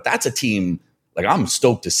 But that's a team like I'm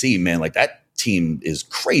stoked to see, man. Like that team is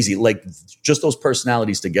crazy. Like just those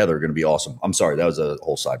personalities together are going to be awesome. I'm sorry, that was a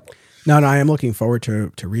whole sidebar. No, I am looking forward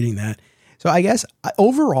to reading that. So I guess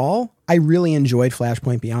overall, I really enjoyed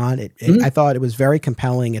Flashpoint Beyond. I thought it was very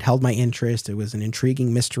compelling. It held my interest. It was an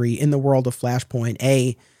intriguing mystery in the world of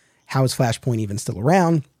Flashpoint. How is Flashpoint even still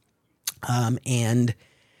around? And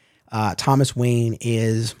Thomas Wayne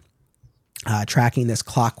is tracking this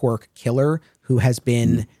clockwork killer who has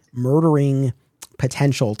been murdering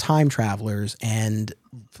potential time travelers and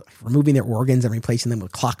removing their organs and replacing them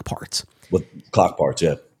with clock parts.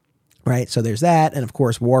 Right. So there's that. And of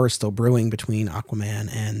course, war is still brewing between Aquaman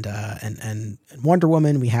and Wonder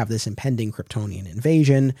Woman. We have this impending Kryptonian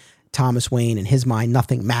invasion. Thomas Wayne, in his mind,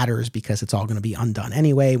 nothing matters because it's all going to be undone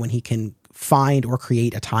anyway when he can find or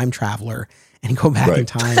create a time traveler and go back in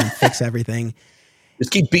time and fix everything.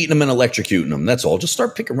 Just keep beating them and electrocuting them. That's all. Just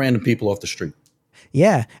start picking random people off the street.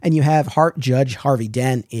 Yeah. And you have Judge Harvey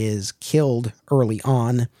Dent is killed early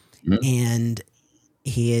on, and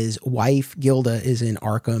his wife, Gilda, is in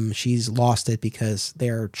Arkham. She's lost it because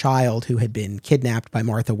their child, who had been kidnapped by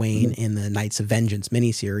Martha Wayne in the Knights of Vengeance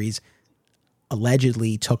miniseries,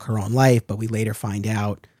 allegedly took her own life, but we later find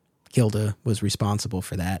out Gilda was responsible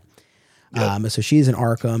for that. So she's in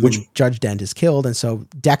Arkham, and Judge Dent is killed. And so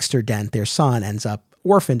Dexter Dent, their son, ends up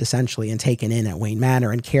orphaned essentially and taken in at Wayne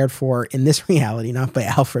Manor and cared for in this reality, not by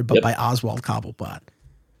Alfred, but by Oswald Cobblepot.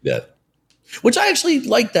 Yeah. Which I actually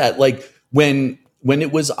like that. Like when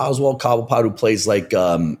it was Oswald Cobblepot who plays like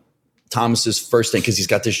Thomas's first thing, because he's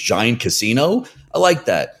got this giant casino. I like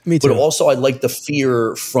that. Me too. But also I like the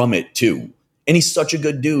fear from it too. And he's such a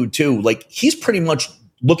good dude too. Like he's pretty much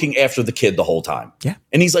looking after the kid the whole time. Yeah.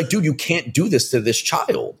 And he's like, dude, you can't do this to this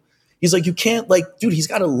child. He's like, you can't, like, dude, he's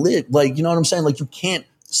got to live. Like, you know what I'm saying? Like, you can't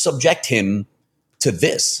subject him to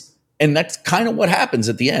this. And that's kind of what happens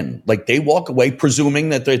at the end. Like, they walk away presuming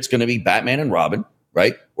that it's going to be Batman and Robin,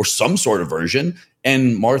 right? Or some sort of version.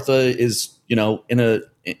 And Martha is, you know, in a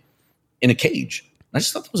cage. And I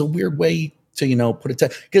just thought that was a weird way to, you know, put it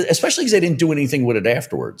especially because they didn't do anything with it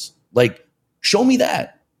afterwards. Like, show me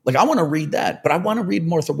that. Like, I want to read that, but I want to read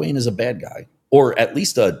Martha Wayne as a bad guy, or at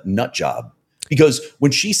least a nut job. Because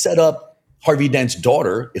when she set up Harvey Dent's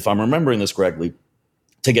daughter, if I'm remembering this correctly,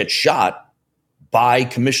 to get shot by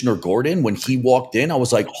Commissioner Gordon, when he walked in, I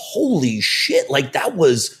was like, holy shit. Like I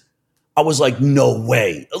was like, no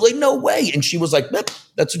way. Like, no way. And she was like,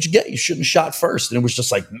 that's what you get. You shouldn't have shot first. And it was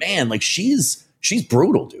just like, man, like she's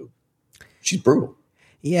brutal, dude. She's brutal.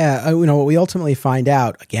 Yeah. You know, what we ultimately find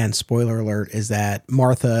out, again, spoiler alert, is that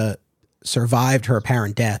Martha survived her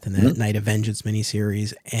apparent death in the Night of Vengeance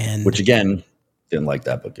miniseries. And which again, didn't like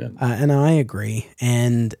that book. And I agree.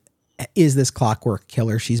 And is this clockwork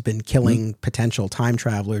killer? She's been killing potential time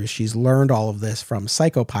travelers. She's learned all of this from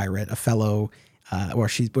Psychopirate, a fellow, where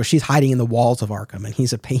she's hiding in the walls of Arkham, and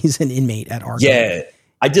he's an inmate at Arkham. Yeah,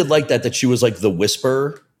 I did like that she was like the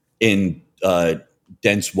whisper in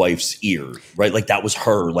Dent's wife's ear, right? Like that was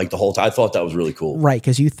her, like the whole time. I thought that was really cool, right?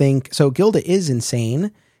 Because you think so. Gilda is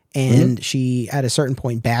insane, and she at a certain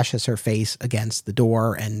point bashes her face against the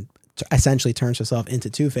door and essentially turns herself into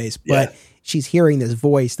Two-Face, but she's hearing this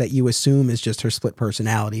voice that you assume is just her split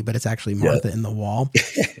personality, but it's actually Martha in the wall.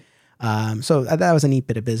 So that was a neat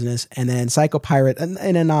bit of business. And then Psychopirate,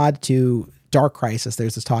 in a nod to Dark Crisis,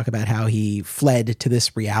 there's this talk about how he fled to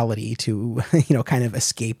this reality to, you know, kind of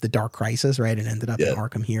escape the Dark Crisis, right? And ended up in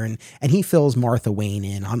Arkham here. And he fills Martha Wayne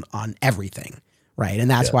in on everything. Right.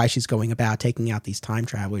 And that's why she's going about taking out these time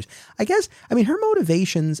travelers. I guess, I mean, her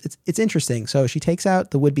motivations, it's interesting. So she takes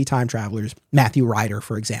out the would-be time travelers, Matthew Ryder,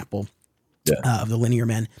 for example, of the Linear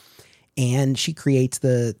Men, and she creates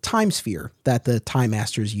the time sphere that the Time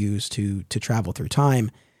Masters use to travel through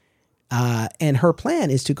time. And her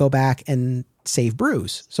plan is to go back and save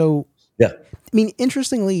Bruce. So, I mean,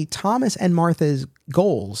 interestingly, Thomas and Martha's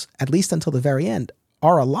goals, at least until the very end,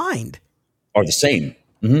 are aligned. Are the same.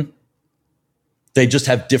 Mm-hmm. They just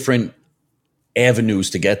have different avenues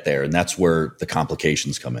to get there, and that's where the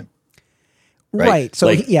complications come in. Right. So,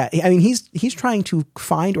 like, I mean, he's trying to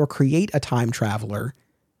find or create a time traveler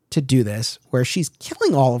to do this, where she's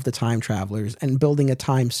killing all of the time travelers and building a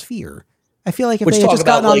time sphere. I feel like if they had just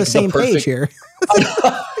gotten on the same page here.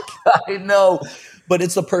 I know, but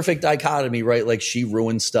it's the perfect dichotomy, right? Like she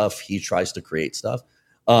ruins stuff, he tries to create stuff.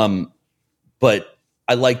 But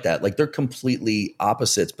I like that. Like they're completely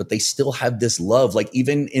opposites, but they still have this love. Like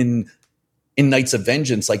even in Knights of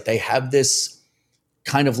Vengeance, like they have this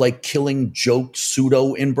kind of like killing joke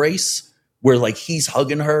pseudo embrace where like he's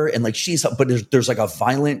hugging her and like but there's like a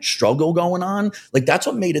violent struggle going on. Like that's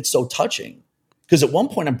what made it so touching. Because at one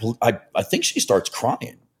point I think she starts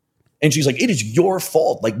crying and she's like, it is your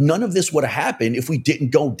fault. Like none of this would have happened if we didn't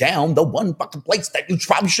go down the one fucking place that you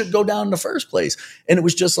probably should go down in the first place. And it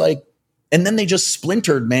was just like, and then they just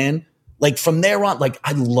splintered, man. Like from there on, like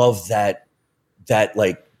I love that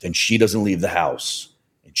like then she doesn't leave the house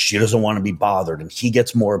and she doesn't want to be bothered and he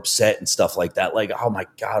gets more upset and stuff like that. Like, oh my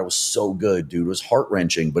God, it was so good, dude. It was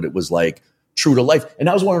heart-wrenching, but it was like true to life. And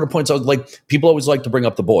that was one of the points I was like, people always like to bring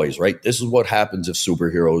up The Boys, right? This is what happens if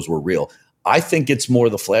superheroes were real. I think it's more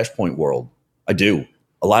the Flashpoint world. I do.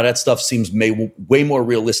 A lot of that stuff seems way more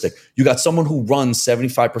realistic. You got someone who runs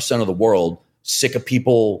 75% of the world, sick of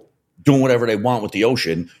people doing whatever they want with the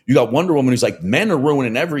ocean. You got Wonder Woman who's like, men are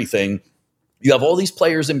ruining everything. You have all these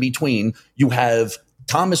players in between. You have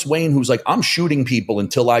Thomas Wayne who's like, I'm shooting people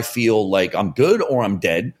until I feel like I'm good or I'm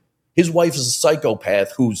dead. His wife is a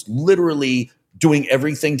psychopath who's literally doing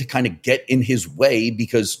everything to kind of get in his way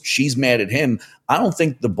because she's mad at him. I don't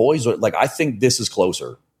think the boys are like, I think this is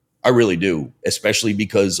closer. I really do, especially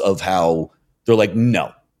because of how they're like,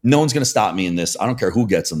 no one's going to stop me in this. I don't care who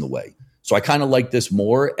gets in the way. So I kind of like this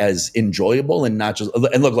more as enjoyable and not just,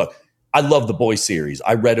 and look, I love the Boys series.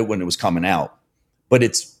 I read it when it was coming out, but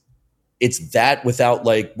it's it's that without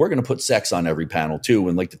like, we're going to put sex on every panel too.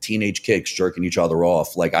 And like the teenage kicks jerking each other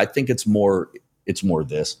off. Like, I think it's more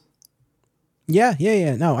this. Yeah.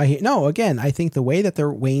 No, again, I think the way that the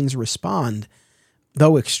Waynes respond,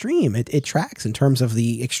 though extreme, it tracks in terms of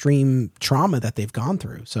the extreme trauma that they've gone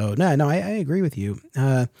through. So I agree with you.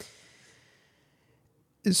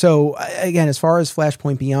 So again, as far as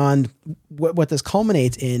Flashpoint Beyond, what this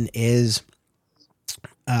culminates in is,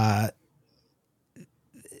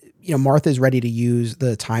 Martha's ready to use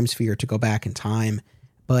the time sphere to go back in time,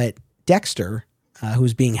 but Dexter,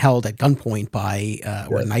 who's being held at gunpoint by,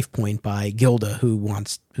 or knife point by Gilda,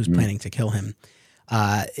 who's planning to kill him,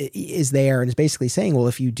 is there and is basically saying, well,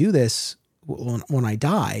 if you do this when I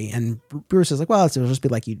die, and Bruce is like, well, it'll just be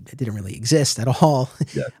like you didn't really exist at all.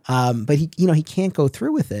 Yeah. But he can't go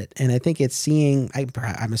through with it. And I think it's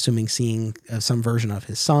I'm assuming seeing some version of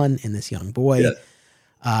his son in this young boy. Yeah.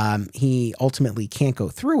 He ultimately can't go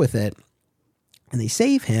through with it, and they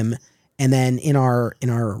save him. And then in our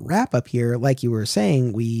wrap up here, like you were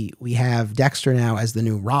saying, we have Dexter now as the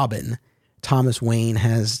new Robin. Thomas Wayne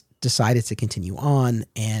has decided to continue on,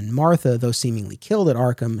 and Martha, though seemingly killed at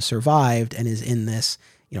Arkham, survived and is in this,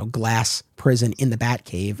 glass prison in the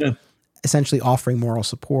Batcave, essentially offering moral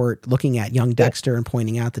support, looking at young Dexter and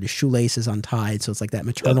pointing out that his shoelace is untied. So it's like that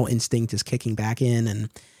maternal instinct is kicking back in,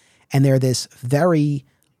 and they're this very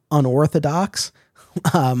unorthodox,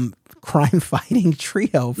 crime fighting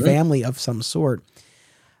trio family of some sort.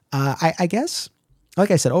 I guess, like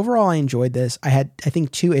I said, overall, I enjoyed this. I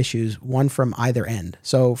think, two issues, one from either end.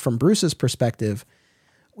 So from Bruce's perspective,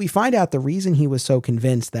 we find out the reason he was so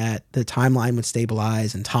convinced that the timeline would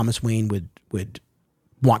stabilize and Thomas Wayne would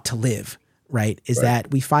want to live, right, is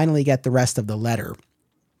that we finally get the rest of the letter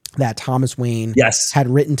that Thomas Wayne had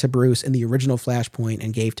written to Bruce in the original Flashpoint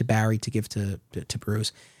and gave to Barry to give to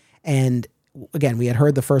Bruce. And again, we had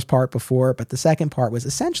heard the first part before, but the second part was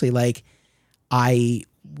essentially like, I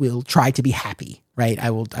will try to be happy, right?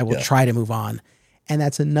 I will try to move on. And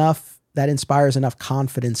that's enough, that inspires enough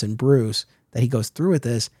confidence in Bruce that he goes through with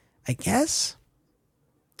this. I guess,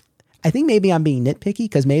 I think maybe I'm being nitpicky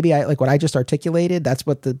because maybe I like what I just articulated. That's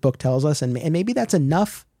what the book tells us. And maybe that's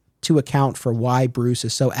enough to account for why Bruce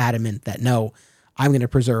is so adamant that no, I'm going to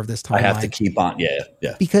preserve this timeline. I have to keep on. Yeah.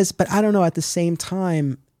 But I don't know, at the same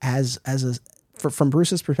time, from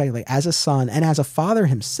Bruce's perspective, like as a son and as a father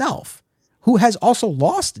himself, who has also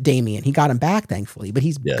lost Damian. He got him back, thankfully, but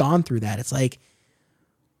he's gone through that. It's like,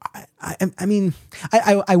 I mean,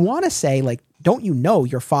 I want to say, like, don't you know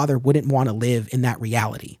your father wouldn't want to live in that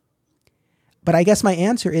reality? But I guess my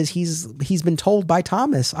answer is he's been told by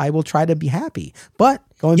Thomas, I will try to be happy. But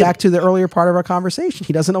going back to the earlier part of our conversation,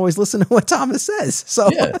 he doesn't always listen to what Thomas says. So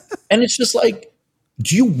and it's just like,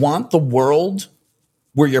 do you want the world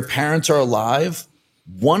where your parents are alive?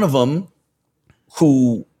 One of them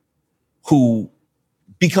who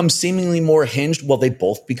becomes seemingly more hinged. Well, they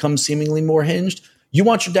both become seemingly more hinged. You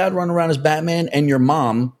want your dad running around as Batman, and your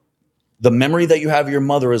mom, the memory that you have of your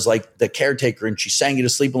mother is like the caretaker and she sang you to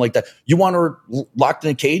sleep and like that. You want her locked in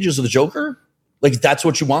the cages of the Joker? Like, that's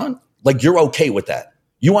what you want? Like, you're okay with that.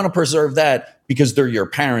 You want to preserve that because they're your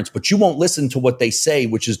parents, but you won't listen to what they say,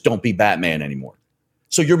 which is don't be Batman anymore.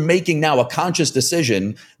 So you're making now a conscious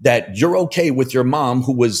decision that you're okay with your mom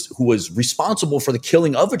who was responsible for the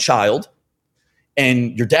killing of a child,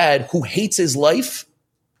 and your dad who hates his life,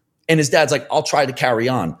 and his dad's like, I'll try to carry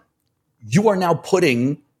on. You are now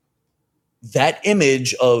putting that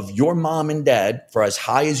image of your mom and dad, for as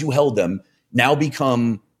high as you held them, now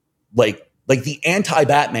become like the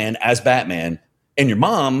anti-Batman as Batman, and your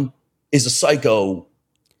mom is a psycho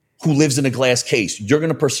who lives in a glass case. You're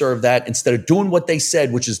going to preserve that instead of doing what they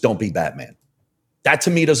said, which is don't be Batman. That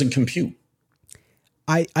to me doesn't compute.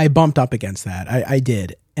 I bumped up against that. I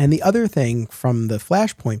did. And the other thing from the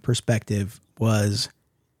Flashpoint perspective was,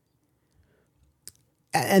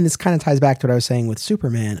 and this kind of ties back to what I was saying with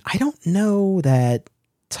Superman, I don't know that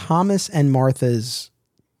Thomas and Martha's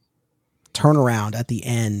turnaround at the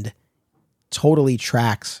end totally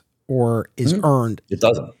tracks or is earned. It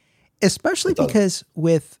doesn't. Especially because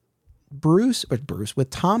with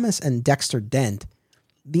Thomas and Dexter Dent,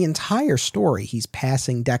 the entire story, he's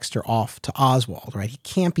passing Dexter off to Oswald, right? He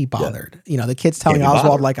can't be bothered. Yeah. The kid's telling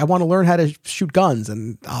Oswald, like, I want to learn how to shoot guns.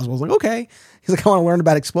 And Oswald's like, okay. He's like, I want to learn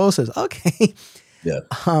about explosives. Okay. Yeah.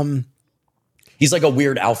 He's like a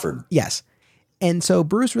weird Alfred. Yes. And so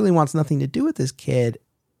Bruce really wants nothing to do with this kid.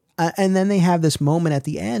 And then they have this moment at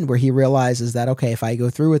the end where he realizes that, okay, if I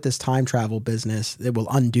go through with this time travel business, it will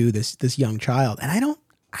undo this young child. And I don't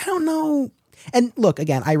know. And look,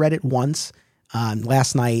 again, I read it once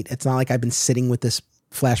last night. It's not like I've been sitting with this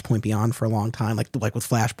Flashpoint Beyond for a long time, like with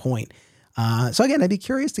Flashpoint. So again, I'd be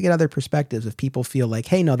curious to get other perspectives if people feel like,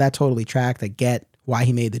 hey, no, that totally tracked. I get why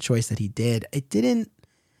he made the choice that he did. It didn't.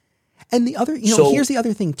 And the other, here's the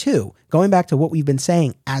other thing too, going back to what we've been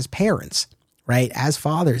saying as parents, right? As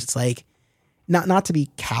fathers, it's like, not to be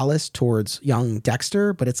callous towards young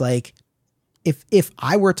Dexter, but it's like, if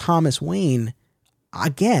I were Thomas Wayne,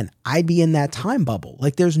 again, I'd be in that time bubble.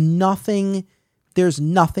 Like there's nothing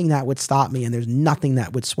that would stop me and there's nothing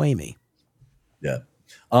that would sway me. Yeah.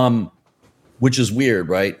 Which is weird,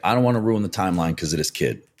 right? I don't want to ruin the timeline because of this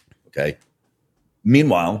kid. Okay.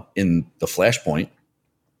 Meanwhile, in the Flashpoint,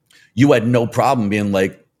 you had no problem being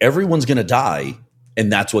like, everyone's going to die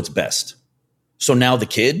and that's what's best. So now the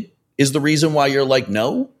kid is the reason why you're like,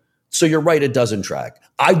 no. So you're right. It doesn't track.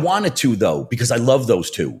 I wanted to though, because I love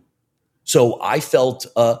those two. So I felt,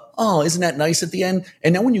 isn't that nice at the end?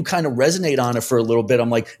 And then when you kind of resonate on it for a little bit,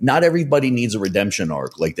 I'm like, not everybody needs a redemption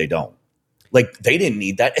arc. Like they don't. Like they didn't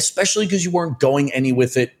need that, especially because you weren't going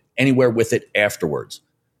anywhere with it afterwards.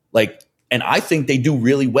 Like, and I think they do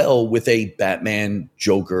really well with a Batman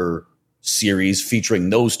Joker series featuring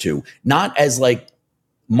those two, not as like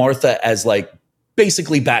Martha as like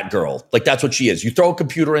basically Batgirl. Like that's what she is. You throw a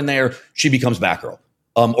computer in there, she becomes Batgirl,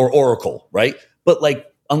 or Oracle, right? But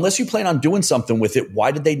like, unless you plan on doing something with it,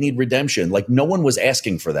 why did they need redemption? Like no one was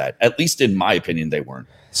asking for that. At least in my opinion, they weren't.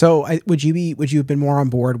 So would you have been more on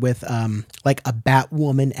board with like a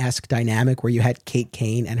Batwoman-esque dynamic where you had Kate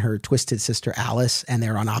Kane and her twisted sister Alice and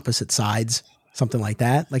they're on opposite sides, something like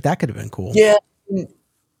that? Like that could have been cool. Yeah.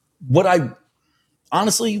 What I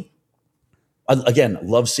honestly, again,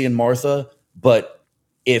 love seeing Martha, but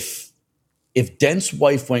if Dent's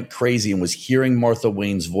wife went crazy and was hearing Martha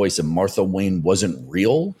Wayne's voice and Martha Wayne wasn't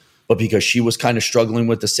real, but because she was kind of struggling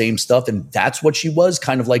with the same stuff and that's what she was,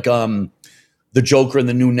 kind of like the Joker in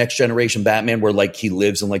the new Next Generation Batman where like he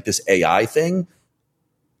lives in like this AI thing,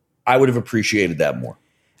 I would have appreciated that more.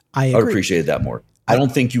 I would have appreciated that more. I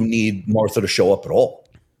don't think you need Martha to show up at all.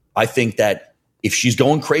 I think that if she's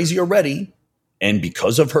going crazy already and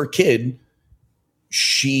because of her kid,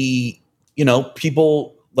 she,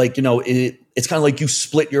 people like, it's kind of like you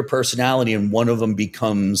split your personality and one of them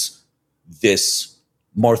becomes this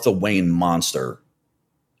Martha Wayne monster.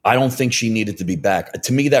 I don't think she needed to be back.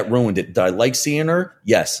 To me, that ruined it. Did I like seeing her?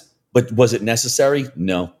 Yes. But was it necessary?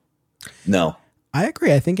 No. I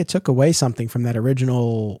agree. I think it took away something from that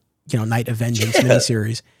original, Night of Vengeance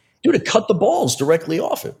miniseries. Dude, it cut the balls directly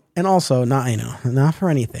off it. And also, not for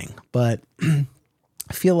anything, but I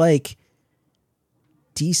feel like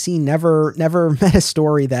DC never met a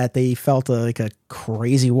story that they felt like a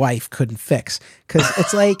crazy wife couldn't fix. Because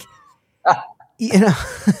it's like,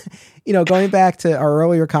 going back to our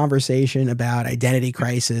earlier conversation about Identity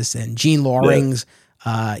Crisis and Jean Loring's,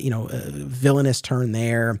 villainous turn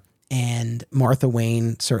there, and Martha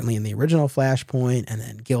Wayne certainly in the original Flashpoint, and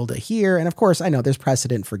then Gilda here. And of course, I know there's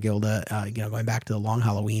precedent for Gilda, going back to the Long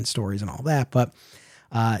Halloween stories and all that. But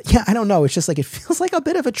I don't know. It's just like it feels like a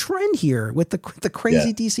bit of a trend here with the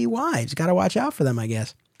crazy DC wives. Got to watch out for them, I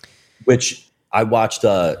guess. Which I watched.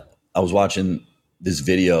 I was watching this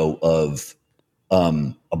video of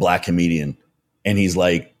a black comedian, and he's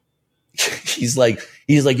like,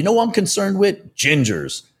 what I'm concerned with?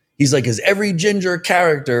 Gingers. He's like, because every ginger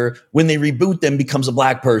character, when they reboot them, becomes a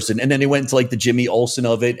black person. And then they went to like the Jimmy Olsen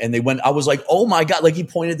of it, and I was like, oh my God, like he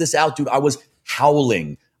pointed this out, dude. I was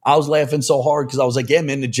howling. I was laughing so hard because I was like, yeah,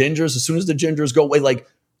 man, the gingers, as soon as the gingers go away, like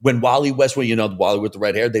when Wally West, Wally with the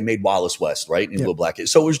red hair, they made Wallace West, right? In Little Black.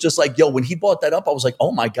 So it was just like, when he brought that up, I was like,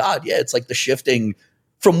 oh my God, yeah, it's like the shifting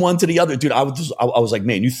from one to the other. Dude, I was like,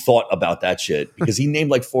 man, you thought about that shit, because he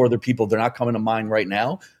named like 4 other people. They're not coming to mind right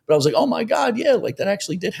now. But I was like, oh my God, yeah, like that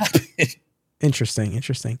actually did happen.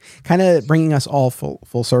 Interesting. Kind of bringing us all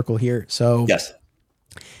full circle here. So yes,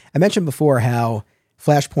 I mentioned before how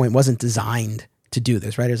Flashpoint wasn't designed to do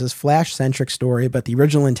this, right? It's this Flash-centric story, but the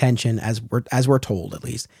original intention, as we're told at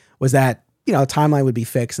least, was that, a timeline would be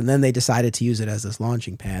fixed, and then they decided to use it as this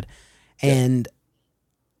launching pad. And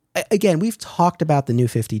again, we've talked about the New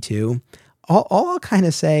 52. All I'll kind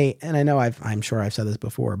of say, and I know I'm sure I've said this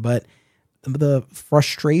before, but the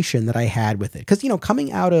frustration that I had with it, because,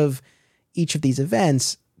 coming out of each of these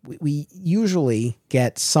events, we usually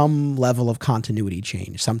get some level of continuity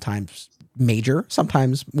change, sometimes major,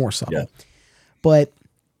 sometimes more subtle. Yeah. But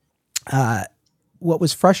what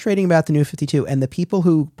was frustrating about the New 52, and the people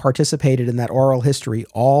who participated in that oral history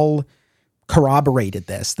all corroborated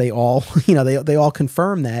this. They all, they all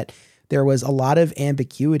confirmed that there was a lot of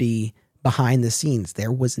ambiguity behind the scenes.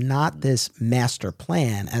 There was not this master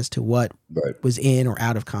plan as to what was in or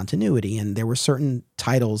out of continuity. And there were certain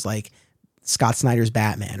titles like Scott Snyder's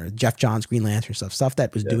Batman or Jeff Johns' Green Lantern stuff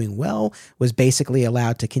that was doing well was basically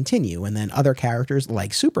allowed to continue. And then other characters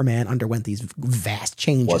like Superman underwent these vast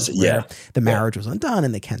changes where the marriage was undone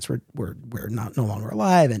and the Kents were no longer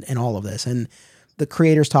alive and all of this. And the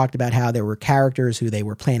creators talked about how there were characters who they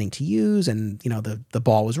were planning to use and, the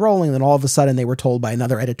ball was rolling. And then all of a sudden they were told by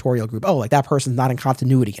another editorial group, oh, like that person's not in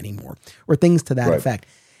continuity anymore or things to that effect.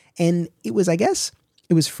 And it was, I guess,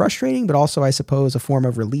 it was frustrating, but also, I suppose, a form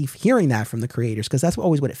of relief hearing that from the creators, because that's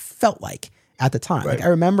always what it felt like at the time. Like I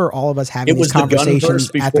remember all of us having these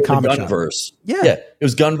conversations at the comic shop. Yeah, it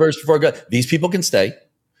was Gunverse before Gun. These people can stay.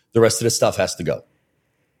 The rest of the stuff has to go.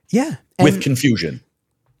 Yeah. With confusion.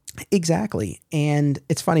 Exactly. And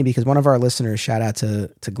it's funny because one of our listeners, shout out to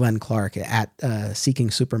Glenn Clark at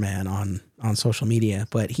Seeking Superman on social media,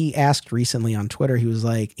 but he asked recently on Twitter, he was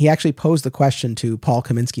like, he actually posed the question to Paul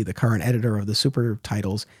Kaminsky, the current editor of the Super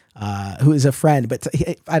Titles, who is a friend, but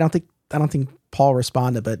I don't think Paul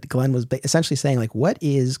responded, but Glenn was essentially saying like, what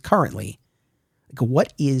is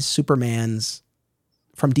Superman's,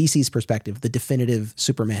 from DC's perspective, the definitive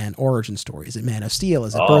Superman origin story? Is it Man of Steel?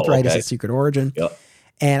 Is it Birthright? Is it Secret Origin? Yep.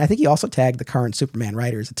 And I think he also tagged the current Superman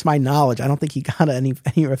writers. To my knowledge, I don't think he got any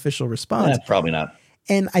official response. Probably not.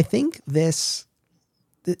 And I think this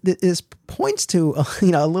points to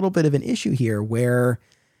a little bit of an issue here, where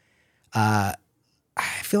I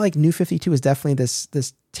feel like New 52 is definitely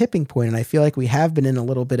this tipping point, and I feel like we have been in a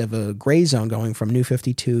little bit of a gray zone going from New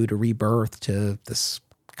 52 to Rebirth to this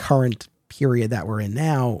current period that we're in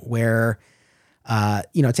now, where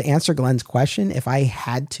to answer Glenn's question, if I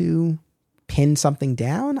had to pin something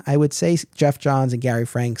down, I would say Jeff Johns and Gary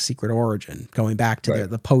Frank's Secret Origin, going back to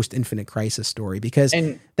the post Infinite Crisis story, because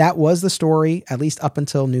that was the story, at least up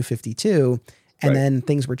until New 52. And then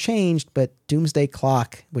things were changed, but Doomsday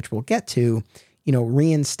Clock, which we'll get to,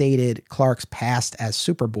 reinstated Clark's past as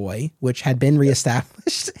Superboy, which had been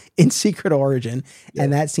reestablished in Secret Origin.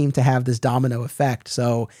 And that seemed to have this domino effect.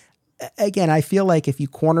 So again, I feel like if you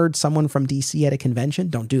cornered someone from DC at a convention,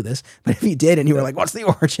 don't do this, but if you did and you were like, what's the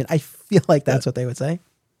origin? I feel like that's what they would say.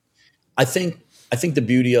 I think the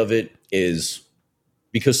beauty of it is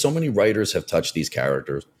because so many writers have touched these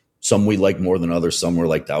characters. Some we like more than others. Some were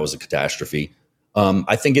like, that was a catastrophe.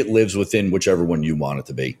 I think it lives within whichever one you want it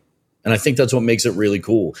to be. And I think that's what makes it really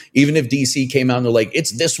cool. Even if DC came out and they're like,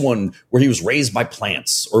 it's this one where he was raised by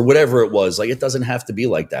plants or whatever it was, like, it doesn't have to be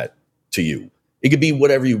like that to you. It could be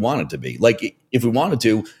whatever you want it to be. Like if we wanted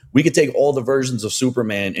to, we could take all the versions of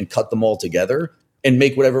Superman and cut them all together and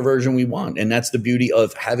make whatever version we want. And that's the beauty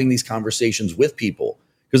of having these conversations with people.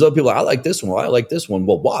 Because other people, I like this one. Well, I like this one.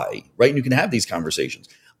 Well, why? Right? And you can have these conversations.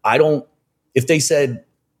 If they said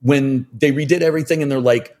when they redid everything and they're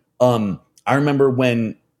like, I remember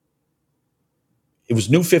when it was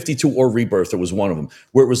New 52 or Rebirth, it was one of them,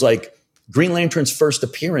 where it was like Green Lantern's first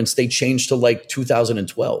appearance, they changed to like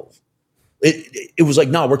 2012. It was like,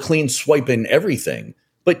 no, we're clean swiping everything.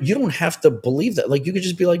 But you don't have to believe that. Like, you could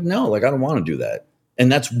just be like, no, like, I don't want to do that.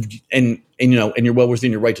 And that's, and you're well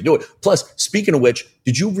within your right to do it. Plus, speaking of which,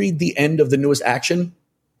 did you read the end of the newest Action?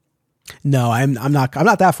 No, I'm not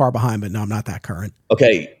that far behind, but no, I'm not that current.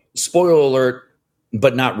 Okay. Spoiler alert,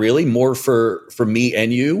 but not really. More for me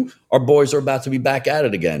and you. Our boys are about to be back at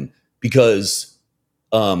it again because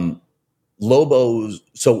Zarnia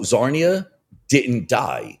didn't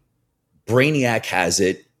die. Brainiac has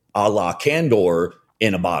it a la Kandor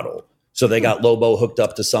in a bottle. So they got Lobo hooked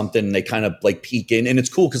up to something and they kind of like peek in. And it's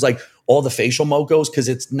cool because like all the facial mocos, because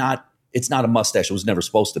it's not a mustache. It was never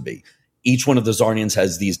supposed to be. Each one of the Zarnians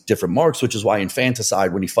has these different marks, which is why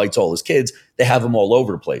Infanticide, when he fights all his kids, they have them all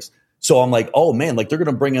over the place. So I'm like, oh man, like they're going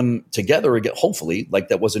to bring them together again. Hopefully, like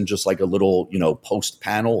that wasn't just like a little, post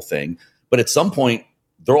panel thing. But at some point,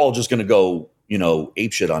 they're all just going to go,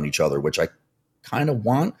 apeshit on each other, which I kind of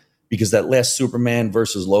want. Because that last Superman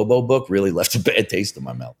versus Lobo book really left a bad taste in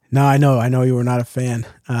my mouth. No, I know you were not a fan.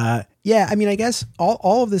 Yeah, I mean, I guess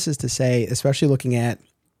all of this is to say, especially looking at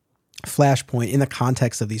Flashpoint in the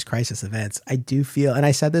context of these Crisis events, I do feel, and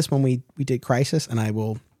I said this when we did Crisis, and I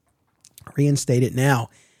will reinstate it now.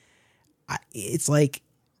 It's like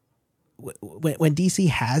when DC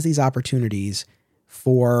has these opportunities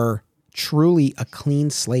for truly a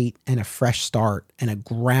clean slate and a fresh start and a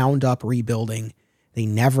ground up rebuilding, they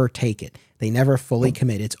never take it. They never fully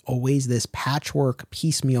commit. It's always this patchwork,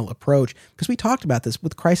 piecemeal approach. Because we talked about this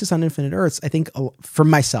with Crisis on Infinite Earths. I think for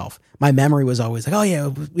myself, my memory was always like, oh yeah,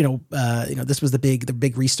 this was the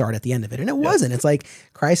big restart at the end of it, and it wasn't. It's like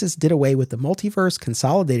Crisis did away with the multiverse,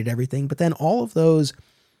 consolidated everything, but then all of those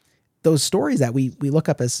stories that we look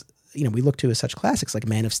up as we look to as such classics like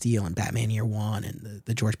Man of Steel and Batman Year One and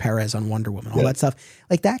the George Perez on Wonder Woman, all that stuff,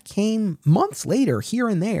 like that came months later here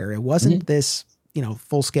and there. It wasn't this,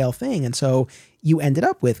 full scale thing. And so you ended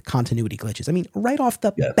up with continuity glitches. I mean, right off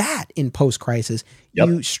the bat in Post-Crisis,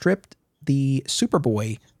 you stripped the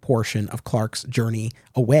Superboy portion of Clark's journey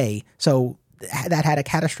away. So that had a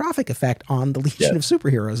catastrophic effect on the Legion of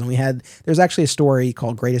Superheroes. And there's actually a story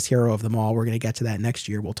called Greatest Hero of Them All. We're going to get to that next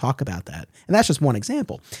year. We'll talk about that. And that's just one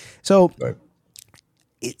example. So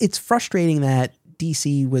it's frustrating that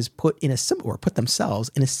DC was put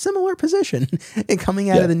themselves in a similar position in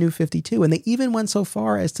coming out of the New 52. And they even went so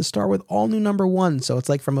far as to start with all new number one. So it's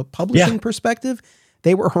like from a publishing perspective,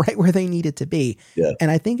 they were right where they needed to be. Yeah.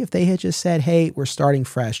 And I think if they had just said, hey, we're starting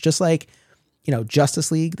fresh, just like,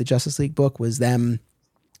 Justice League, the Justice League book was them,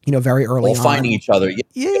 very early on. Finding each other.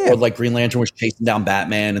 Yeah. Or like Green Lantern was chasing down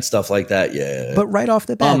Batman and stuff like that. Yeah. But right off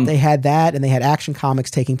the bat, they had that, and they had Action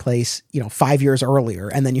Comics taking place, 5 years earlier.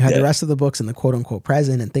 And then you had the rest of the books in the quote unquote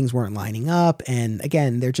present, and things weren't lining up. And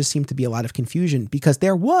again, there just seemed to be a lot of confusion because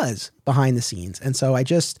there was behind the scenes. And so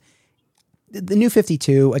the New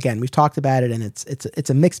 52, again, we've talked about it, and it's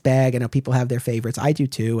a mixed bag. I know people have their favorites. I do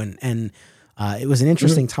too. And it was an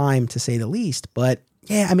interesting time to say the least, but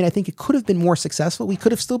yeah, I mean, I think it could have been more successful. We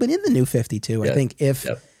could have still been in the New 52, I think, if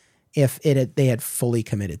they had fully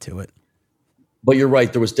committed to it. But you're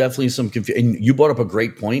right. There was definitely some confusion. And you brought up a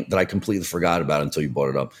great point that I completely forgot about until you brought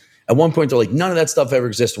it up. At one point, they're like, none of that stuff ever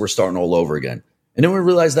existed. We're starting all over again. And then we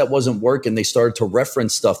realized that wasn't working. They started to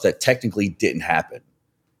reference stuff that technically didn't happen.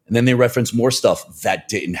 And then they referenced more stuff that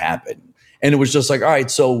didn't happen. And it was just like, all right,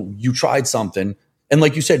 so you tried something. And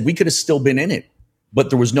like you said, we could have still been in it, but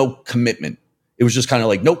there was no commitment. It was just kind of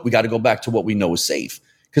like, nope, we got to go back to what we know is safe.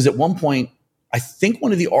 Because at one point, I think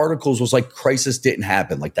one of the articles was like, Crisis didn't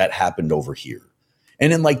happen. Like that happened over here.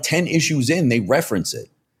 And then like 10 issues in, they reference it.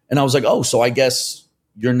 And I was like, oh, so I guess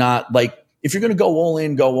you're not like, if you're going to go all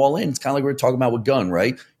in, go all in. It's kind of like we were talking about with Gunn,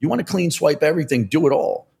 right? You want to clean swipe everything, do it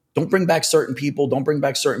all. Don't bring back certain people. Don't bring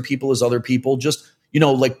back certain people as other people. Just,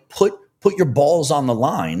 like put your balls on the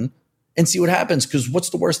line and see what happens. Because what's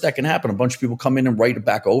the worst that can happen? A bunch of people come in and write it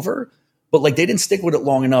back over. But like they didn't stick with it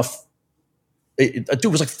long enough. Dude, it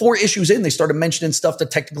was like 4 issues in. They started mentioning stuff that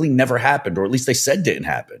technically never happened, or at least they said didn't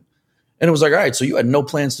happen. And it was like, all right, so you had no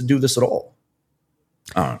plans to do this at all.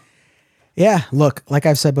 Yeah, look, like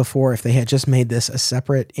I've said before, if they had just made this a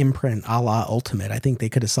separate imprint a la Ultimate, I think they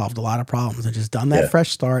could have solved a lot of problems and just done that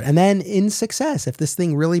fresh start. And then in success, if this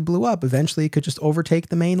thing really blew up, eventually it could just overtake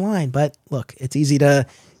the main line. But look, it's easy to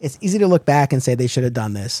look back and say they should have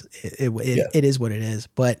done this. It is what it is.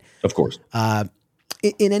 But of course,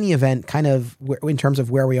 in any event, kind of in terms of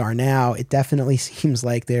where we are now, it definitely seems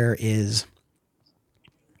like there is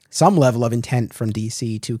some level of intent from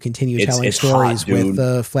DC to continue telling stories with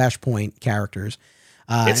the Flashpoint characters.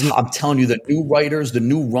 I'm telling you, the new writers, the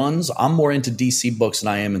new runs, I'm more into DC books than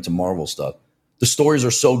I am into Marvel stuff. The stories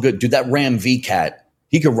are so good. Dude, that Ram V Cat,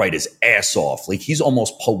 he could write his ass off. Like he's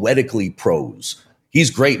almost poetically prose. He's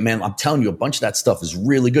great, man. I'm telling you, a bunch of that stuff is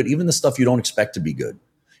really good. Even the stuff you don't expect to be good.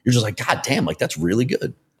 You're just like, God damn, like that's really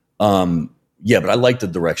good. But I like the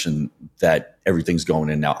direction that everything's going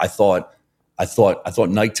in now. I thought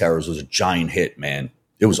Night Terrors was a giant hit, man.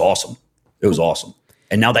 It was awesome. It was awesome.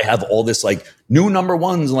 And now they have all this like new number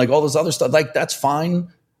ones and like all this other stuff. Like that's fine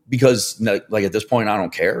because like at this point, I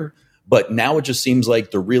don't care. But now it just seems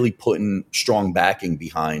like they're really putting strong backing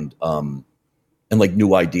behind and like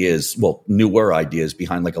newer ideas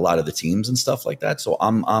behind like a lot of the teams and stuff like that. So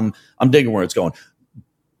I'm digging where it's going.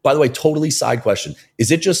 By the way, totally side question.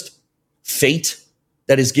 Is it just fate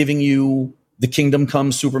that is giving you the Kingdom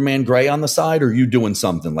Come Superman gray on the side, or are you doing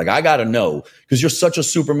something? Like, I got to know, because you're such a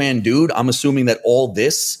Superman dude. I'm assuming that all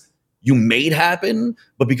this you made happen,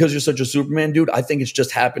 but because you're such a Superman dude, I think it's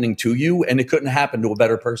just happening to you, and it couldn't happen to a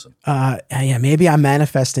better person. Yeah, maybe I'm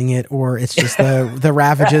manifesting it, or it's just the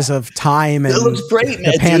ravages of time and it looks great,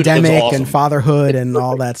 man. The pandemic awesome. And fatherhood and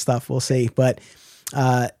all that stuff. We'll see. But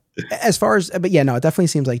it definitely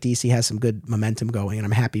seems like DC has some good momentum going, and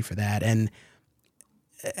I'm happy for that. And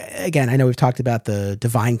again, I know we've talked about the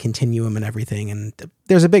divine continuum and everything, and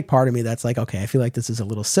there's a big part of me that's like, okay, I feel like this is a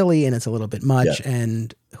little silly and it's a little bit much,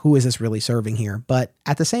 and who is this really serving here? But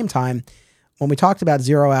at the same time, when we talked about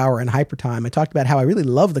 0 Hour and Hypertime, I talked about how I really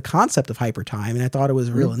love the concept of Hypertime, and I thought it was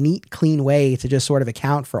a real neat, clean way to just sort of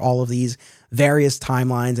account for all of these various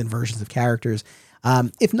timelines and versions of characters.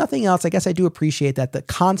 If nothing else, I guess I do appreciate that the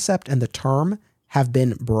concept and the term have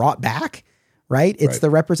been brought back. Right? It's the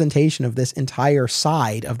representation of this entire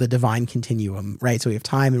side of the divine continuum, right? So we have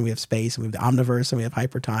time and we have space and we have the omniverse and we have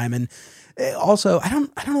hypertime. And also, I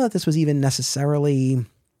don't know that this was even necessarily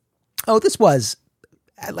Oh, this was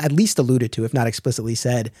at least alluded to, if not explicitly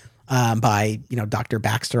said, by, Dr.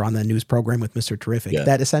 Baxter on the news program with Mr. Terrific,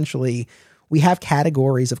 that essentially we have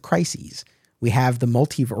categories of crises. We have the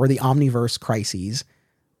the omniverse crises,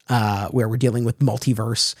 where we're dealing with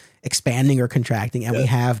multiverse expanding or contracting. And we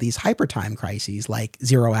have these hypertime crises like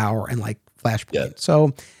 0 Hour and like Flashpoint. Yeah.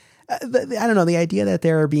 So I don't know, the idea that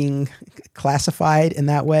they're being classified in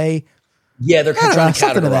that way. Yeah, they're trying to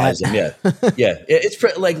categorize them. Yeah. Yeah. It's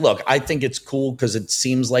like, look, I think it's cool because it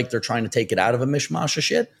seems like they're trying to take it out of a mishmash of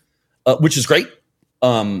shit, which is great.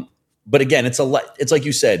 But again, it's like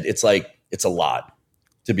you said, it's a lot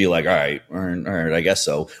to be like, all right, I guess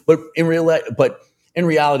so. But in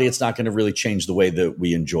reality, it's not going to really change the way that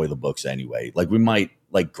we enjoy the books anyway. Like we might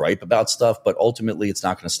like gripe about stuff, but ultimately it's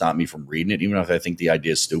not going to stop me from reading it. Even if I think the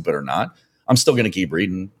idea is stupid or not, I'm still going to keep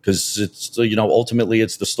reading because it's, ultimately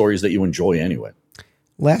it's the stories that you enjoy anyway.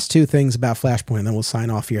 Last two things about Flashpoint, and then we'll sign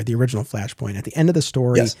off here. The original Flashpoint, at the end of the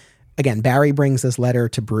story, again, Barry brings this letter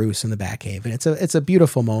to Bruce in the Batcave, and it's a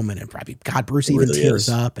beautiful moment. And probably, God, Bruce even really tears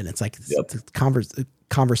up, and it's like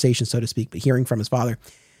conversation, so to speak, but hearing from his father.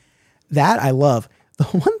 That I love. The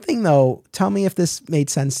one thing, though, tell me if this made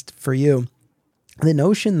sense for you. The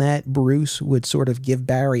notion that Bruce would sort of give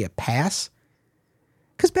Barry a pass.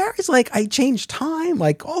 Because Barry's like, I changed time.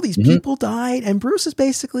 Like, all these people died. And Bruce is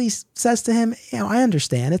basically says to him, I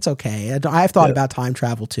understand. It's okay. I've thought about time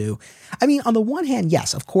travel, too. I mean, on the one hand,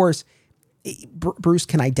 yes, of course, Bruce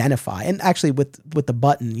can identify. And actually, with the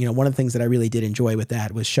button, one of the things that I really did enjoy with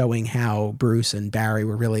that was showing how Bruce and Barry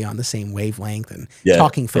were really on the same wavelength and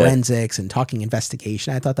talking forensics and talking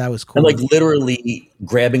investigation. I thought that was cool. And like literally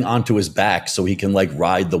grabbing onto his back so he can like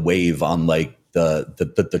ride the wave on like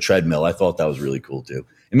the treadmill. I thought that was really cool too.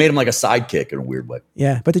 It made him like a sidekick in a weird way.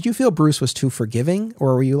 Yeah. But did you feel Bruce was too forgiving,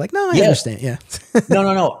 or were you like, no, I understand? Yeah.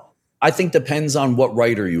 No. I think depends on what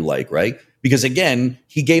writer you like, right? Because again,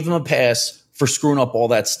 he gave him a pass for screwing up all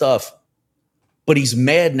that stuff, but he's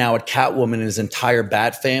mad now at Catwoman and his entire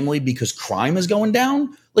Bat family because crime is going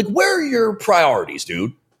down. Like, where are your priorities,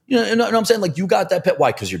 dude? You know what I'm saying? Like, you got that pet.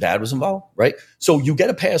 Why? Because your dad was involved, right? So you get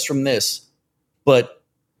a pass from this, but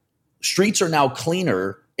streets are now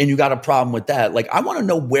cleaner and you got a problem with that. Like, I want to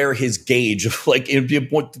know where his gauge of like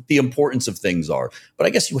what the importance of things are. But I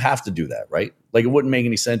guess you have to do that, right? Like, it wouldn't make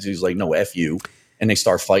any sense. He's like, no, F you. And they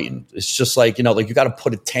start fighting. It's just like, like you got to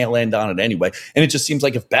put a tail end on it anyway. And it just seems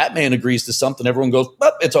like if Batman agrees to something, everyone goes,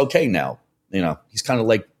 well, it's okay now. He's kind of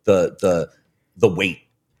like the weight.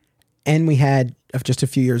 And we had just a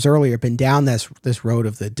few years earlier been down this road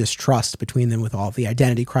of the distrust between them with all of the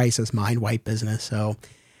identity crisis, mind wipe business. So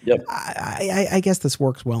I guess this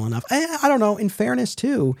works well enough. I don't know. In fairness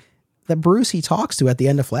too, the Bruce he talks to at the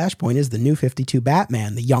end of Flashpoint is the new 52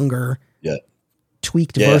 Batman, the younger,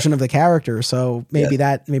 tweaked version of the character. So maybe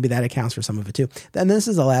that accounts for some of it too. And this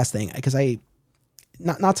is the last thing, because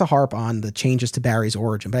not to harp on the changes to Barry's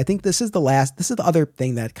origin, but I think this is the other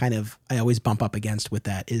thing that kind of I always bump up against with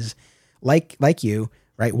that is like you,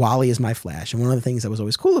 right? Wally is my Flash. And one of the things that was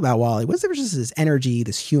always cool about Wally was there was just this energy,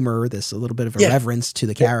 this humor, this a little bit of irreverence to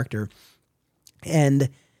the character. And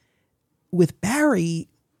with Barry,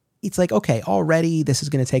 it's like, okay, already this is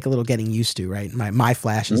going to take a little getting used to, right? My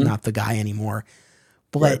Flash is not the guy anymore.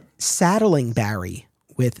 But saddling Barry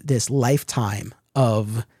with this lifetime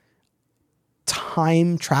of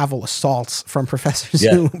time travel assaults from Professor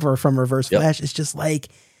Zoom or from Reverse Flash is just like,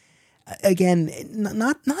 again,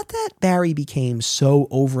 not that Barry became so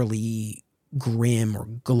overly grim or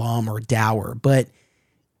glum or dour, but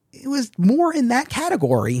it was more in that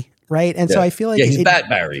category, right? And so I feel like he's Bat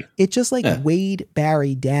Barry. It just like weighed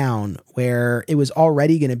Barry down where it was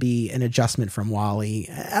already going to be an adjustment from Wally.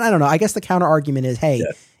 And I don't know. I guess the counter argument is, hey,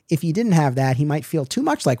 if you didn't have that, he might feel too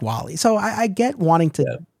much like Wally. So I get wanting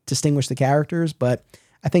to distinguish the characters, but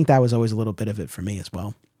I think that was always a little bit of it for me as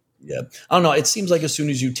well. Yeah. I don't know. It seems like as soon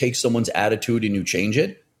as you take someone's attitude and you change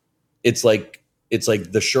it, it's like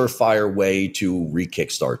the surefire way to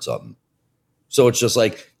re-kickstart something. So it's just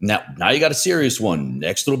like, now you got a serious one.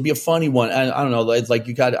 Next, it'll be a funny one. And I don't know. It's like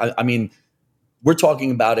you got, I mean, we're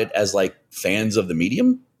talking about it as like fans of the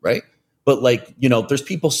medium, right? But like, there's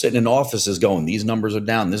people sitting in offices going, these numbers are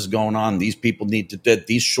down. This is going on. These people need to,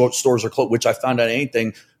 these short stores are closed, which I found out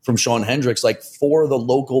anything from Sean Hendricks, like 4 of the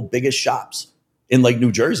local biggest shops in like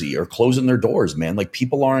New Jersey are closing their doors, man. Like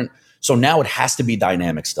people aren't. So now it has to be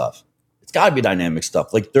dynamic stuff. It's got to be dynamic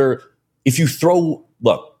stuff. Like if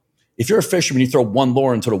you're a fisherman, you throw 1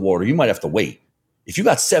 lure into the water, you might have to wait. If you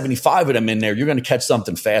got 75 of them in there, you're going to catch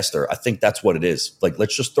something faster. I think that's what it is. Like,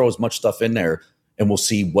 let's just throw as much stuff in there and we'll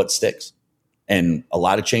see what sticks. And a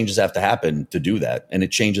lot of changes have to happen to do that. And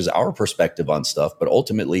it changes our perspective on stuff. But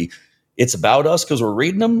ultimately, it's about us because we're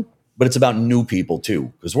reading them, but it's about new people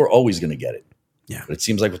too, because we're always going to get it. Yeah. But it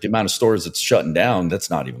seems like with the amount of stores that's shutting down, that's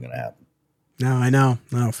not even going to happen. No, I know.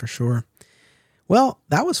 No, for sure. Well,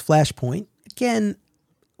 that was Flashpoint. Again,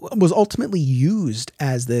 was ultimately used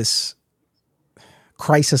as this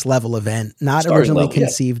crisis level event, not originally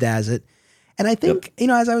conceived as it. And I think,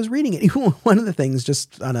 as I was reading it, one of the things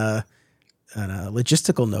just on a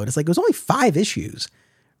logistical note, it's like, it was only 5 issues,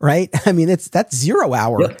 right? I mean, that's 0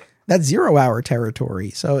 hour. Yeah. That's 0 hour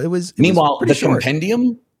territory. So it was. Meanwhile, the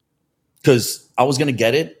compendium, because I was going to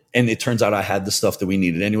get it, and it turns out I had the stuff that we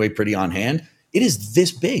needed anyway, pretty on hand. It is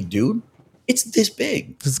this big, dude. It's this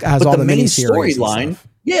big. It has all the main storyline.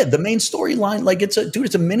 Yeah, the main storyline, like it's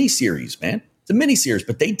a mini series, man. It's a mini series,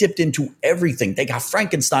 but they dipped into everything. They got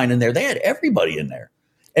Frankenstein in there. They had everybody in there,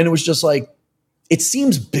 and it was just like, it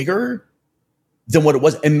seems bigger than what it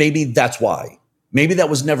was, and maybe that's why. Maybe that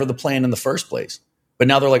was never the plan in the first place. But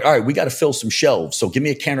now they're like, all right, we got to fill some shelves. So give me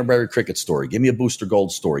a Canterbury Cricket story. Give me a Booster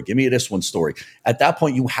Gold story. Give me this one story. At that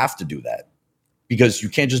point, you have to do that because you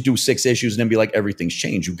can't just do 6 issues and then be like, everything's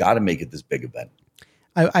changed. You got to make it this big event.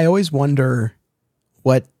 I always wonder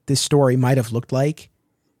what this story might have looked like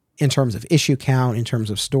in terms of issue count, in terms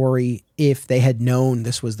of story, if they had known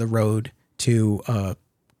this was the road to a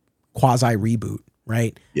quasi reboot,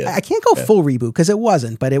 right? Yeah. I can't go full reboot because it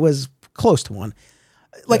wasn't, but it was close to one.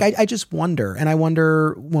 Like, I just wonder, and I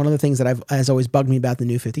wonder, one of the things that has always bugged me about the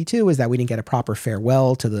New 52 is that we didn't get a proper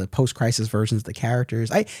farewell to the post-crisis versions of the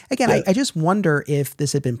characters. I just wonder if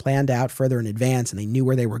this had been planned out further in advance and they knew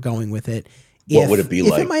where they were going with it. What would it be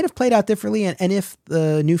like? If it might have played out differently, and if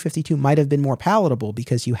the New 52 might have been more palatable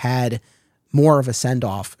because you had more of a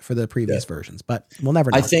send-off for the previous versions, but we'll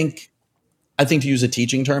never know. I think to use a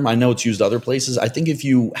teaching term, I know it's used other places. I think if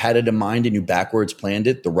you had it in mind and you backwards planned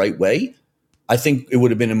it the right way, I think it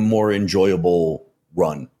would have been a more enjoyable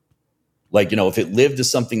run. Like, if it lived as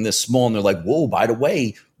something this small and they're like, whoa, by the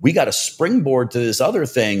way, we got a springboard to this other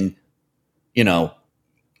thing,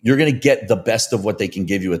 you're going to get the best of what they can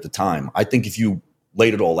give you at the time. I think if you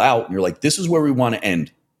laid it all out and you're like, this is where we want to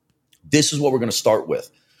end. This is what we're going to start with.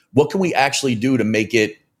 What can we actually do to make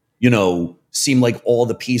it, seem like all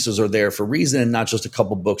the pieces are there for a reason and not just a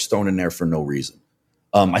couple books thrown in there for no reason?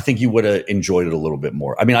 I think you would have enjoyed it a little bit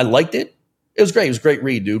more. I mean, I liked it. It was great. It was a great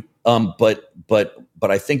read, dude. But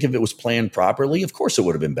I think if it was planned properly, of course it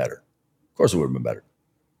would have been better. Of course it would have been better.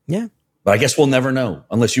 Yeah. But I guess we'll never know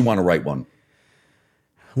unless you want to write one.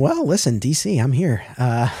 Well, listen, DC, I'm here.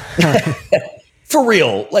 For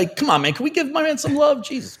real. Like, come on, man. Can we give my man some love?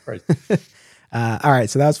 Jesus Christ. All right.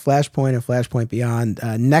 So that was Flashpoint and Flashpoint Beyond.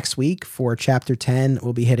 Next week for Chapter 10,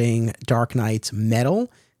 we'll be hitting Dark Knight's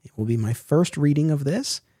Metal. It will be my first reading of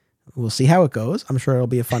this. We'll see how it goes. I'm sure it'll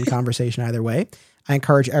be a fun conversation either way. I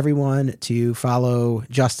encourage everyone to follow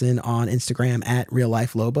Justin on Instagram at Real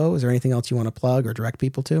Life Lobo. Is there anything else you want to plug or direct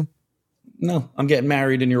people to? No, I'm getting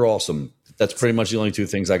married and you're awesome. That's pretty much the only 2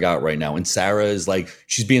 things I got right now. And Sarah is like,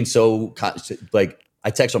 she's being so like,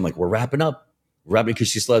 I text her, I'm like, we're wrapping up. We're wrapping because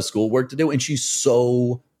she still has schoolwork to do. And she's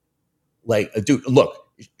so like, dude, look,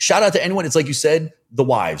 shout out to anyone. It's like you said, the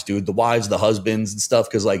wives, dude, the wives, the husbands and stuff.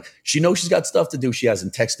 Cause like, she knows she's got stuff to do. She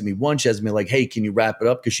hasn't texted me once. She hasn't been like, hey, can you wrap it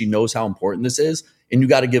up? Cause she knows how important this is. And you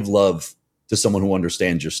got to give love to someone who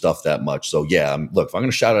understands your stuff that much. So yeah, look, if I'm going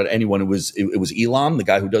to shout out anyone, it was Elam, the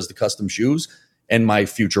guy who does the custom shoes, and my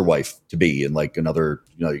future wife to be in like another,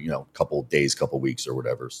 couple days, couple weeks or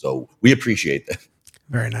whatever. So we appreciate that.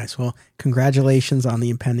 Very nice. Well, congratulations on the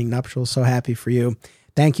impending nuptials. So happy for you.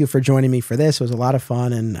 Thank you for joining me for this. It was a lot of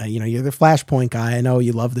fun. And, you're the Flashpoint guy. I know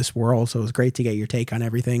you love this world. So it was great to get your take on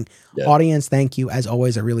everything. Yeah. Audience, thank you. As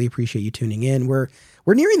always, I really appreciate you tuning in. We're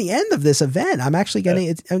nearing the end of this event. I'm actually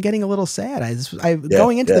I'm getting a little sad.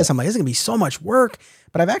 Going into this, I'm like, this is going to be so much work.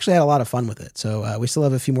 But I've actually had a lot of fun with it. So we still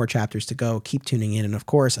have a few more chapters to go. Keep tuning in. And of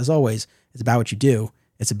course, as always, it's about what you do.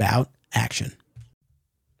 It's about action.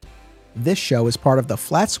 This show is part of the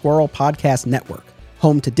Flat Squirrel Podcast Network,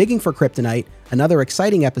 home to Digging for Kryptonite, another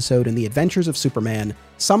exciting episode in the adventures of Superman,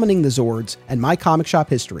 Summoning the Zords, and My Comic Shop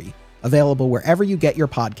History, available wherever you get your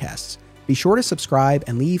podcasts. Be sure to subscribe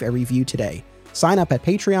and leave a review today. Sign up at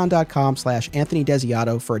patreon.com/Anthony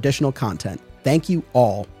Desiato for additional content. Thank you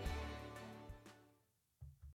all.